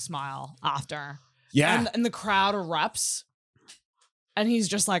crack a smile after. Yeah. And the crowd erupts. And he's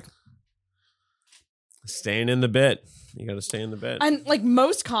just like... Staying in the bit. You got to stay in the bit. And like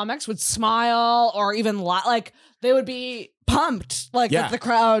most comics would smile or even like they would be pumped. Like with the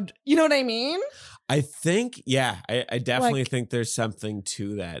crowd. You know what I mean? I think, I definitely think there's something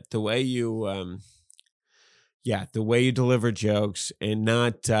to that. The way you... the way you deliver jokes and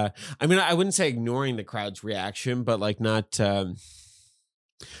not... I wouldn't say ignoring the crowd's reaction, but like not...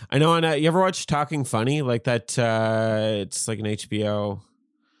 I know. You ever watch Talking Funny? Like that, it's like an HBO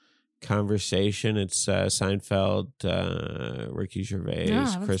conversation. It's Seinfeld, Ricky Gervais,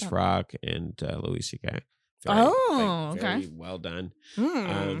 Chris Rock, and Louis C.K. Very well done.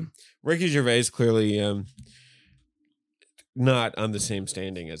 Ricky Gervais clearly not on the same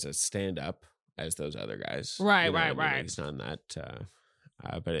standing as a stand-up as those other guys. Right. He's not on that.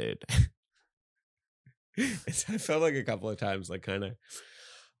 But I felt like a couple of times, like kind of...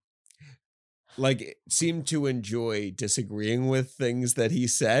 like seemed to enjoy disagreeing with things that he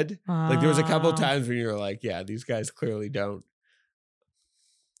said. Like there was a couple of times when you were like, yeah, these guys clearly don't.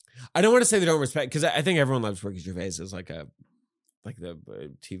 I don't want to say they don't respect, because I think everyone loves Ricky Gervais as like the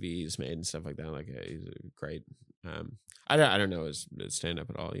TV he's made and stuff like that. Like he's great. I don't know his stand up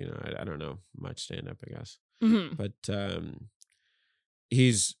at all. I don't know much stand up, I guess. Mm-hmm. But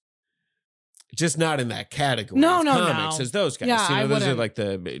he's just not in that category of comics as those guys. Yeah, those are like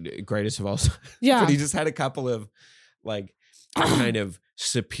the greatest of all time. Yeah. But he just had a couple of like kind of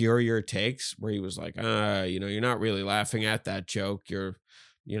superior takes where he was like, you're not really laughing at that joke. You're,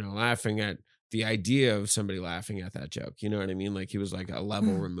 laughing at the idea of somebody laughing at that joke. You know what I mean? Like he was like a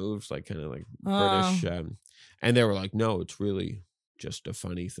level removed, like kind of like British. And they were like, no, it's really just a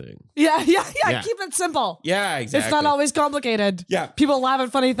funny thing. Yeah. Keep it simple. Yeah, exactly. It's not always complicated. Yeah. People laugh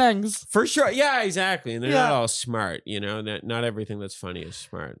at funny things. For sure. Yeah, exactly. And they're not all smart, not everything that's funny is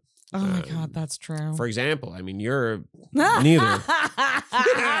smart. Oh my God, that's true. For example, you're neither.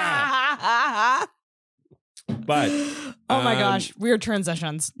 But oh my gosh, weird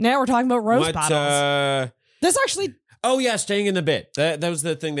transitions. Now we're talking about roast battles. This actually... Oh yeah, staying in the bit. That was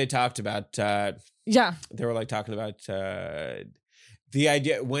the thing they talked about. Yeah. They were like talking about the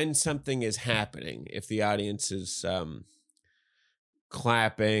idea when something is happening, if the audience is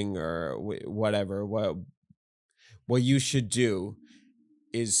clapping or whatever, what you should do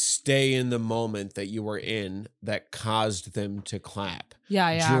is stay in the moment that you were in that caused them to clap.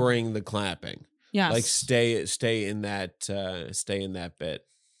 Yeah. During the clapping. Yes. Like stay in that bit.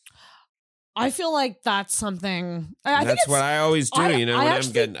 I feel like that's something. That's what I always do. When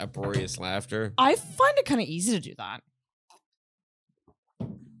I'm getting uproarious laughter. I find it kind of easy to do that.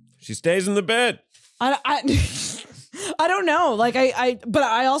 She stays in the bed. I don't know. Like but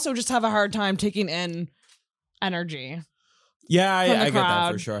I also just have a hard time taking in energy. Yeah, I get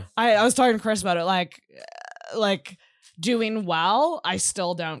that for sure. I was talking to Chris about it. Like doing well, I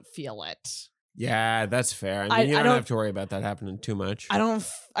still don't feel it. Yeah, that's fair. You don't have to worry about that happening too much.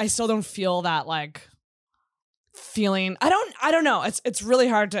 I still don't feel that like feeling. I I don't know. It's really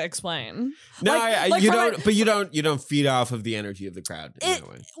hard to explain. No, you don't feed off of the energy of the crowd in that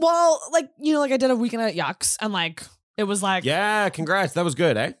way. Well, I did a weekend at Yucks, and it was like, yeah, congrats, that was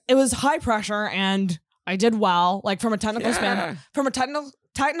good, eh? It was high pressure, and I did well. Like from a technical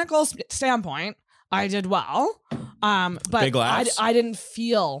technical standpoint, I did well. But big laughs. I didn't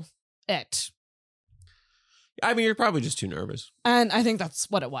feel it. I mean, you're probably just too nervous. And I think that's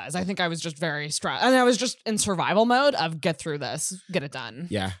what it was. I think I was just very stressed. And I was just in survival mode of get through this, get it done.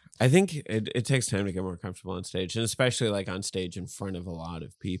 Yeah. I think it takes time to get more comfortable on stage. And especially on stage in front of a lot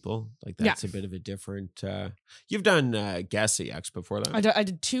of people. That's a bit of a different... You've done guests at Yucks before, though? I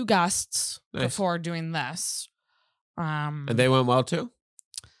did 2 guests before doing this. And they went well, too?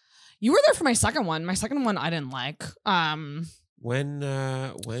 You were there for my second one. My second one I didn't like. When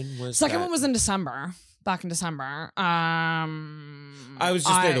was second that? one was in December. Back in December. I was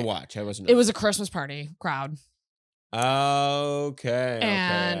just there to watch. I wasn't. It was a Christmas party crowd. Okay.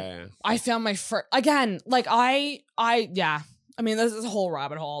 And I found my first again. I mean, this is a whole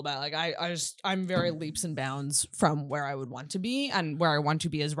rabbit hole, but I'm very leaps and bounds from where I would want to be, and where I want to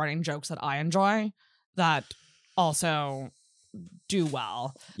be is writing jokes that I enjoy that also do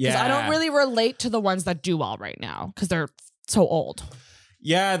well. Because I don't really relate to the ones that do well right now because they're so old.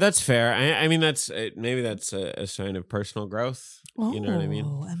 Yeah, that's fair. I mean, maybe that's a sign of personal growth. You know what I mean?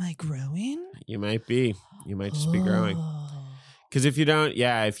 Oh, am I growing? You might be. You might just be growing. Because if you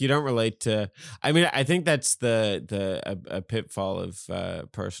don't relate to, I mean, I think that's a pitfall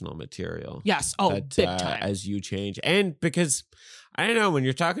of personal material. Yes. Oh, big time. As you change, and because I don't know, when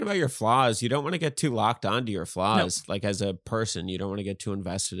you're talking about your flaws, you don't want to get too locked onto your flaws. Nope. As a person, you don't want to get too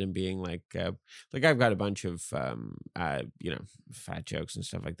invested in being I've got a bunch of fat jokes and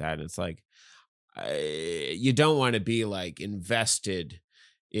stuff like that, and it's you don't want to be invested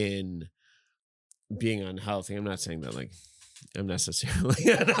in being unhealthy. I'm not saying that I'm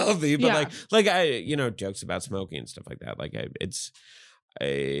necessarily unhealthy, but jokes about smoking and stuff like that.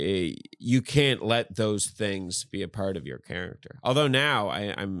 You can't let those things be a part of your character. Although now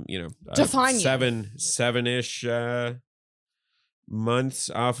I'm define 7-ish months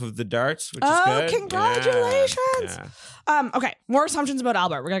off of the darts, which is good. Congratulations! Yeah. Okay, more assumptions about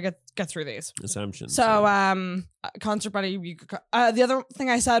Albert. We're gonna get through these assumptions. So, concert buddy. The other thing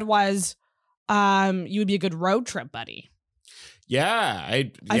I said was, you would be a good road trip buddy. Yeah,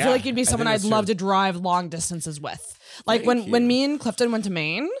 I feel like you'd be someone I'd love to drive long distances with. When me and Clifton went to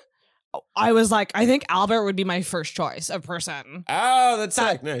Maine, I was I think Albert would be my first choice of person. Oh, that's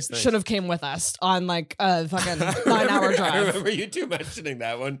nice. Should have came with us on a fucking 9-hour drive. I remember you two mentioning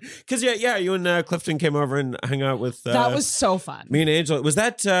that one because you and Clifton came over and hung out with. That was so fun. Me and Angela. Was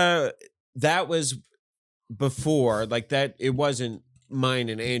that that was before that? It wasn't mine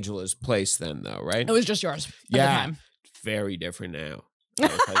and Angela's place then, though, right? It was just yours. At the time. Very different now.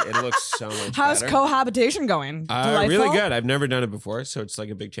 It looks so much How's better. cohabitation going? Really good. I've never done it before, so it's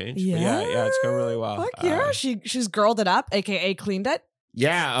a big change. Yeah, yeah, it's going really well. Fuck yeah, she's girled it up, aka cleaned it.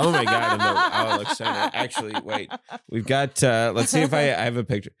 Yeah. Oh my god. It looks so nice. Actually, wait. We've got. Let's see if I have a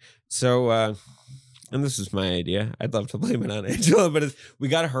picture. So, and this is my idea. I'd love to blame it on Angela, but we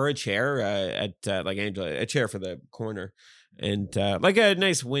got her a chair at Angela, a chair for the corner, and a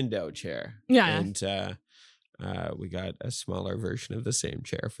nice window chair. Yeah. And we got a smaller version of the same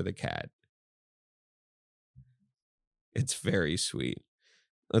chair for the cat. It's very sweet.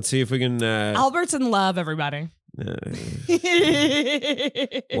 Let's see if we can... Albert's in love, everybody.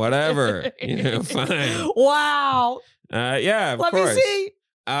 Whatever. Fine. Wow. Yeah, of course. Let me see.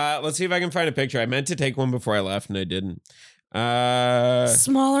 Let's see if I can find a picture. I meant to take one before I left, and I didn't.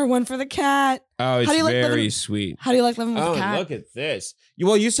 Smaller one for the cat. Oh, it's very sweet. How do you like living with the cat? Oh, look at this.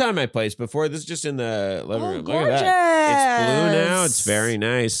 You saw my place before. This is just in the living room. Gorgeous. Look at that. It's blue now. It's very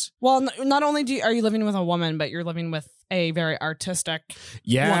nice. Well, not only are you living with a woman, but you're living with a very artistic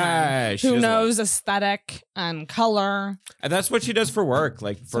woman who knows aesthetic and color. And that's what she does for work,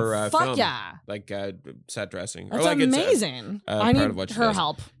 for film. Yeah. Set dressing. That's amazing. I need her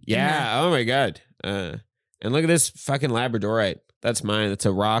help. Yeah. Oh my God. And look at this fucking Labradorite. That's mine. That's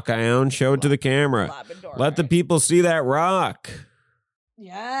a rock I own. Show it to the camera. Labradorite. Let the people see that rock.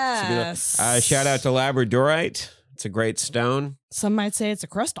 Yes. Shout out to Labradorite. It's a great stone. Some might say it's a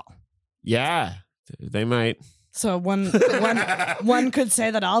crystal. Yeah, they might. So one could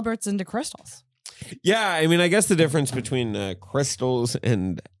say that Albert's into crystals. Yeah, I mean, I guess the difference between crystals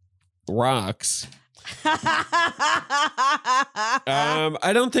and rocks.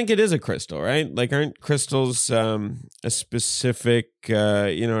 I don't think it is a crystal, right? Aren't crystals a specific,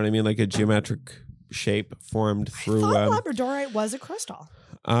 you know what I mean, a geometric shape formed through? I thought Labradorite was a crystal.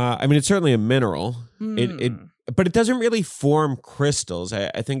 I mean, it's certainly a mineral. It but it doesn't really form crystals.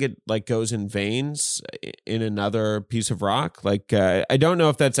 I think it like goes in veins in another piece of rock. Like I don't know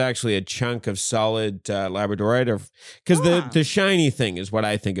if that's actually a chunk of solid labradorite, or because the shiny thing is what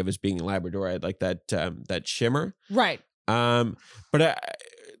I think of as being labradorite, like that shimmer. Right. But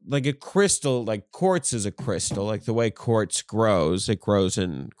like a crystal, like quartz is a crystal. Like the way quartz grows, it grows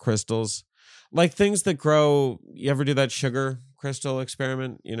in crystals. Like things that grow. You ever do that sugar crystal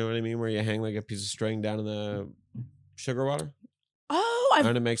experiment? You know what I mean? Where you hang like a piece of string down in the sugar water. Oh,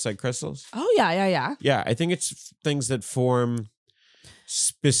 and it makes like crystals. Oh yeah. Yeah, I think it's things that form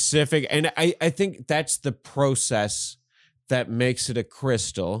specific, and I think that's the process that makes it a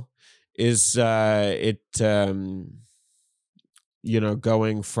crystal. Is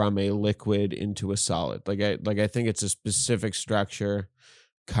going from a liquid into a solid. Like I think it's a specific structure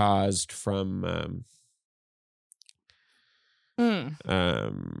caused from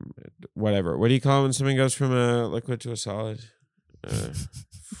whatever. What do you call it when something goes from a liquid to a solid?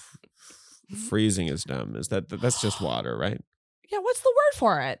 Freezing is dumb. That's just water, right? Yeah, what's the word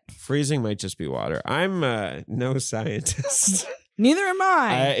for it? Freezing might just be water. I'm no scientist. Neither am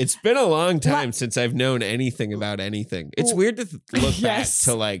I. It's been a long time since I've known anything about anything. It's weird to look back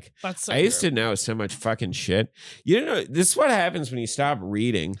to like, I used to know so much fucking shit. You know, this is what happens when you stop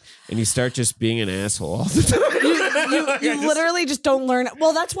reading and you start just being an asshole all the time. you literally just don't learn.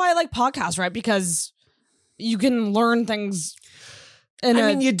 Well, that's why I like podcasts, right? Because you can learn things. I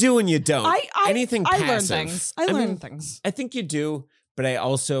mean, you do and you don't. Anything passive. I learn things. I think you do. But I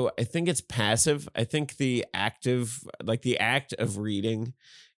think it's passive. I think the act of reading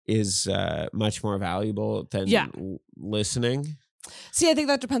is much more valuable than listening. See, I think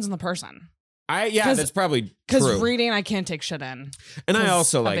that depends on the person. That's probably true. Because reading, I can't take shit in. And I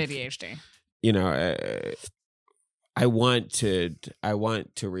also like ADHD. You know, I want to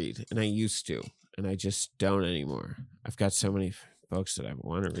read, and I used to, and I just don't anymore. I've got so many books that I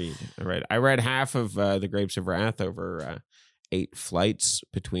want to read. I read half of The Grapes of Wrath over 8 flights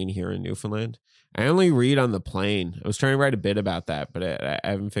between here and Newfoundland. I only read on the plane. I was trying to write a bit about that, but I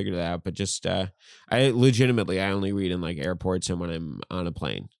haven't figured it out. But just, I only read in like airports and when I'm on a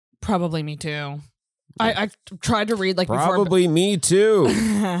plane. Probably me too. I tried to read like probably before. Me too.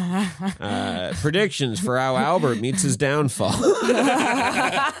 Predictions for how Albert meets his downfall.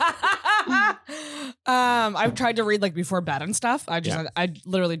 I've tried to read like before bed and stuff. I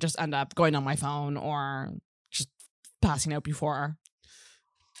literally just end up going on my phone or just passing out before.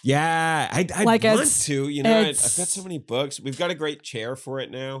 Yeah, I like want to. You know, I've got so many books. We've got a great chair for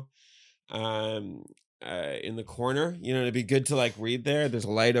it now. In the corner, you know, it'd be good to like read there. There's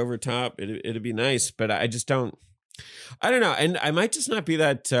a light over top. It'd be nice, but I just don't. I don't know, and I might just not be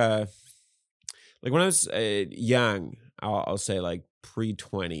that. Like when I was young, I'll say like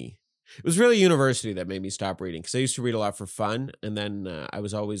pre-20. It was really university that made me stop reading because I used to read a lot for fun, and then I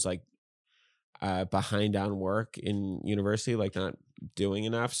was always like behind on work in university, like not doing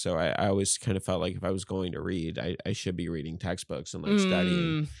enough. So I always kind of felt like if I was going to read, I should be reading textbooks and like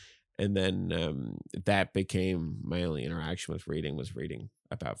studying. And then that became my only interaction with reading was reading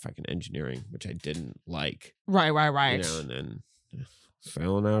about fucking engineering, which I didn't like. Right. You know, and then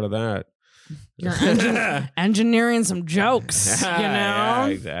falling out of that. You're engineering some jokes, you know? Yeah,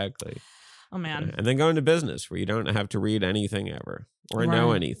 exactly. Oh, man. And then going to business where you don't have to read anything ever or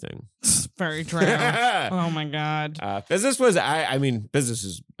know anything. Very true. Oh, my God. Business was, business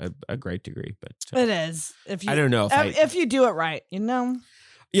is a great degree, but it is. I don't know if you do it right, you know?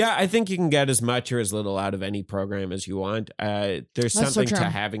 Yeah, I think you can get as much or as little out of any program as you want. There's something to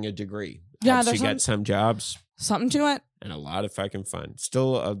having a degree. Helps you get some jobs. Something to it. And a lot of fucking fun.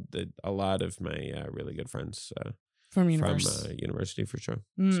 Still a lot of my really good friends from university for sure.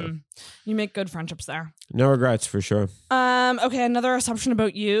 So. You make good friendships there. No regrets for sure. Okay, another assumption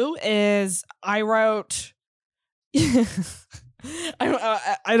about you is I wrote... I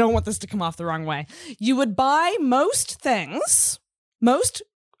don't want this to come off the wrong way. You would buy most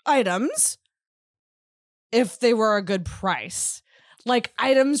items if they were a good price. Like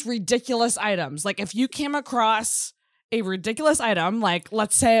ridiculous items. Like if you came across a ridiculous item, like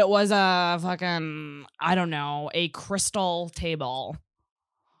let's say it was a fucking, I don't know, a crystal table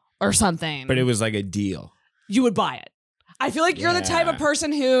or something. But it was like a deal. You would buy it. I feel like you're the type of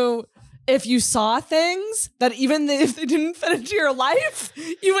person who, if you saw things that even if they didn't fit into your life,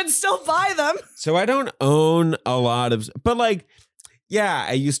 you would still buy them. So I don't own a lot of, but like, yeah,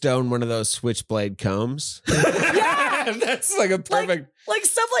 I used to own one of those switchblade combs. Yeah, that's like a perfect, like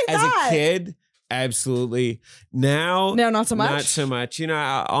stuff like as that. As a kid, absolutely. Now, not so much. Not so much. You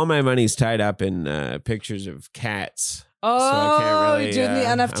know, all my money's tied up in pictures of cats Oh, so I can't really, doing the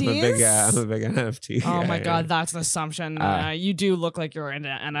NFTs? I'm a big NFT. Oh my God, that's an assumption. You do look like you're into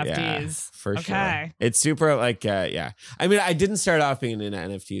NFTs. Yeah, for okay. sure. It's super like, yeah. I mean, I didn't start off being into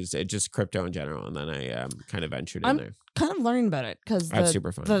NFTs, just crypto in general. And then I kind of ventured in there. Kind of learning about it because That's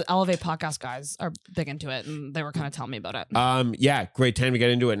super fun. The Elevate podcast guys are big into it and they were kind of telling me about it. Yeah, great time to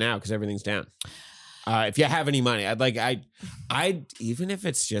get into it now because everything's down. If you have any money, I'd even if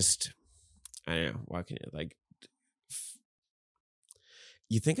it's just, I don't know, what can you like,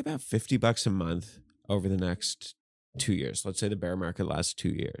 you think about $50 a month over the next 2 years. Let's say the bear market lasts 2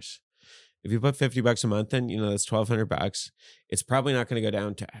 years. If you put $50 a month, then that's $1,200. It's probably not going to go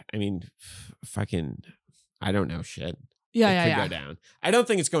down to. I mean, fucking, I don't know shit. Yeah, it could go down. I don't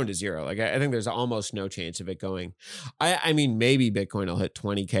think it's going to zero. Like I think there's almost no chance of it going. I mean, maybe Bitcoin will hit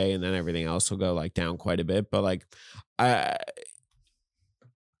 20K and then everything else will go like down quite a bit. But like,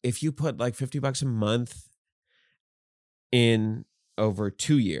 if you put like $50 a month in over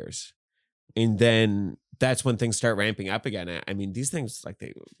 2 years, and then that's when things start ramping up again. I mean, these things like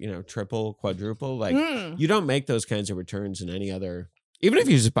they, triple, quadruple, like you don't make those kinds of returns in any other, even if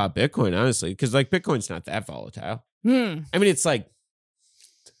you just bought Bitcoin, honestly, because like Bitcoin's not that volatile. I mean, it's like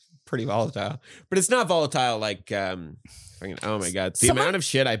pretty volatile, but it's not volatile like, oh my God, the amount of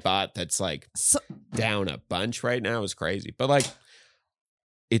shit I bought that's like down a bunch right now is crazy. But like,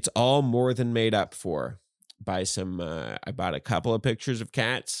 it's all more than made up for by some, I bought a couple of pictures of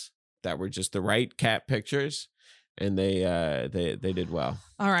cats that were just the right cat pictures, and they did well.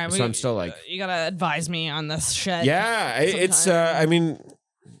 All right, so I'm still like, you gotta advise me on this shit. Yeah, it's. I mean,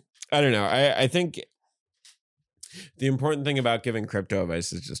 I don't know. I think the important thing about giving crypto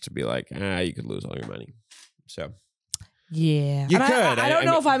advice is just to be like, you could lose all your money. So yeah, you could. I don't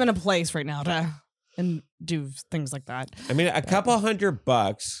know if I'm in a place right now to and do things like that. I mean, a couple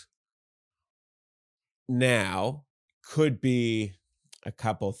 $100 now could be a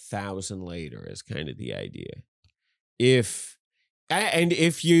couple thousand later is kind of the idea. If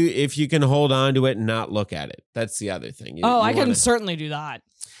you can hold on to it and not look at it, that's the other thing. I can certainly do that.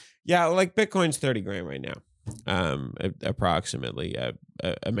 Yeah, like Bitcoin's $30,000 right now, approximately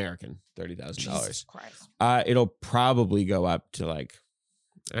American $30,000. It'll probably go up to like,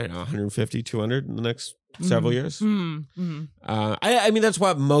 I don't know, 150, 200 in the next several years. Mm-hmm. I mean, that's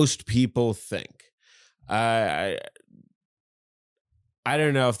what most people think. I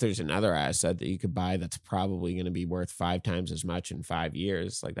don't know if there's another asset that you could buy that's probably going to be worth 5 times as much in 5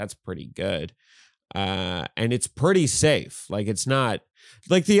 years. Like that's pretty good. And it's pretty safe. Like it's not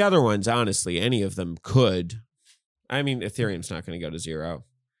like the other ones, honestly, any of them could. I mean, Ethereum's not going to go to zero.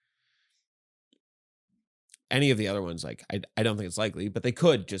 Any of the other ones, like I don't think it's likely, but they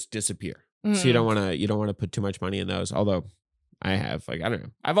could just disappear. So you don't want to put too much money in those. Although I have, like, I don't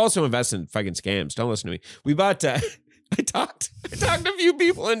know. I've also invested in fucking scams. Don't listen to me. We bought, I talked a few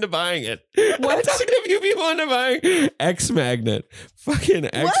people into buying it. What? I talked a few people into buying X Magnet. Fucking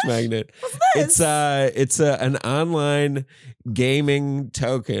X Magnet. What's this? It's an online gaming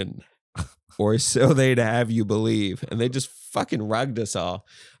token, or so they'd have you believe. And they just fucking rugged us all.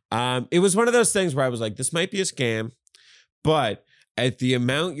 It was one of those things where I was like, this might be a scam, but at the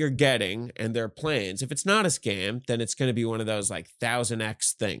amount you're getting and their plans, if it's not a scam, then it's going to be one of those like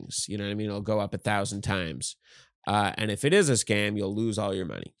 1,000x things. You know what I mean? It'll go up 1,000 times. And if it is a scam, you'll lose all your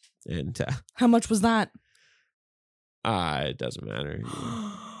money. And how much was that? It doesn't matter.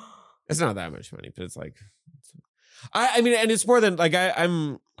 It's not that much money, but it's like, I mean, and it's more than like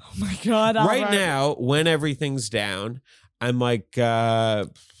I'm. Oh my God! Right now, when everything's down, I'm like a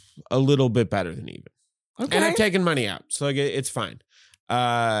little bit better than even. Okay. And I've taken money out, so like it's fine.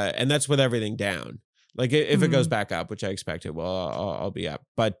 And that's with everything down. Like if it goes back up, which I expect it will, I'll be up.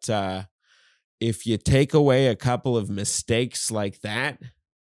 But if you take away a couple of mistakes like that,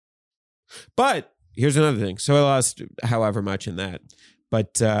 but here's another thing. So I lost however much in that,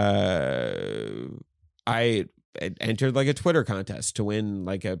 but I entered like a Twitter contest to win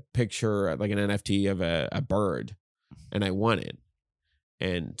like a picture, like an NFT of a bird, and I won it.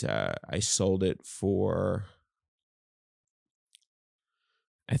 And I sold it for,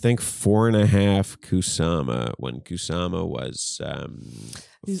 I think, 4.5 Kusama when Kusama was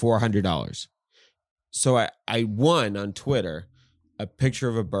 $400. So I won on Twitter a picture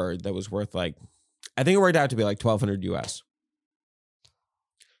of a bird that was worth like, I think it worked out to be like $1,200 US.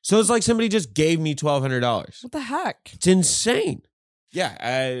 So it's like somebody just gave me $1,200. What the heck? It's insane.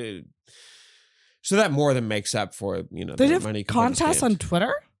 Yeah. So that more than makes up for, they have money contests on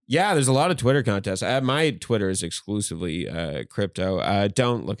Twitter? Yeah, there's a lot of Twitter contests. My Twitter is exclusively crypto.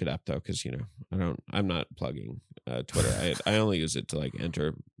 Don't look it up though, because I'm not plugging Twitter. I only use it to like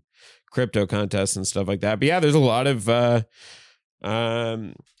enter crypto contests and stuff like that. But yeah, there's a lot of oh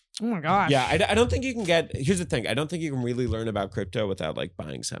my gosh. Yeah, I don't think you can get. Here's the thing: I don't think you can really learn about crypto without like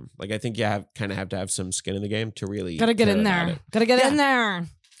buying some. Like, I think you have to have some skin in the game to really gotta get in there. Gotta get in there.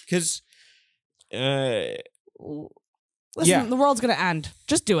 Because, listen, the world's gonna end.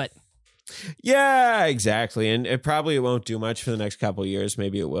 Just do it. Yeah, exactly. And it probably won't do much for the next couple of years.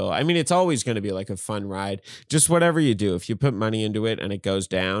 Maybe it will. I mean, it's always going to be like a fun ride. Just whatever you do, if you put money into it and it goes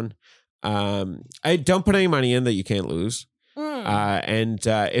down, I don't put any money in that you can't lose. And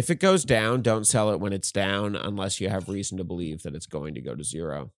if it goes down, don't sell it when it's down unless you have reason to believe that it's going to go to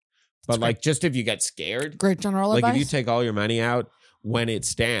zero. But like, just if you get scared, great general advice. Like if you take all your money out when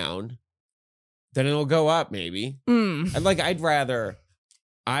it's down, then it'll go up maybe. And like, I'd rather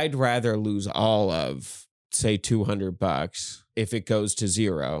lose all of, say, $200 if it goes to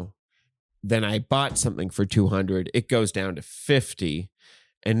zero than I bought something for 200. It goes down to 50.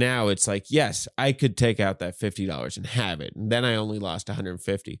 And now it's like, yes, I could take out that $50 and have it. And then I only lost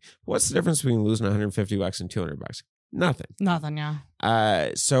 150. What's the difference between losing $150 and $200? Nothing,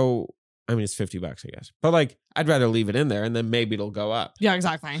 yeah. So, I mean, it's $50, I guess. But like, I'd rather leave it in there and then maybe it'll go up. Yeah,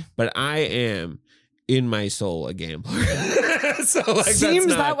 exactly. But I am in my soul a gambler. So like, seems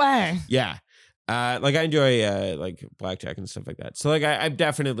that way. Yeah. Like I enjoy like blackjack and stuff like that. So like I've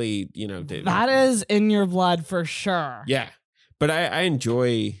definitely, that is in your blood for sure. Yeah. But I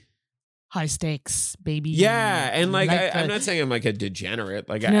enjoy high stakes, baby. Yeah. And like I'm not saying I'm like a degenerate.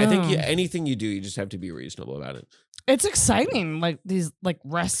 Like No. I think anything you do, you just have to be reasonable about it. It's exciting, like these like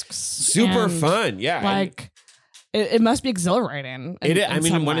risks. Super fun. Yeah. Like it must be exhilarating. I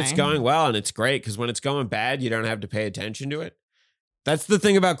mean, when it's going well, and it's great because when it's going bad, you don't have to pay attention to it. That's the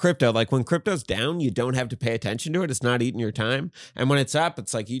thing about crypto. Like when crypto's down, you don't have to pay attention to it. It's not eating your time. And when it's up,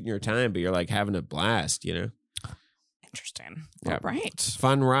 it's like eating your time, but you're like having a blast, Interesting. Yeah. All right.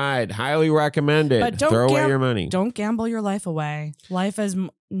 Fun ride. Highly recommended. But don't throw away your money. Don't gamble your life away. Life is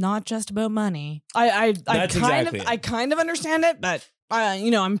not just about money. I kind of understand it, but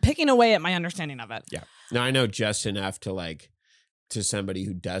I'm picking away at my understanding of it. Yeah. Now I know just enough to like to somebody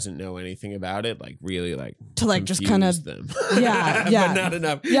who doesn't know anything about it, like really like to like just kind of them. Yeah. But not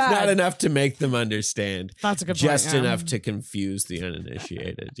enough. Yeah. Not enough to make them understand. That's a good just point. Just enough to confuse the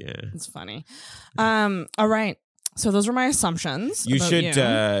uninitiated. Yeah. It's funny. All right. So those were my assumptions. You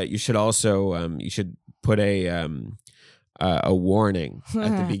should also you should put a warning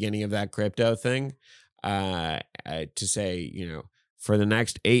at the beginning of that crypto thing to say, for the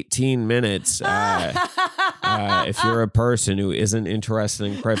next 18 minutes, if you're a person who isn't interested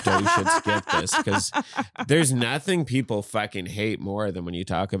in crypto, you should skip this because there's nothing people fucking hate more than when you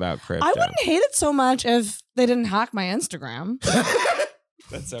talk about crypto. I wouldn't hate it so much if they didn't hack my Instagram.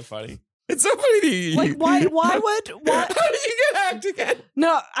 That's so funny. It's so funny. Like, why would... How did you get hacked again?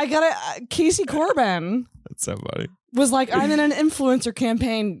 No, I got it. Casey Corbin. That's so funny. Was like, I'm in an influencer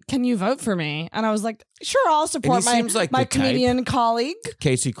campaign. Can you vote for me? And I was like, sure, I'll support my comedian colleague.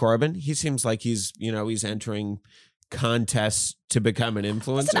 Casey Corbin. He seems like he's entering contests to become an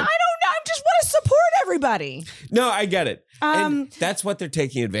influencer. Listen, I don't know. I just want to support everybody. No, I get it. And that's what they're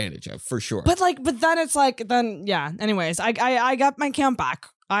taking advantage of for sure. But then it's like, yeah. Anyways, I got my account back.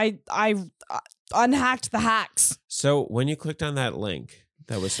 I unhacked the hacks. So when you clicked on that link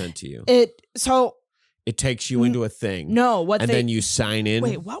that was sent to you, it takes you into a thing. No, then you sign in.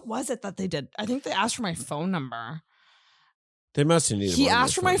 Wait, what was it that they did? I think they asked for my phone number. They must have needed. He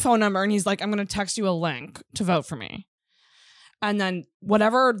asked for my phone number, and he's like, "I'm going to text you a link to vote for me." And then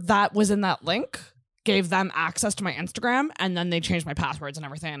whatever that was in that link gave them access to my Instagram, and then they changed my passwords and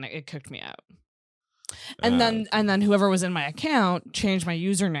everything, and it kicked me out. And then whoever was in my account changed my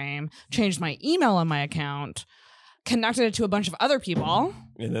username, changed my email on my account, connected it to a bunch of other people,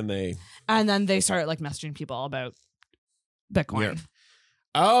 and then they started like messaging people about Bitcoin. Yeah.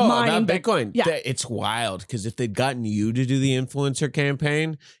 Oh, about Bitcoin. Yeah. It's wild because if they'd gotten you to do the influencer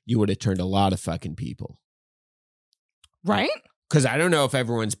campaign, you would have turned a lot of fucking people. Right? Because I don't know if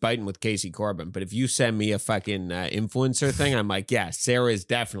everyone's biting with Casey Corbin, but if you send me a fucking influencer thing, I'm like, yeah, Sarah is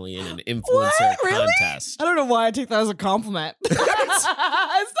definitely in an influencer contest. I don't know why I take that as a compliment. It's not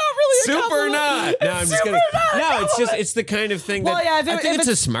really a compliment. Not. No, I'm just kidding. No, it's the kind of thing that I think it's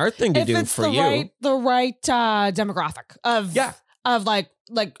a smart thing to do for you. The right demographic of like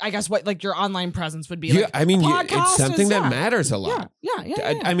I guess what like your online presence would be. Yeah, like, I mean, it's something that matters a lot.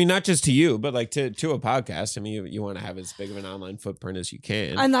 Yeah. I mean, not just to you, but like to a podcast. I mean, you want to have as big of an online footprint as you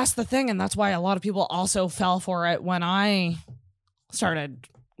can. And that's the thing. And that's why a lot of people also fell for it when I started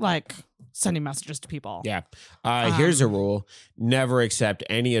like sending messages to people. Yeah. Here's a rule. Never accept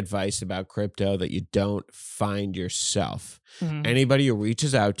any advice about crypto that you don't find yourself. Mhm. Anybody who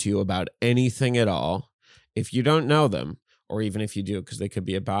reaches out to you about anything at all, if you don't know them, or even if you do, because they could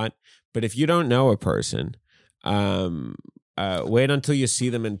be a bot, but if you don't know a person, wait until you see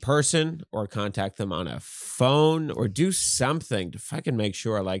them in person or contact them on a phone or do something to fucking make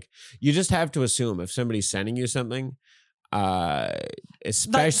sure. Like, you just have to assume if somebody's sending you something,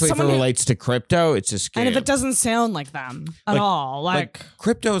 especially if it relates to crypto, it's a scam. And if it doesn't sound like them at all, like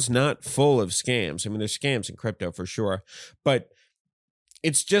crypto's not full of scams. I mean, there's scams in crypto for sure, but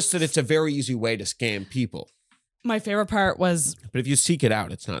it's just that it's a very easy way to scam people. My favorite part was... But if you seek it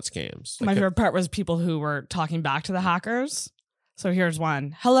out, it's not scams. My favorite part was people who were talking back to the hackers. So here's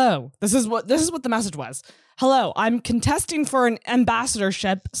one. Hello. This is what the message was. Hello, I'm contesting for an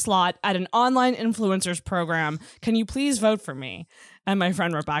ambassadorship slot at an online influencers program. Can you please vote for me? And my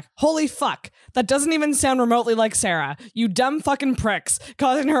friend wrote back, holy fuck, that doesn't even sound remotely like Sarah. You dumb fucking pricks,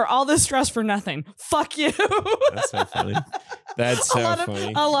 causing her all this stress for nothing. Fuck you. That's so funny. That's so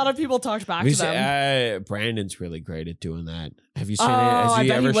funny. A lot of people talked back to them. Brandon's really great at doing that. Have you seen it? Has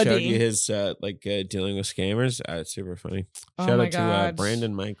he ever showed you his dealing with scammers? It's super funny. Shout out to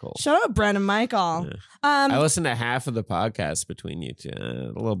Brandon Michael. Shout out Brandon Michael. Yeah. I listened to half of the podcast between you two.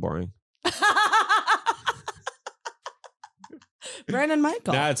 A little boring. Brandon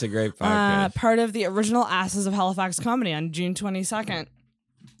Michael. That's a great podcast. Part of the original Asses of Halifax comedy on June 22nd.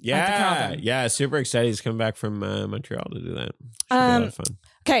 Yeah, super excited. He's coming back from Montreal to do that. Should be a lot of fun.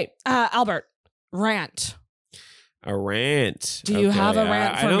 Okay, Albert, rant. A rant. Do you have a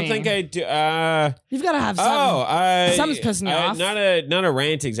rant for me? I don't think I do. You've got to have some. Something's pissing you off. Not a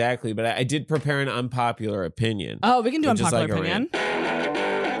rant exactly, but I did prepare an unpopular opinion. Oh, we can do unpopular opinion.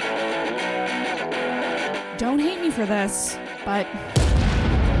 Don't hate me for this, but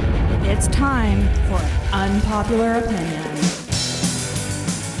it's time for an unpopular opinion.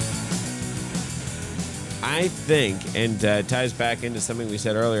 I think, and ties back into something we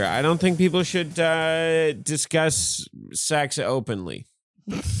said earlier, I don't think people should discuss sex openly.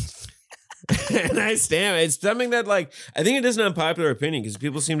 And I stand. It's something that, like, I think it is an unpopular opinion because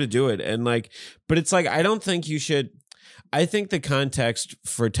people seem to do it. And, like, but it's like, I don't think you should. I think the context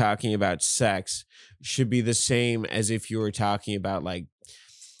for talking about sex should be the same as if you were talking about, like,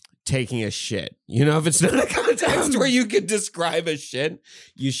 taking a shit. You know, if it's not a context where you could describe a shit,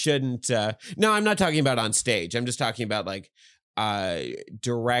 you shouldn't. No, I'm not talking about on stage. I'm just talking about, like,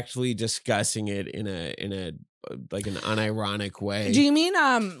 directly discussing it in a like an unironic way. Do you mean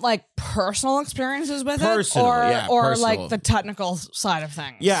like personal experiences with it, or like the technical side of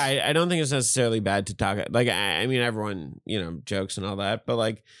things? Yeah, I don't think it's necessarily bad to talk. Like, I mean, everyone, you know, jokes and all that, but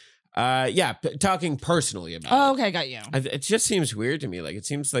like, talking personally about. Oh, okay, got you. It just seems weird to me. Like, it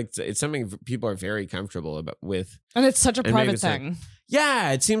seems like it's something people are very comfortable with, and it's such a private thing. Like,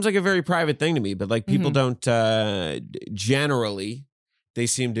 yeah, it seems like a very private thing to me. But like, people don't generally. They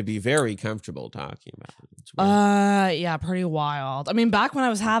seem to be very comfortable talking about it. It's weird. Yeah, pretty wild. I mean, back when I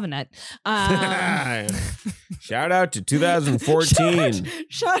was having it. Shout out to 2014.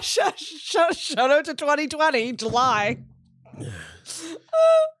 Shout out to 2020, July.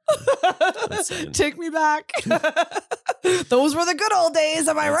 Take me back. Those were the good old days,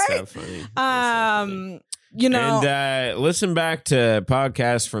 am I right? So funny. You know, and listen back to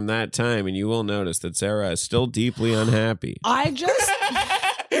podcasts from that time, and you will notice that Sarah is still deeply unhappy. I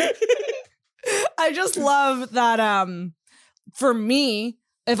just love that. For me,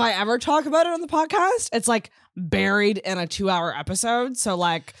 if I ever talk about it on the podcast, it's like buried in a 2-hour episode. So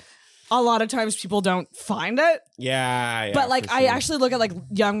like, a lot of times people don't find it. Yeah. But like, I actually look at like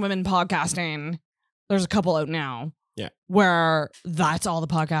Young Women Podcasting. There's a couple out now. Yeah. Where that's all the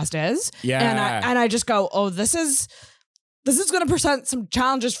podcast is. Yeah. And I just go, oh, this is going to present some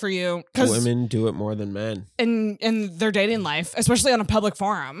challenges for you. Women do it more than men. In their dating life, especially on a public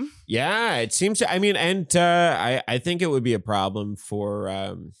forum. Yeah, it seems, I mean, and I think it would be a problem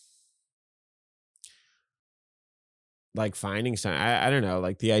for like finding some, I don't know,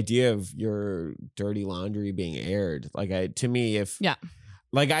 like the idea of your dirty laundry being aired. Like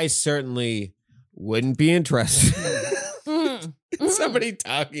like I certainly wouldn't be interested in somebody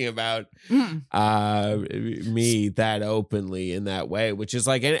talking about me that openly in that way, which is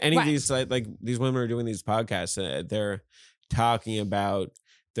like any of these like these women are doing these podcasts, they're talking about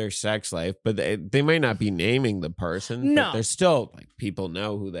their sex life, but they might not be naming the person. No, but they're still like, people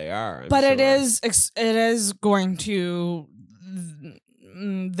know who they are. But sure. it is going to.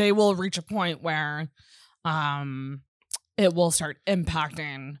 They will reach a point where, it will start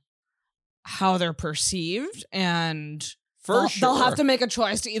impacting how they're perceived and They'll have to make a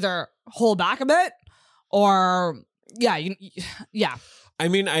choice to either hold back a bit or yeah. I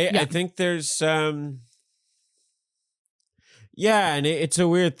mean, I think there's and it's a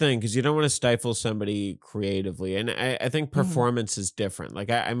weird thing because you don't want to stifle somebody creatively. And I think performance is different. Like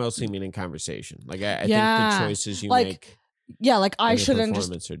I mostly mean in conversation. Like I think the choices you make. Yeah, like I shouldn't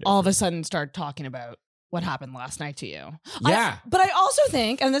just all of a sudden start talking about what happened last night to you. Yeah. But I also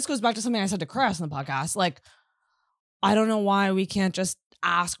think, and this goes back to something I said to Chris on the podcast, like, I don't know why we can't just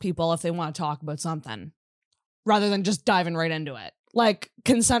ask people if they want to talk about something rather than just diving right into it. Like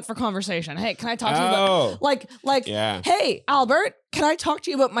consent for conversation. Hey, can I talk to you about hey, Albert, can I talk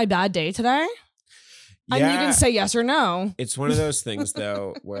to you about my bad day today? Yeah. And you can say yes or no. It's one of those things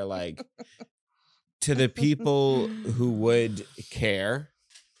though, where like to the people who would care,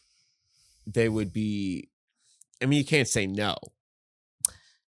 they would be, I mean, you can't say no.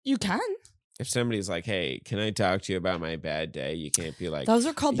 You can. If somebody's like, hey, can I talk to you about my bad day? You can't be like, those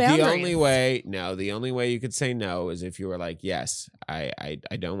are called boundaries. The only way you could say no is if you were like, yes, I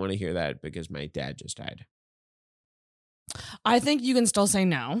don't want to hear that because my dad just died. I think you can still say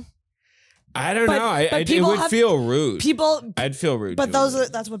no. I don't know. It would feel rude. I'd feel rude. But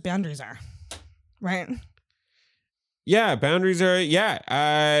that's what boundaries are. Right? Yeah, boundaries are,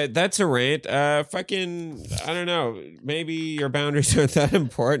 that's a rant. Fucking, I don't know. Maybe your boundaries aren't that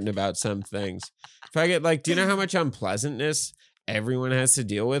important about some things. If I get like, do you know how much unpleasantness everyone has to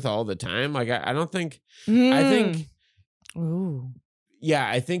deal with all the time? Like, I don't think, I think,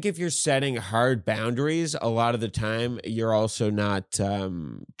 I think if you're setting hard boundaries, a lot of the time, you're also not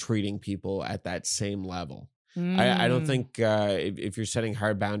treating people at that same level. I don't think if you're setting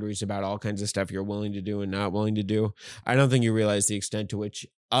hard boundaries about all kinds of stuff you're willing to do and not willing to do, I don't think you realize the extent to which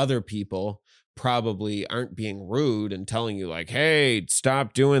other people probably aren't being rude and telling you like, hey,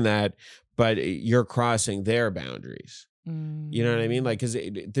 stop doing that, but you're crossing their boundaries. You know what I mean? Like, because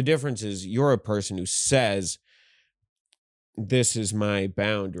the difference is you're a person who says, this is my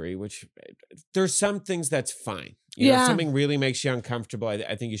boundary, which there's some things that's fine. You know, if something really makes you uncomfortable,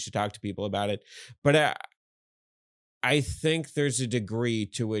 I think you should talk to people about it. But I think there's a degree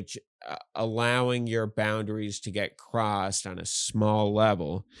to which allowing your boundaries to get crossed on a small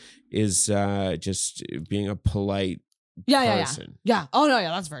level is just being a polite person. Yeah. Oh, no,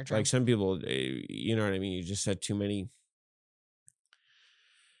 that's very true. Like some people, you know what I mean? You just said too many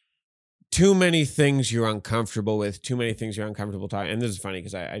things you're uncomfortable with, too many things you're uncomfortable talking. And this is funny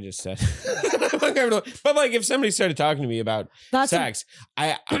because I just said I'm uncomfortable. But like if somebody started talking to me about sex,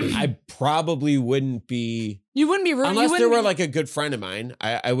 I probably wouldn't be. You wouldn't be rude. Unless they were like a good friend of mine,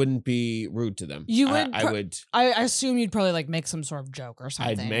 I wouldn't be rude to them. You would. I would. I assume you'd probably like make some sort of joke or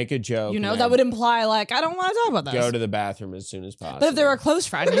something. I'd make a joke. You know, that would imply like, I don't want to talk about this. Go to the bathroom as soon as possible. But if they were a close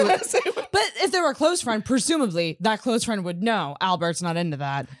friend, but if they were a close friend, presumably that close friend would know Albert's not into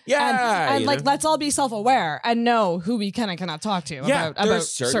that. Yeah. And like, let's all be self-aware and know who we can and cannot talk to about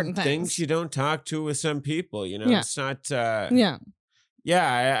certain things you don't talk to with some people, you know, it's not, I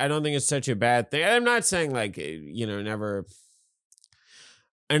don't think it's such a bad thing. I'm not saying like, you know, never.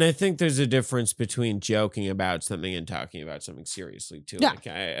 And I think there's a difference between joking about something and talking about something seriously too. Yeah. Like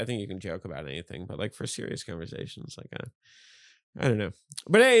I think you can joke about anything, but like for serious conversations, like I don't know.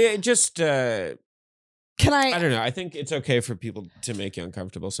 But I don't know. I think it's okay for people to make you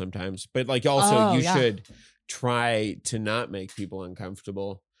uncomfortable sometimes, but like also you should try to not make people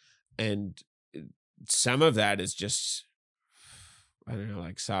uncomfortable. And some of that is just, I don't know,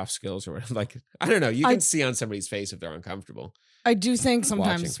 like soft skills or whatever. Like, I don't know. You can see on somebody's face if they're uncomfortable. I do think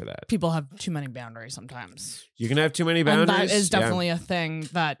sometimes people have too many boundaries sometimes. You can have too many boundaries. And that is definitely a thing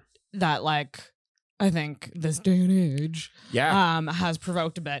that like, I think this day and age has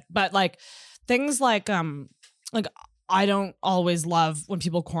provoked a bit. But like things like I don't always love when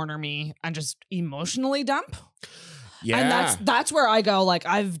people corner me and just emotionally dump. Yeah. And that's where I go, like,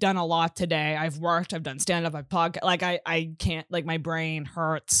 I've done a lot today. I've worked, I've done stand-up, I've podcast. Like, I can't, like, my brain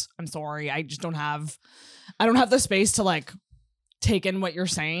hurts. I'm sorry. I don't have the space to, like, take in what you're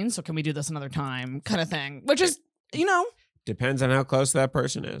saying. So can we do this another time kind of thing? Which is, you know. Depends on how close that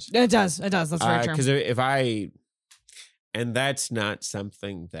person is. It does. That's very true. Because and that's not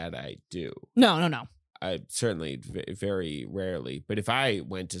something that I do. No. I certainly very rarely, but if I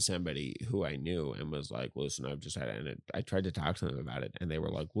went to somebody who I knew and was like, listen, I've just had it, and I tried to talk to them about it and they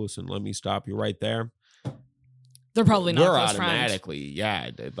were like, listen, let me stop you right there. They're probably not we're close automatically,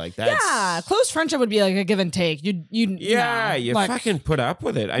 friend. Like that's. Yeah, close friendship would be like a give and take. You like, fucking put up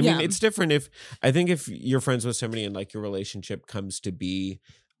with it. I mean, it's different if you're friends with somebody and like your relationship comes to be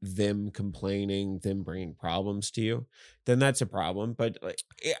them complaining, them bringing problems to you, then that's a problem. But like,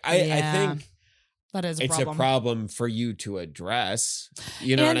 I think That is it's a problem for you to address.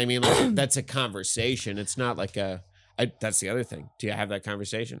 You know what I mean? Like, that's a conversation. It's not like that's the other thing. Do you have that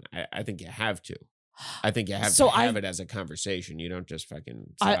conversation? I think you have to. I think you have to have it as a conversation. You don't just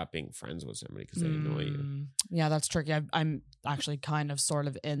fucking stop being friends with somebody because they annoy you. Yeah, that's tricky. I'm actually kind of sort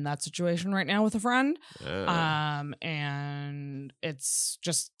of in that situation right now with a friend. And it's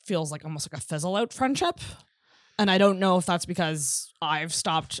just feels like almost like a fizzle out friendship. And I don't know if that's because I've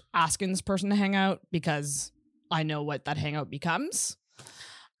stopped asking this person to hang out because I know what that hangout becomes.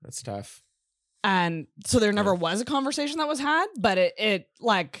 That's tough. And so there never was a conversation that was had, but it's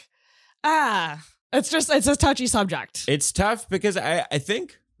a touchy subject. It's tough because I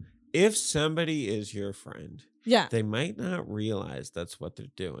think if somebody is your friend, they might not realize that's what they're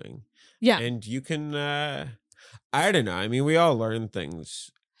doing. Yeah. And you can, I don't know. I mean, we all learn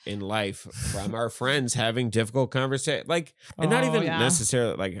things in life from our friends having difficult conversations. Like, and not even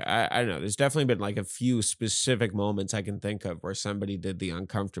necessarily, like, I don't know. There's definitely been like a few specific moments I can think of where somebody did the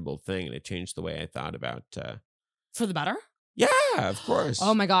uncomfortable thing and it changed the way I thought about. For the better? Yeah, of course.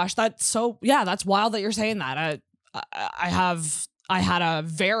 Oh my gosh. That's wild that you're saying that. I had a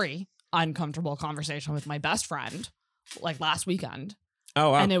very uncomfortable conversation with my best friend like last weekend.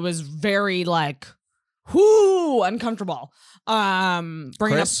 Oh, wow. And it was very like, uncomfortable.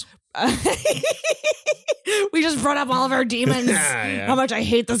 Chris? We just brought up all of our demons. How much I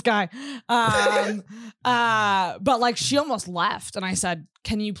hate this guy. But like she almost left and I said,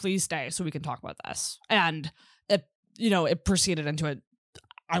 can you please stay so we can talk about this? And it proceeded into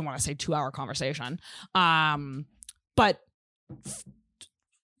I want to say 2-hour conversation. But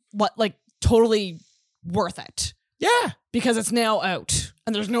totally worth it. Yeah. Because it's now out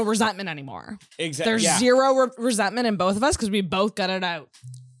and there's no resentment anymore. Exactly. There's zero resentment in both of us because we both got it out.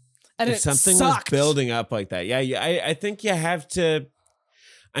 And if something was building up like that. Yeah. I think you have to.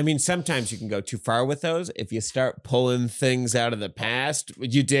 I mean, sometimes you can go too far with those. If you start pulling things out of the past,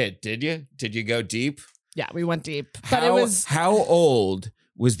 you did you? Did you go deep? Yeah, we went deep. But how old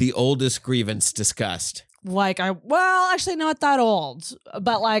was the oldest grievance discussed? Like actually not that old,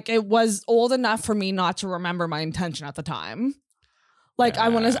 but like it was old enough for me not to remember my intention at the time. Like I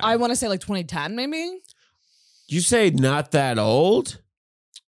want to say like 2010 maybe. You say not that old?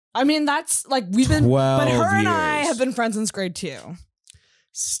 I mean that's like we've been, but her and I have been friends since grade 2.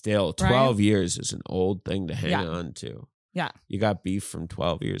 Still, 12 years is an old thing to hang on to. Yeah. You got beef from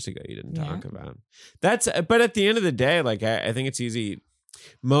 12 years ago you didn't talk about. But at the end of the day, like I think it's easy.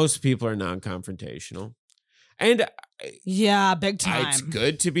 Most people are non-confrontational. And big time. It's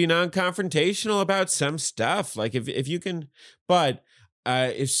good to be non-confrontational about some stuff. Like if you can, but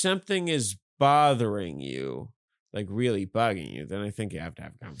if something is bothering you, like really bugging you, then I think you have to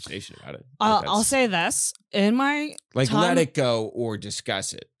have a conversation about it. I'll say this in my let it go or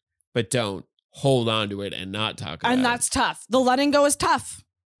discuss it, but don't hold on to it and not talk about it. And that's tough. The letting go is tough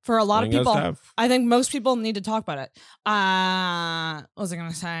for a lot of people. I think most people need to talk about it. What was I going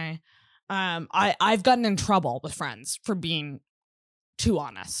to say? I've gotten in trouble with friends for being too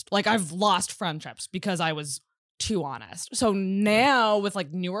honest. Like I've lost friendships because I was too honest. So now with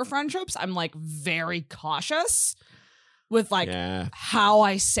like newer friendships, I'm like very cautious with like how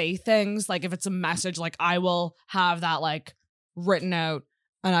I say things. Like if it's a message, like I will have that like written out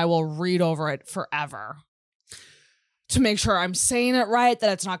and I will read over it forever to make sure I'm saying it right,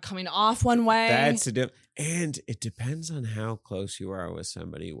 that it's not coming off one way. That's and it depends on how close you are with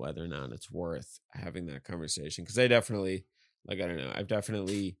somebody, whether or not it's worth having that conversation. Because I definitely, I don't know, I've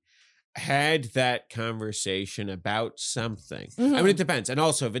definitely had that conversation about something. Mm-hmm. I mean, it depends. And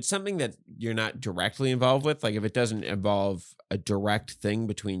also, if it's something that you're not directly involved with, like if it doesn't involve a direct thing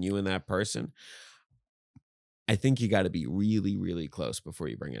between you and that person, I think you got to be really, really close before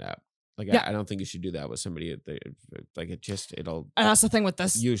you bring it up. Like, I don't think you should do that with somebody. Like, it'll. And that's the thing with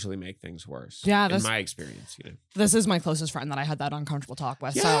this. Usually make things worse. Yeah. In my experience, This is my closest friend that I had that uncomfortable talk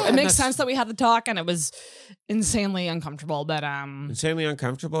with. Yeah, so it makes sense that we had the talk and it was insanely uncomfortable. But insanely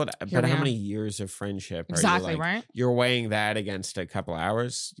uncomfortable. But how many years of friendship exactly, are you right? You're weighing that against a couple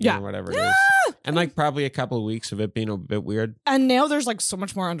hours, you know, whatever it is. And like probably a couple of weeks of it being a bit weird. And now there's like so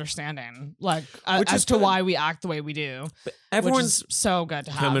much more understanding, like as to why we act the way we do. But everyone's so good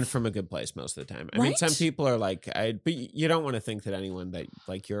to have. Coming from a good place most of the time. I mean, some people are like, but you don't want to think that anyone that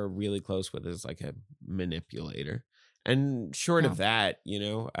like you're really close with is like a manipulator. And short of that,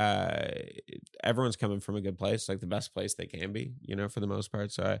 everyone's coming from a good place, like the best place they can be, for the most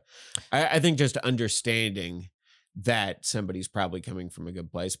part. So I think just understanding that somebody's probably coming from a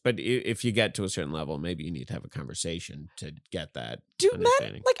good place. But if you get to a certain level, maybe you need to have a conversation to get that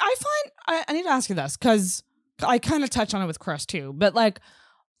understanding. Like I find, I need to ask you this because I kind of touch on it with Chris too, but like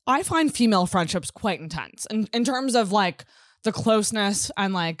I find female friendships quite intense in terms of like the closeness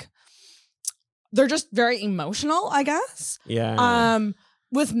and like they're just very emotional, I guess. Yeah.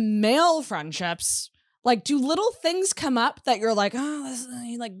 With male friendships, like do little things come up that you're like, oh,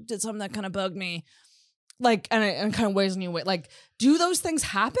 he like did something that kind of bugged me, like and kind of weighs on you. Like, do those things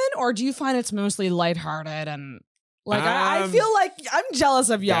happen, or do you find it's mostly lighthearted and like I feel like I'm jealous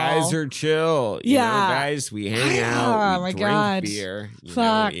of y'all. Guys are chill. You know, guys, we hang out, we drink beer.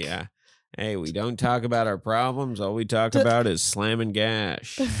 Fuck. Yeah. Hey, we don't talk about our problems. All we talk about is slam and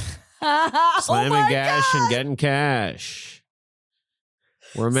gash. Slamming gash and getting cash.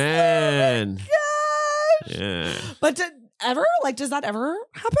 We're men. Yeah. But does that ever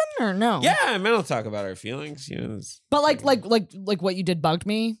happen or no? Yeah, men will talk about our feelings, you know. But like what you did bugged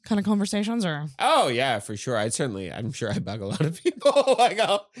me kind of conversations or? Oh yeah, for sure. I'm sure I bug a lot of people. Like,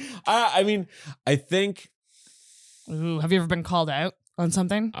 I mean, I think. Ooh, have you ever been called out on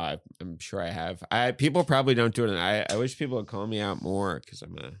something? I'm sure I have. People probably don't do it, and I wish people would call me out more because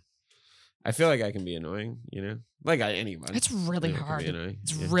I feel like I can be annoying, you know, like anyone. It's really hard.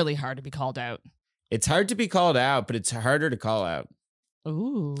 It's really hard to be called out. It's hard to be called out, but it's harder to call out.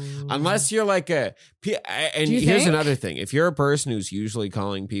 Ooh. Unless you're like and here's another thing. If you're a person who's usually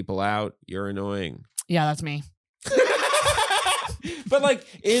calling people out, you're annoying. Yeah, that's me. But like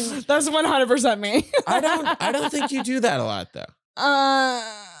that's 100% me. I don't think you do that a lot though.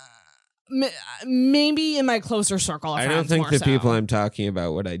 Maybe in my closer circle of friends. I don't think the so. people I'm talking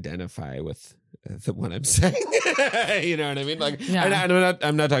about would identify with what I'm saying. You know what I mean? Like,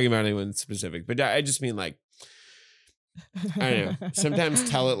 I'm not talking about anyone specific, but I just mean like, I don't know. Sometimes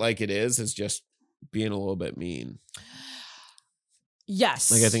tell it like it is just being a little bit mean.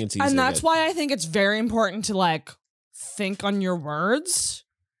 Yes. Like I think it's easy. And that's why I think it's very important to like think on your words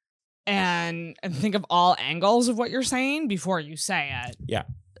and think of all angles of what you're saying before you say it. Yeah.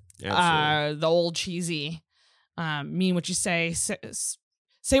 Absolutely. The old cheesy, mean what you say,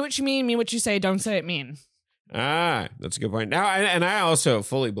 say what you mean what you say, don't say it mean. That's a good point. Now, and I also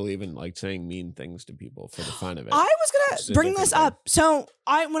fully believe in like saying mean things to people for the fun of it. I was gonna bring this up. So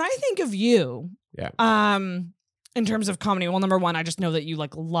when I think of you, in terms of comedy, well, number one, I just know that you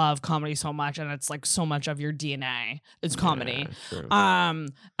like love comedy so much, and it's like so much of your DNA is comedy. Yeah, true.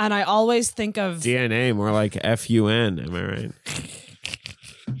 And I always think of DNA more like FUN. Am I right?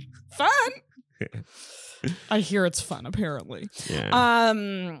 Fun. I hear it's fun, apparently.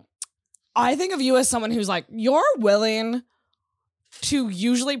 Yeah. I think of you as someone who's like, you're willing to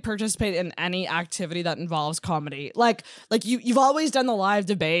usually participate in any activity that involves comedy. Like you've always done the live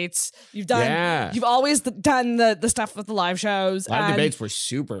debates. You've always done the stuff with the live shows. Live debates were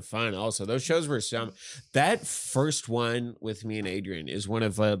super fun. Also, those shows were that first one with me and Adrian is one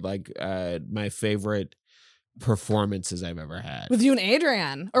of my favorite performances I've ever had. With you and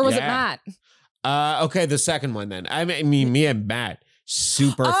Adrian, or was it Matt? Okay, the second one then. I mean, me and Matt.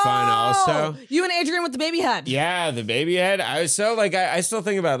 Super fun also. You and Adrian with the baby head. Yeah, the baby head. I was so like, I still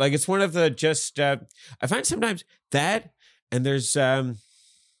think about it. Like, it's one of the just, I find sometimes that, and there's a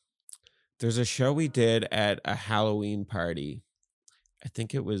show we did at a Halloween party. I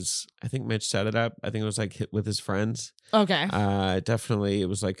think Mitch set it up. I think it was like hit with his friends. Okay. Definitely. It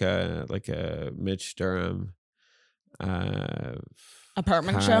was like a Mitch Durham,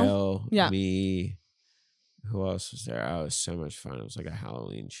 apartment Kyle, show. Yeah. Me. Who else was there? Oh, it was so much fun. It was like a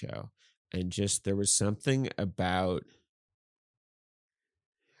Halloween show. And just there was something about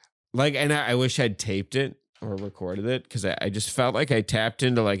like, and I wish I'd taped it or recorded it because I just felt like I tapped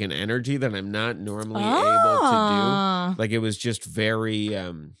into like an energy that I'm not normally able to do. Like it was just very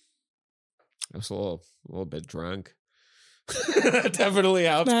I was a little bit drunk. Definitely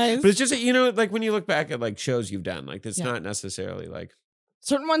helps. Nice. But it's just, you know, like when you look back at like shows you've done, like it's not necessarily like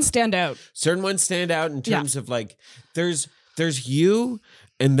certain ones stand out. Certain ones stand out in terms of like there's you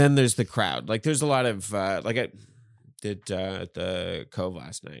and then there's the crowd. Like there's a lot of like I did at the Cove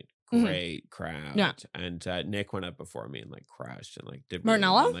last night. Great crowd. Yeah. And Nick went up before me and like crushed and like did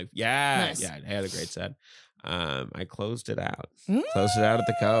Martinello? Like, nice. Yeah, I had a great set. I closed it out. Closed it out at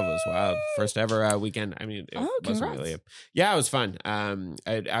the Cove. It was wild. First ever weekend. I mean, it wasn't really it was fun.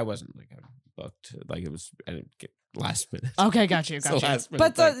 I wasn't like booked. Like it was I didn't get last minute. Okay, got you.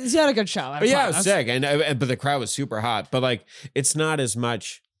 But you had a good show. But yeah, it was sick. And but the crowd was super hot. But like it's not as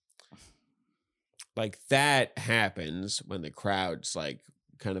much like that happens when the crowd's like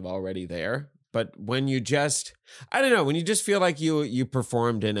kind of already there. But when you just I don't know, when you just feel like you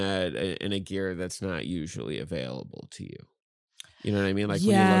performed in a gear that's not usually available to you. You know what I mean? Like when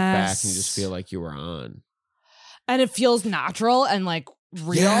you look back and you just feel like you were on. And it feels natural and like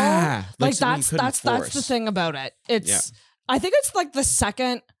real. Yeah. Like that's the thing about it. It's I think it's like the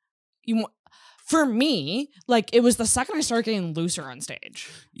second for me, like it was the second I started getting looser on stage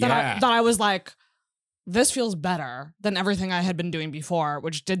that I was like, this feels better than everything I had been doing before,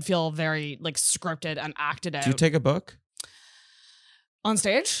 which did feel very like scripted and acted out. Do you take a book? On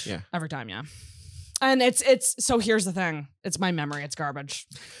stage? Yeah. Every time, yeah. And it's so here's the thing. It's my memory. It's garbage.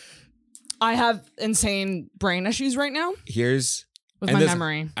 I have insane brain issues right now. With my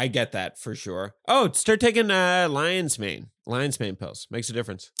memory. I get that for sure. Oh, start taking lion's mane pills. Makes a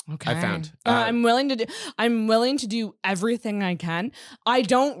difference. Okay. I found. I'm willing to do everything I can. I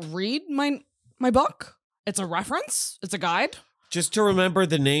don't read my book. It's a reference. It's a guide. Just to remember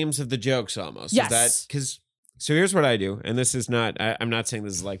the names of the jokes almost. Yes. So here's what I do, and this is not, I'm not saying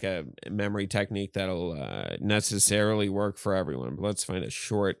this is like a memory technique that'll necessarily work for everyone, but let's find a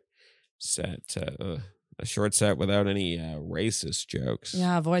short set without any racist jokes.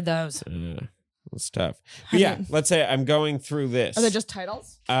 Yeah, avoid those. It's tough. But yeah, let's say I'm going through this. Are they just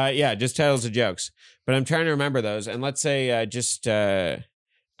titles? Yeah, just titles of jokes. But I'm trying to remember those, and let's say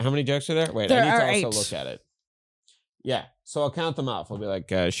how many jokes are there? Wait, there I need to are also 8. look at it. Yeah, so I'll count them off. I'll be like,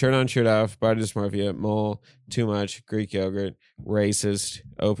 shirt on, shirt off, body dysmorphia, mole, too much, Greek yogurt, racist,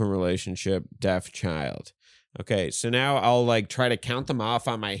 open relationship, deaf child. Okay, so now I'll like try to count them off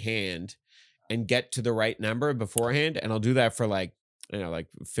on my hand and get to the right number beforehand, and I'll do that for like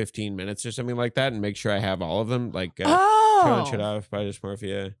 15 minutes or something like that, and make sure I have all of them. Like, shirt on, shirt off, body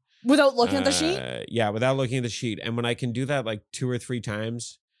dysmorphia. Without looking at the sheet? Yeah, without looking at the sheet. And when I can do that like 2 or 3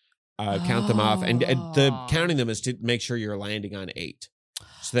 times, count them off. And the counting them is to make sure you're landing on 8.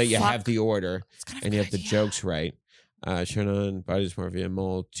 So that you have the order and you have the jokes right. Shirt on, body dysmorphia,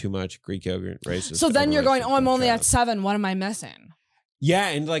 mole, too much, Greek yogurt, racist. So then you're going, I'm only at 7. What am I missing? Yeah,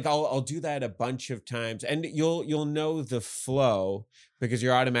 and like I'll do that a bunch of times, and you'll know the flow because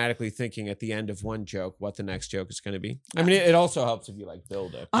you're automatically thinking at the end of one joke what the next joke is going to be. I mean, it also helps if you like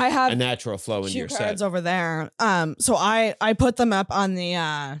build I have a natural flow in your cue cards set. over there. So I put them up on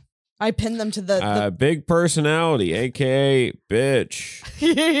the I pinned them to the big personality, aka bitch.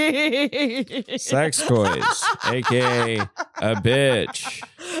 Sex toys, aka a bitch.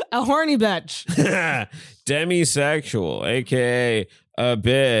 A horny bitch. Demisexual, aka a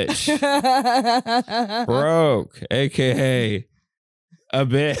bitch. Broke, aka a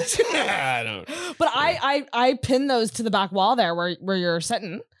bitch. I don't. But I pinned those to the back wall there where you're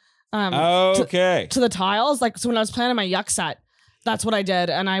sitting. Okay. To the tiles, like so when I was planning my yuck set, that's what I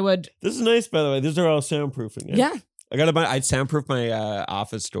did, and I would. This is nice, by the way. These are all soundproofing. Yeah. I'd soundproof my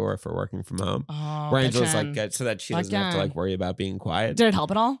office door for working from home. Oh, where Angela's like, so that she doesn't have to like worry about being quiet. Did it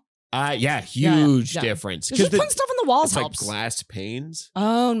help at all? Yeah, huge difference. Just putting stuff on the walls helps. Like glass panes.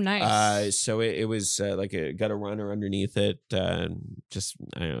 Oh, nice. So it was like it got a runner underneath it. Just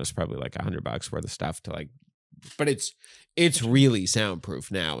I don't know, it's probably like $100 worth of stuff to like, but it's really soundproof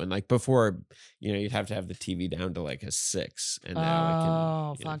now. And like before, you'd have to have the TV down to like a 6, and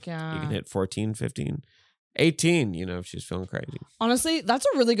now you can hit 14, 15. 18, if she's feeling crazy. Honestly, that's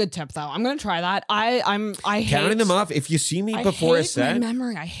a really good tip, though. I'm gonna try that. I hate counting them off. If you see me before a set, my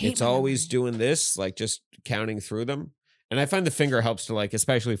memory. I hate. It's always doing this, like just counting through them. And I find the finger helps to like,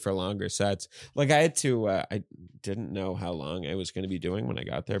 especially for longer sets. Like I had to, I didn't know how long I was going to be doing when I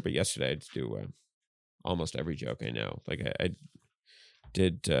got there, but yesterday I had to do almost every joke I know. Like I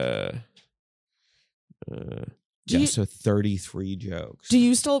did. So 33 jokes. Do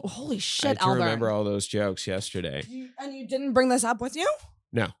you still? Holy shit, I remember all those jokes yesterday. And you didn't bring this up with you?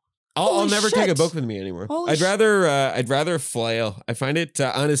 No. I'll never take a book with me anymore. I'd rather flail. I find it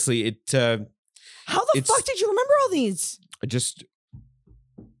honestly How the fuck did you remember all these? Just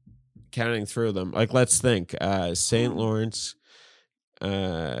counting through them. Like let's think. St. Lawrence,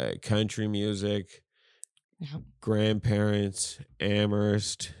 country music, grandparents,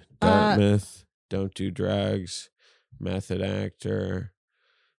 Amherst, Dartmouth, don't do drugs, method actor,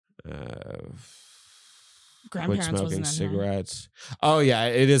 quit smoking cigarettes. Oh yeah,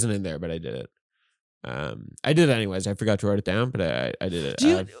 it isn't in there, but I did it. I did it anyways. I forgot to write it down, but I did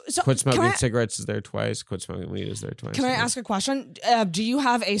it. Quit smoking cigarettes is there twice. Quit smoking weed is there twice. Can I ask a question? Do you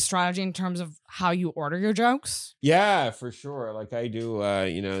have a strategy in terms of how you order your jokes? Yeah, for sure. Like I do,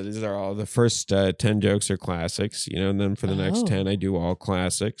 these are all the first 10 jokes are classics, and then for the next 10, I do all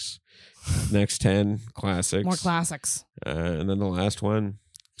classics. Next 10 classics. More classics. And then the last one,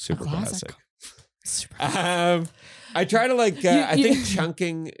 super classic. I try to like. I think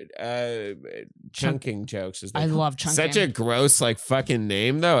chunking jokes is. I love chunking. Such a gross like fucking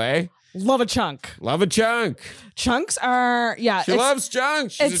name though, eh? Love a chunk. Love a chunk. Chunks are She loves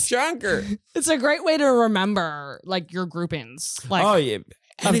chunks. She's a chunker. It's a great way to remember like your groupings. Like oh yeah,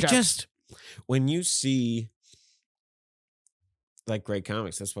 and it just when you see like great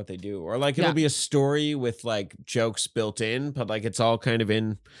comics. That's what they do. Or like it'll be a story with like jokes built in, but like it's all kind of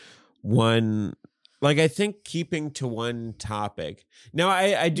in one. Like I think keeping to one topic. Now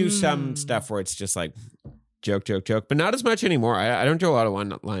I do some stuff where it's just like joke, but not as much anymore. I don't do a lot of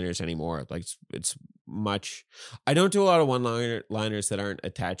one-liners anymore. Like it's much. I don't do a lot of one-liners that aren't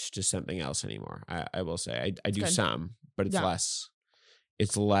attached to something else anymore. I will say I do some, but it's less.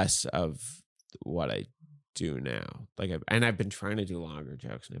 It's less of what I do now. Like I've been trying to do longer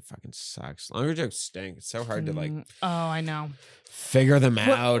jokes and it fucking sucks. Longer jokes stink. It's so hard to like. Oh, I know. Figure them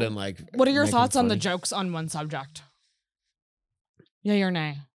out and like. What are your thoughts on the jokes on one subject? Yay or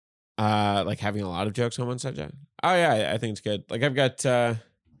nay? Like having a lot of jokes on one subject. Oh yeah, I think it's good. Like I've got.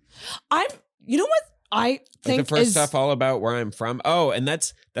 You know what I think like the first stuff all about where I'm from. Oh, and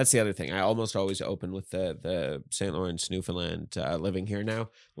that's the other thing. I almost always open with the St. Lawrence, Newfoundland, living here now,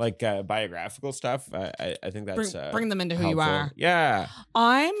 like biographical stuff. I think that's bring them into who helpful. You are. Yeah,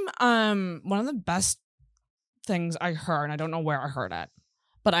 I'm one of the best things I heard, and I don't know where I heard it,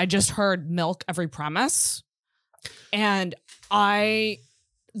 but I just heard milk every premise, and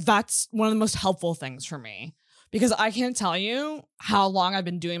that's one of the most helpful things for me. Because I can't tell you how long I've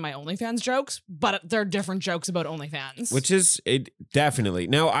been doing my OnlyFans jokes, but they're different jokes about OnlyFans. Which is it definitely.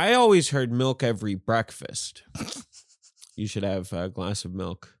 Now, I always heard milk every breakfast. You should have a glass of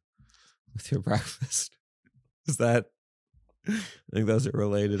milk with your breakfast. Is that? I think those are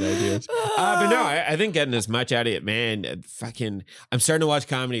related ideas. But no, I think getting as much out of it, man. I'm starting to watch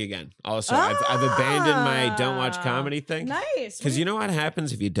comedy again. Also, I've abandoned my don't watch comedy thing. Nice. Because you know what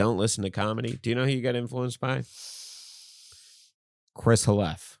happens if you don't listen to comedy? Do you know who you got influenced by? Chris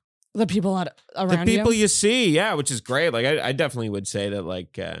Halef. The people around the people you see, yeah, which is great. Like I definitely would say that,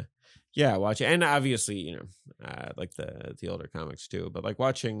 like, yeah, watch it, and obviously, you know, like the older comics too. But like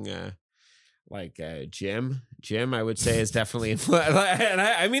watching. Like Jim, I would say is definitely, and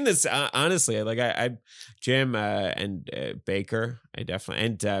I mean this honestly. Like I Jim and Baker, I definitely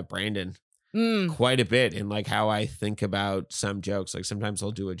and Brandon quite a bit in like how I think about some jokes. Like sometimes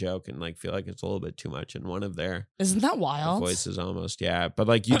I'll do a joke and like feel like it's a little bit too much in one of their. Isn't that wild? Voices almost, yeah. But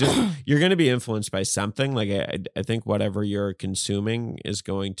like you're going to be influenced by something. Like I think whatever you're consuming is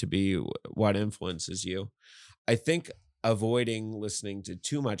going to be what influences you. I think. Avoiding listening to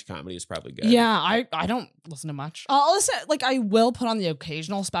too much comedy is probably good. Yeah, I don't listen to much. I'll listen, like I will put on the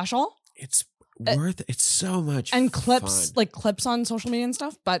occasional special. It's worth it's so much and clips fun. Like clips on social media and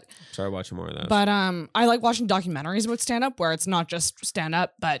stuff. But sorry, watching more of those. But I like watching documentaries about stand up where it's not just stand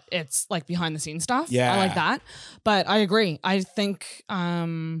up, but it's like behind the scenes stuff. Yeah, I like that. But I agree. I think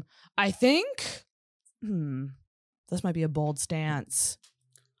this might be a bold stance.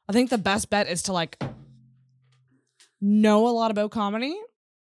 I think the best bet is to like. Know a lot about comedy,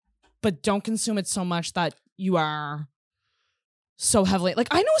 but don't consume it so much that you are so heavily. Like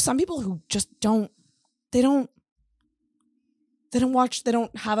I know some people who just don't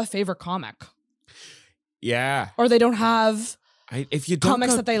have a favorite comic. Yeah. Or they don't have if you don't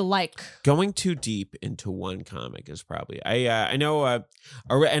comics that they like. Going too deep into one comic is probably I know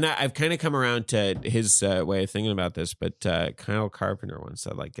and I've kind of come around to his way of thinking about this, but Kyle Carpenter once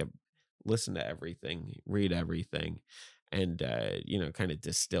said like listen to everything, read everything, and you know, kind of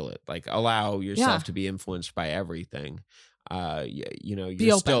distill it. Like allow yourself to be influenced by everything. You know,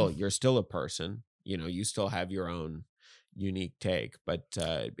 you're still a person. You know, you still have your own unique take, but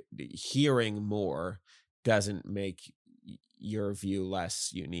hearing more doesn't make your view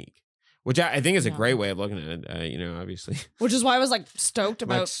less unique. Which I think is a great way of looking at it, you know, obviously. Which is why I was like stoked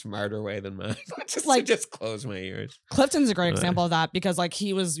about. Much smarter way than mine. just close my ears. Clifton's a great example of that because like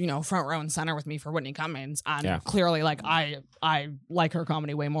he was, you know, front row and center with me for Whitney Cummings. And clearly like I like her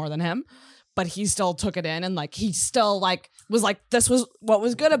comedy way more than him. But he still took it in and like he still like was like, this was what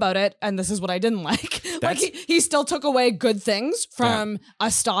was good about it and this is what I didn't like. Like he still took away good things from a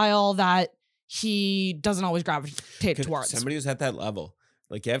style that he doesn't always gravitate towards. Somebody who's at that level.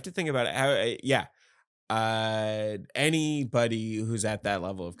 Like you have to think about it. Anybody who's at that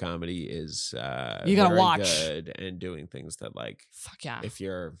level of comedy is you gotta watch good and doing things that like fuck yeah. If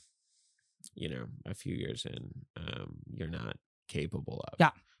you're, you know, a few years in, you're not capable of.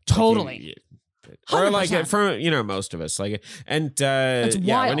 Yeah, totally. Or like for you know most of us like and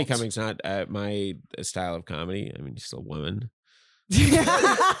Whitney Cummings not my style of comedy. I mean, she's a woman. I'm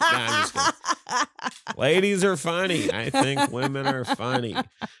just kidding. Ladies are funny. I think women are funny.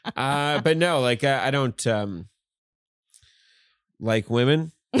 But no, like I don't like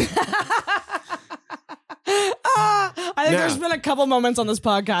women. I think there's been a couple moments on this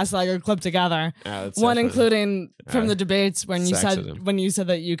podcast that I could clip together. One including from the debates when you said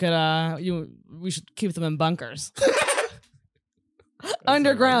that you could we should keep them in bunkers.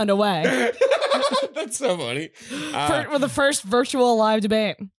 underground away. That's so funny. For the first virtual live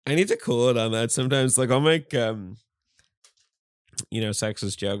debate. I need to cool it on that sometimes. Like I'll make,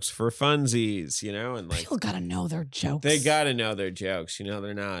 sexist jokes for funsies, and like people gotta know their jokes. They gotta know their jokes.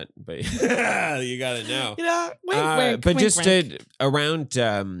 They're not, but you gotta know. Wink, but wink, just wink. Around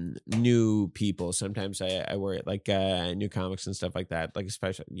new people, sometimes I worry, like new comics and stuff like that. Like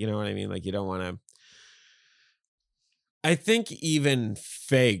especially, you know what I mean? Like you don't want to. I think even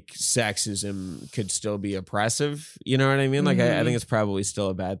fake sexism could still be oppressive. You know what I mean? Like I think it's probably still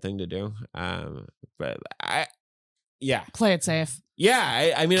a bad thing to do. But play it safe.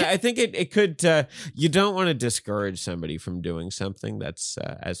 Yeah, I mean, I think it could. You don't want to discourage somebody from doing something that's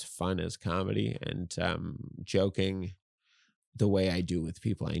as fun as comedy and joking the way I do with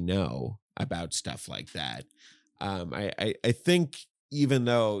people I know about stuff like that. I think even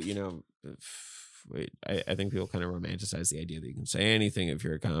though I think people kind of romanticize the idea that you can say anything if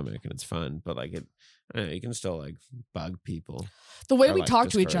you're a comic and it's fun, but like you can still like bug people. The way we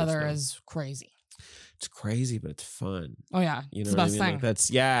talk to each other is crazy. It's crazy, but it's fun. Oh yeah, it's the best thing. Like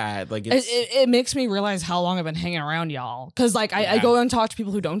that's like it makes me realize how long I've been hanging around y'all. Because like I go and talk to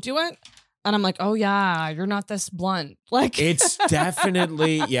people who don't do it, and I'm like, oh yeah, you're not this blunt. Like it's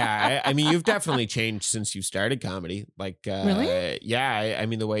definitely I mean, you've definitely changed since you started comedy. Like really? Yeah, I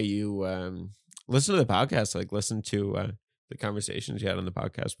mean the way you listen to the podcast, like listen to the conversations you had on the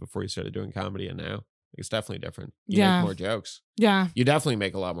podcast before you started doing comedy, and now. It's definitely different. You make more jokes. Yeah. You definitely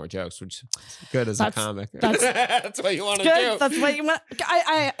make a lot more jokes, which is good as a comic. That's what you want to do. That's what you want.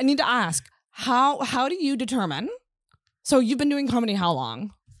 I need to ask, how do you determine? So you've been doing comedy how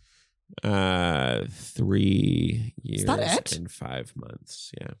long? 3 years is that it? and 5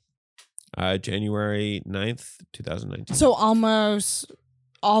 months. Yeah. January 9th, 2019. So almost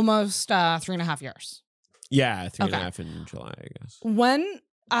 3.5 years. Yeah, 3.5 in July, I guess. When...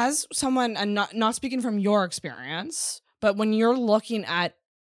 As someone, and not speaking from your experience, but when you're looking at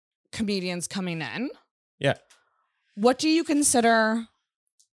comedians coming in, what do you consider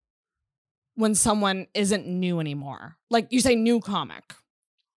when someone isn't new anymore? Like you say, new comic.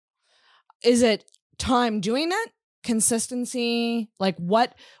 Is it time doing it? Consistency? Like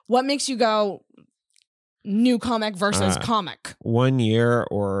what makes you go new comic versus comic? 1 year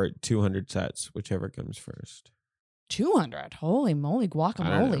or 200 sets, whichever comes first. 200. Holy moly,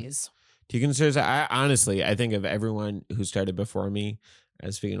 guacamoles. Do you consider honestly, I think of everyone who started before me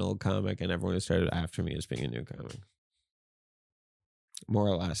as being an old comic and everyone who started after me as being a new comic. More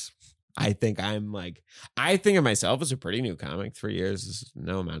or less. I think of myself as a pretty new comic. 3 years is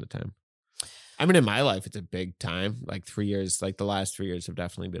no amount of time. I mean, in my life, it's a big time. Like 3 years, like the last 3 years have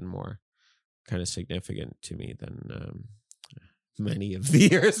definitely been more kind of significant to me than many of the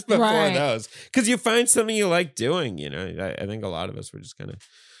years before those, because you find something you like doing. I think a lot of us were just kind of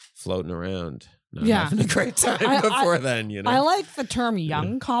floating around, not having a great time before then. I like the term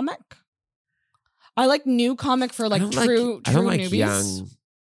young comic. I like new comic for like true I don't like newbies. Young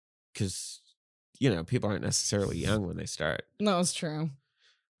because people aren't necessarily young when they start. No, it's true.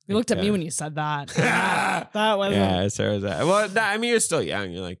 You looked at me when you said that. That wasn't. So is that. Well, I mean, you're still young.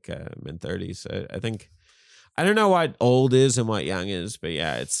 You're like mid-30s. I think. I don't know what old is and what young is, but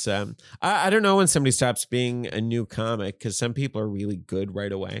yeah, it's I don't know when somebody stops being a new comic, because some people are really good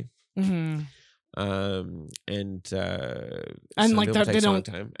right away. Mm-hmm. And like they don't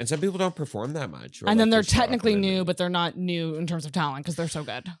time, and some people don't perform that much, and then they're technically new, but they're not new in terms of talent because they're so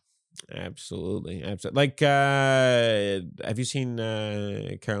good. Absolutely. Like, have you seen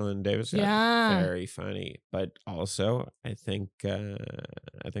Carolyn Davis? Yeah, very funny, but also I think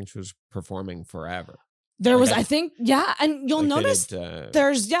she was performing forever. There was, I think, and you'll notice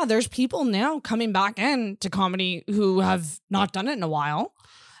there's people now coming back into comedy who have not done it in a while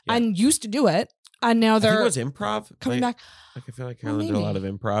and used to do it, and now they're. I think it was improv coming back. Like I feel like Carolyn did a lot of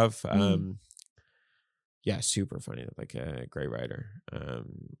improv. Yeah, super funny, like a great writer.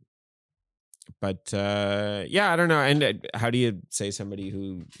 But I don't know. And how do you say somebody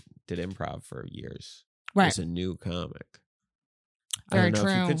who did improv for years is a new comic? Very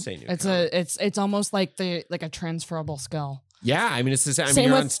true. You could say new it's almost like a transferable skill. Yeah, I mean it's the same. I mean,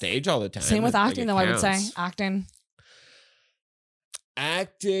 you're on stage all the time. Same with acting, though. I would say acting.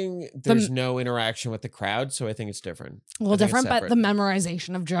 There's no interaction with the crowd, so I think it's different. A little different, but the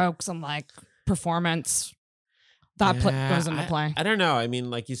memorization of jokes and like performance that goes into play. I don't know. I mean,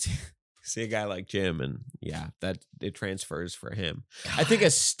 like you see a guy like Jim, and that it transfers for him. God. I think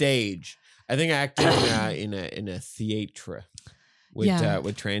a stage. I think acting in a theatre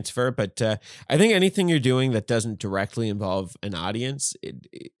would transfer, but I think anything you're doing that doesn't directly involve an audience, it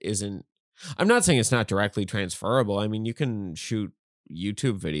isn't. I'm not saying it's not directly transferable. I mean, you can shoot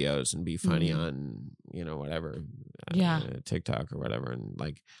YouTube videos and be funny on, whatever, TikTok or whatever. And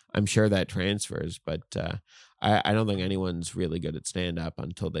like, I'm sure that transfers, but I don't think anyone's really good at stand up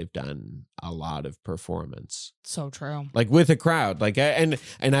until they've done a lot of performance. So true. Like with a crowd, like, and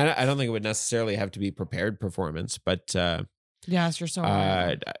I don't think it would necessarily have to be prepared performance, but yes, you're so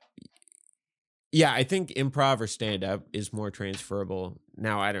right. Yeah, I think improv or stand up is more transferable.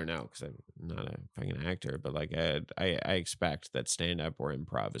 Now, I don't know because I'm not a fucking actor, but like I expect that stand up or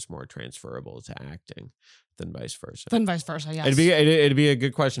improv is more transferable to acting than vice versa. Yes. It'd be a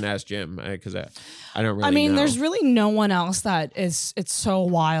good question to ask Jim because I don't really. I mean, know. There's really no one else that is. It's so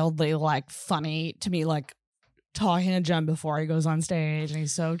wildly like funny to me, like talking to Jim before he goes on stage, and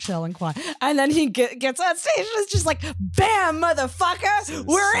he's so chill and quiet, and then he gets on stage and it's just like, bam, motherfucker,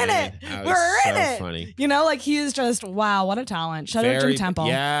 we're in it, funny. Like he is just, wow, what a talent. Shout out Jim Temple.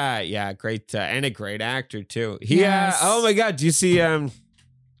 Yeah, great, and a great actor too. Oh my god, do you see and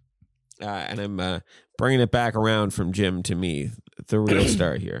I'm bringing it back around from Jim to me, the real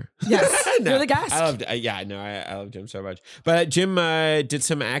star here. Yes, you're the guest. I love Jim so much. But Jim did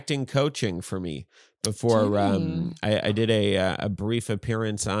some acting coaching for me before I did a brief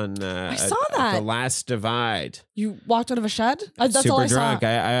appearance on I saw that. The Last Divide. You walked out of a shed? That's Super all I drunk. saw.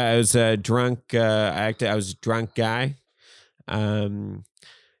 I was drunk. I was a drunk guy. Angela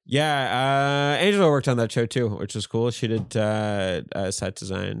worked on that show too, which was cool. She did set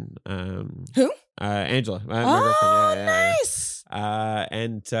design. Who? Angela. My girlfriend. Nice.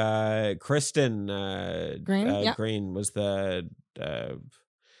 And Kristen Green was the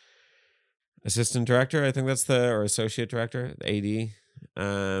assistant director. I think that's or associate director, the AD.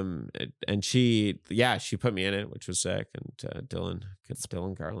 And she put me in it, which was sick. And Dylan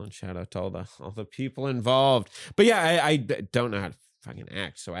Garland, shout out to all the people involved. But yeah, I don't know how to fucking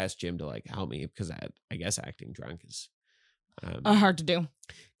act, so I asked Jim to like help me because I guess acting drunk is hard to do,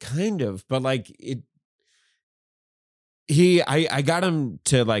 kind of, but like I got him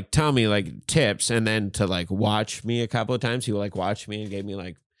to like tell me like tips and then to like watch me a couple of times. He would like watch me and gave me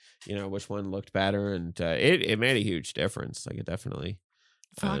like which one looked better, and it made a huge difference. Like it definitely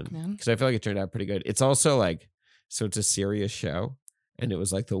man, because I feel like it turned out pretty good. It's also like, so it's a serious show and it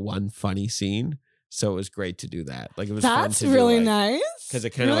was like the one funny scene. So it was great to do that. Like it was fun to really do, nice because it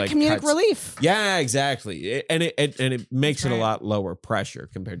kind of like comedic relief. Yeah, exactly. It makes it a lot lower pressure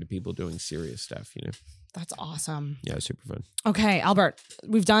compared to people doing serious stuff. That's awesome. Yeah, super fun. Okay, Albert,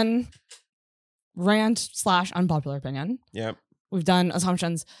 we've done rant / unpopular opinion. Yep. We've done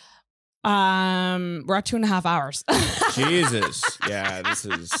assumptions. We're at 2.5 hours. Jesus. Yeah, this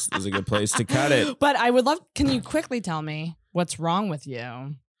is a good place to cut it. But I would love. Can you quickly tell me what's wrong with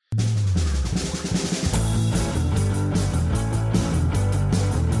you?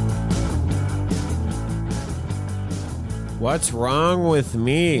 What's wrong with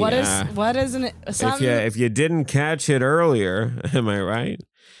me? What isn't it? If you didn't catch it earlier, am I right?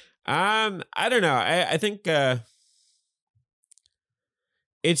 I don't know. I think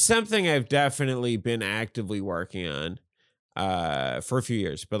it's something I've definitely been actively working on for a few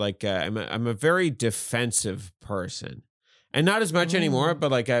years. But like I'm a very defensive person, and not as much anymore. But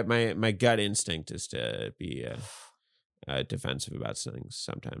like my gut instinct is to be defensive about things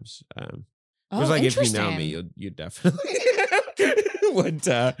sometimes. Because like if you know me, you definitely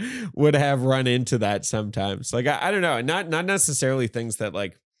would have run into that sometimes. Like I don't know, not necessarily things that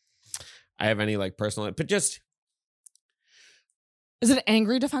like I have any like personal, but just. Is it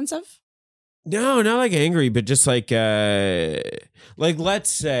angry defensive? No, not like angry, but just like let's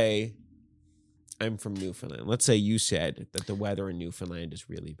say I'm from Newfoundland. Let's say you said that the weather in Newfoundland is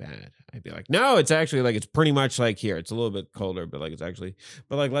really bad. I'd be like, no, it's actually like, it's pretty much like here. It's a little bit colder, but like, it's actually,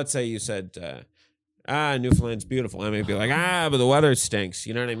 but like, let's say you said, Newfoundland's beautiful. I may be like, but the weather stinks.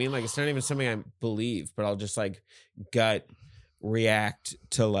 You know what I mean? Like, it's not even something I believe, but I'll just like gut react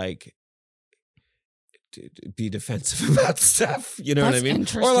to like, be defensive about stuff. You know what I mean?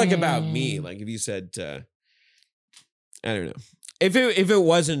 Or like about me. Like if you said, I don't know. If it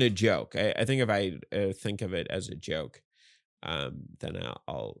wasn't a joke, I think if I think of it as a joke, then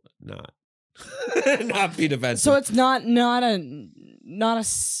I'll not be defensive. So it's not it's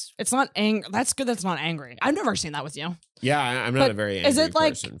not angry. That's good. That's not angry. I've never seen that with you. Yeah, I'm not a very angry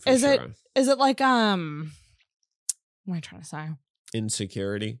person. Is it like what am I trying to say?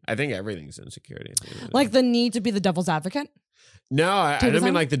 Insecurity. I think everything's insecurity. Like the need to be the devil's advocate. No, I don't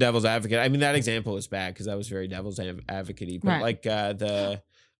mean like the devil's advocate. I mean that example was bad because that was very devil's advocate-y. But right. Like the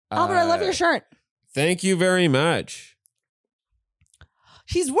Albert, I love your shirt. Thank you very much.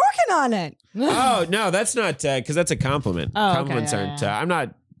 She's working on it. Oh no, that's not because that's a compliment. Compliments aren't. I'm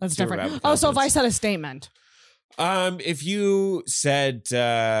not. That's different. Oh, so if I said a statement. If you said,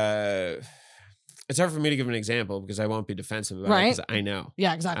 it's hard for me to give an example because I won't be defensive about it because I know.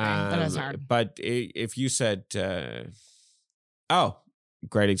 Yeah, exactly. That is hard. But if you said, oh,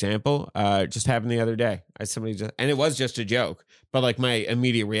 great example, just happened the other day. And it was just a joke, but like my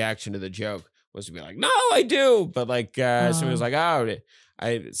immediate reaction to the joke was to be like, no, I do. But like somebody was like, oh,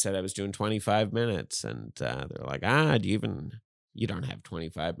 I said I was doing 25 minutes. And they're like, you don't have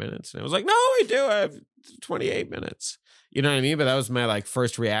 25 minutes. And I was like, no, I do. I have 28 minutes. You know what I mean? But that was my like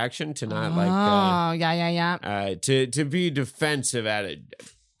first reaction to not to be defensive at it.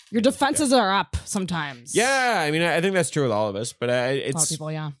 Your defenses are up sometimes. Yeah, I mean, I think that's true with all of us. But it's a lot of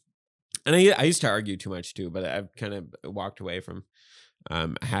people, yeah. And I used to argue too much too, but I've kind of walked away from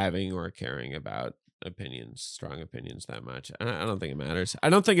having or caring about strong opinions that much. I don't think it matters. I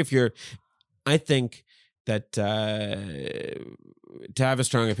think that to have a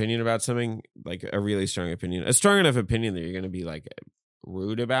strong opinion about something, like a really strong opinion, a strong enough opinion that you're going to be like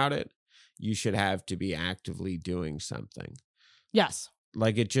rude about it, you should have to be actively doing something. Yes.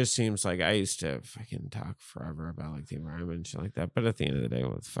 Like, it just seems like I used to fucking talk forever about like the environment and shit like that. But at the end of the day,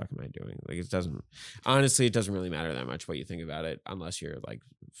 what the fuck am I doing? Like, it doesn't really matter that much what you think about it unless you're like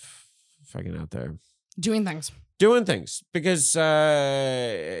fucking out there doing things. Because,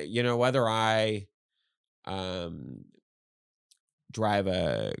 whether I drive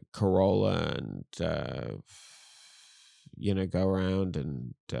a Corolla and, go around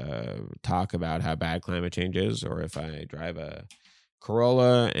and talk about how bad climate change is, or if I drive a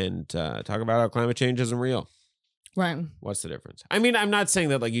Corolla and talk about how climate change isn't real. Right. What's the difference? I mean, I'm not saying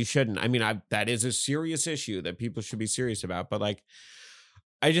that like you shouldn't. I mean, that is a serious issue that people should be serious about. But like,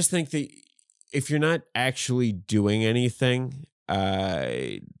 I just think that if you're not actually doing anything,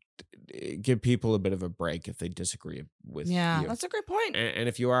 give people a bit of a break if they disagree with you. Yeah, that's a great point. And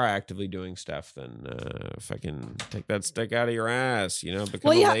if you are actively doing stuff, then fucking take that stick out of your ass,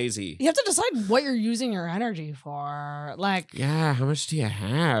 become lazy. You have to decide what you're using your energy for. Like, yeah, how much do you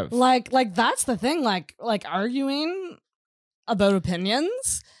have? Like that's the thing. Like arguing about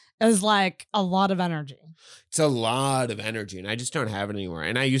opinions is like a lot of energy. It's a lot of energy, and I just don't have it anymore.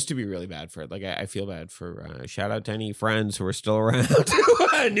 And I used to be really bad for it. Like, I feel bad for, shout out to any friends who are still around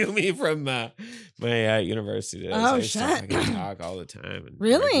who knew me from my university days. Oh, I used shit. to fucking talk all the time. And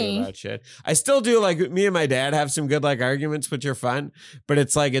really? About shit. I still do. Like, me and my dad have some good, like, arguments, which are fun. But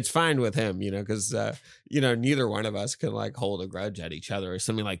it's like, it's fine with him, because, neither one of us can, like, hold a grudge at each other or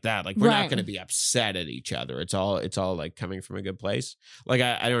something like that. Like, we're not going to be upset at each other. It's all, like, coming from a good place. Like,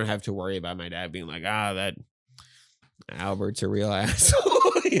 I don't have to worry about my dad being like, that Albert's a real asshole.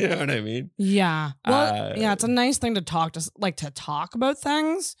 You know what I mean? Yeah. Well, it's a nice thing to talk about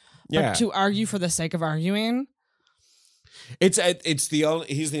things. But to argue for the sake of arguing. He's the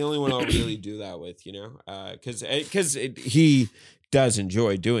only one I'll really do that with, because he does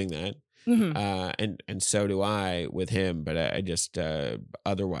enjoy doing that. Mm-hmm. And so do I with him, but I just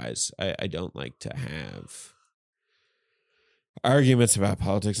otherwise I don't like to have arguments about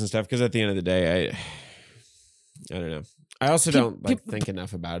politics and stuff, because at the end of the day I don't know. I also don't think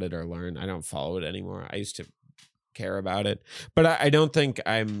enough about it or learn. I don't follow it anymore. I used to care about it, but I don't think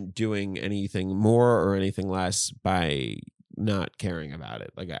I'm doing anything more or anything less by not caring about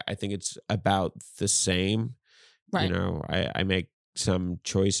it. Like, I think it's about the same. Right. I make some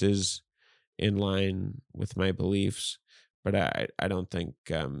choices in line with my beliefs, but I don't think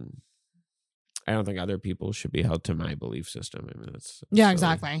other people should be held to my belief system. I mean, that's silly.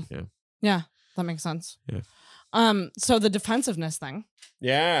 Exactly. Yeah, that makes sense. Yeah. So the defensive thing.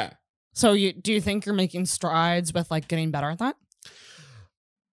 Yeah. So do you think you're making strides with like getting better at that?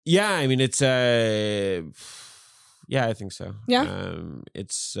 Yeah, I mean, it's I think so. Yeah.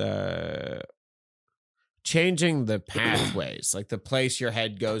 It's changing the pathways, like the place your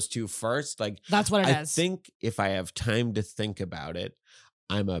head goes to first. Like, that's what it is. I think if I have time to think about it,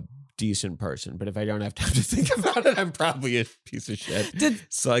 I'm a decent person, but if I don't have time to think about it, I'm probably a piece of shit.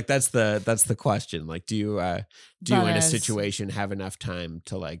 So like that's the question. Like, do you in a situation have enough time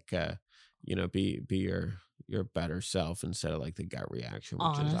to like be your better self instead of like the gut reaction,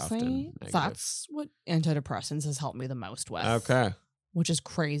 which is often negative. That's what antidepressants has helped me the most with. Okay. Which is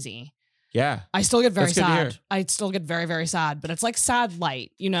crazy. Yeah. I still get very sad. I still get very, very sad, but it's like sad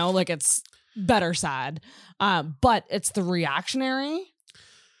light, like it's better sad. But it's the reactionary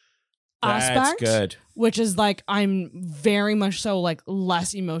aspect, that's good. Which is like I'm very much so like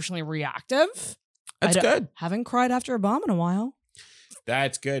less emotionally reactive. That's good. Haven't cried after a bomb in a while.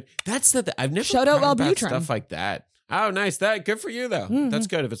 That's good. That's I've never shout out about stuff like that. Oh, nice. That good for you though. Mm-hmm. That's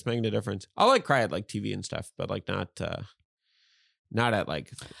good if it's making a difference. I'll like cry at like TV and stuff, but like not Not at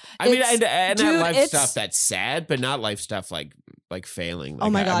like, I mean, and dude, at life stuff that's sad, but not life stuff like failing. Like, oh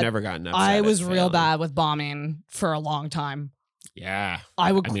my God. I've never gotten upset. I was real bad with bombing for a long time. Yeah.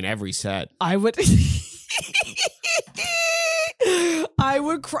 I mean, every set. I would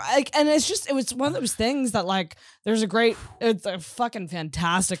cry. Like, and it was one of those things that like, it's a fucking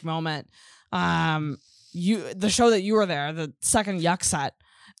fantastic moment. The show that you were there, the second Yuck set,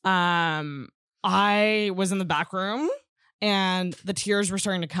 I was in the back room and the tears were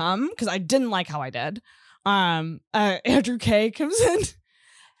starting to come because I didn't like how I did. Andrew K comes in.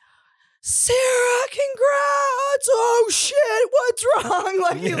 Sarah, congrats! Oh shit, what's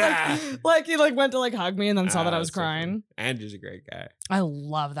wrong? He went to like hug me and then saw that I was crying. Andrew's a great guy. I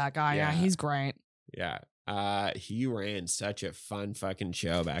love that guy. Yeah, he's great. Yeah. He ran such a fun fucking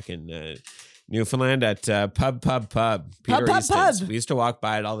show back in Newfoundland at Pub. Peter Easton's. We used to walk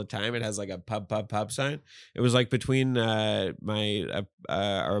by it all the time. It has like a pub sign. It was like between our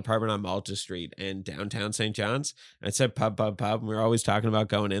apartment on Malta Street and downtown St. John's. And it said pub. And we were always talking about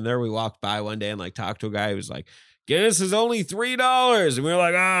going in there. We walked by one day and like talked to a guy who was like, Guinness is only $3. And we were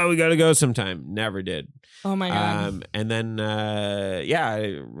like, oh, we got to go sometime. Never did. Oh my God. And then,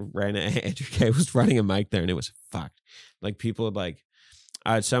 I ran Andrew K was running a mic there and it was fucked. Like people would like,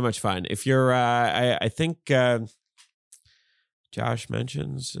 it's so much fun. If you're, I think Josh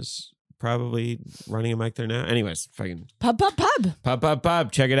Mentions is probably running a mic there now. Anyways, fucking Pub.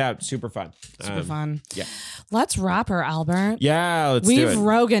 Check it out. Super fun. Super fun. Yeah. Let's wrap her, Albert. Yeah, let's do it. We've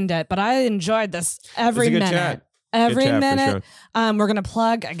Roganed it, but I enjoyed this every minute. Chat. Every good chat, minute. Sure. We're gonna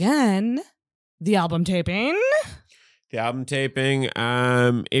plug again the album taping.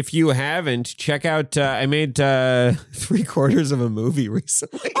 If you haven't, check out, I made 3/4 of a movie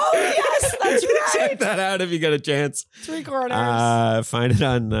recently. Oh, yes, that's right. Check that out if you get a chance. 3/4. Find it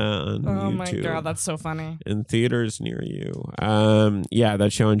on Oh YouTube. my God, that's so funny. In theaters near you. That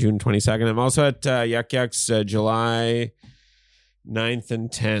show on June 22nd. I'm also at Yuck Yucks July 9th and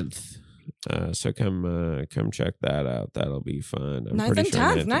 10th. So come check that out. That'll be fun. 9th and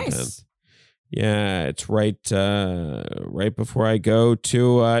 10th, nice. Yeah, it's right before I go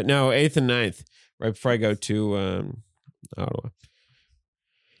to 8th and 9th, right before I go to Ottawa.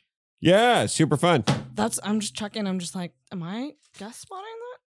 Yeah, super fun. I'm just checking. I'm just like, am I guest spotting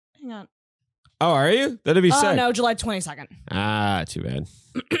that? Hang on. Oh, are you? That'd be sick. Oh no, July 22nd. Too bad.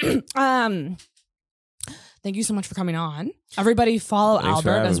 Thank you so much for coming on. Everybody follow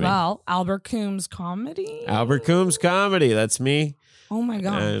Albert as well. Albert Coombs Comedy. Albert Coombs Comedy. That's me. Oh my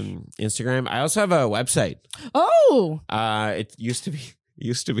gosh. Instagram. I also have a website. Oh. It used to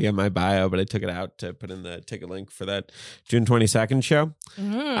be in my bio, but I took it out to put in the ticket link for that June 22nd show.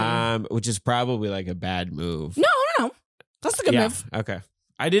 Which is probably like a bad move. No. That's a good move. Okay.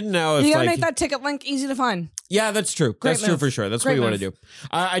 I didn't know if you gotta make that ticket link easy to find. Yeah, that's true. That's true for sure. That's what you want to do.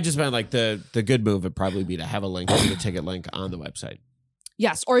 I just meant like the good move would probably be to have a link to the ticket link on the website.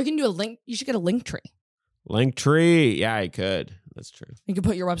 Yes, or you can do a link. You should get a link tree. Link tree. Yeah, I could. That's true. You could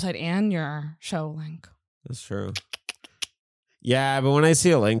put your website and your show link. That's true. Yeah, but when I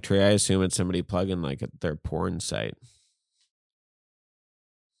see a link tree, I assume it's somebody plugging like their porn site.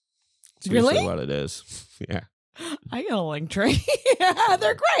 It's really what it is. Yeah. I get a link tree.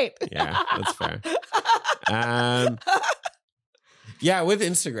 They're great. Yeah, that's fair. Yeah, with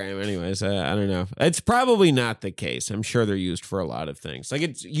Instagram, anyways, I don't know. It's probably not the case. I'm sure they're used for a lot of things. Like,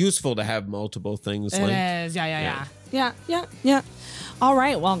 it's useful to have multiple things. It is. Yeah. All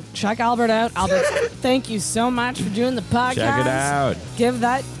right. Well, check Albert out. Albert, thank you so much for doing the podcast. Check it out. Give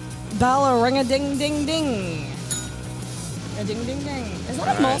that bell a ring a ding ding ding. A ding ding ding. Is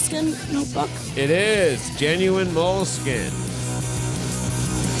that a Moleskin notebook? It is. Genuine Moleskin.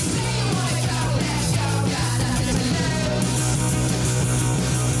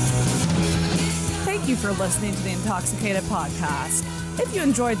 Thank you for listening to the Intoxicated Podcast. If you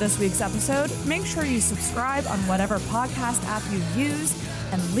enjoyed this week's episode, make sure you subscribe on whatever podcast app you use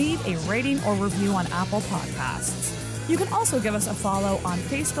and leave a rating or review on Apple Podcasts. You can also give us a follow on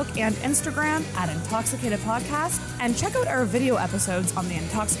Facebook and Instagram at Intoxicated Podcast and check out our video episodes on the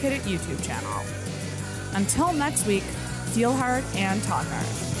Intoxicated YouTube channel. Until next week, feel hard and talk hard.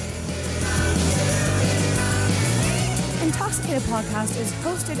 Intoxicated Podcast is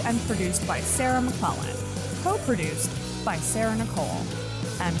hosted and produced by Sarah McClellan, co-produced by Sarah Nicole,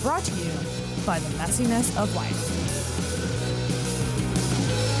 and brought to you by the messiness of life.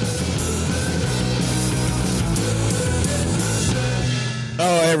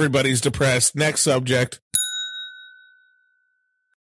 Oh, everybody's depressed. Next subject.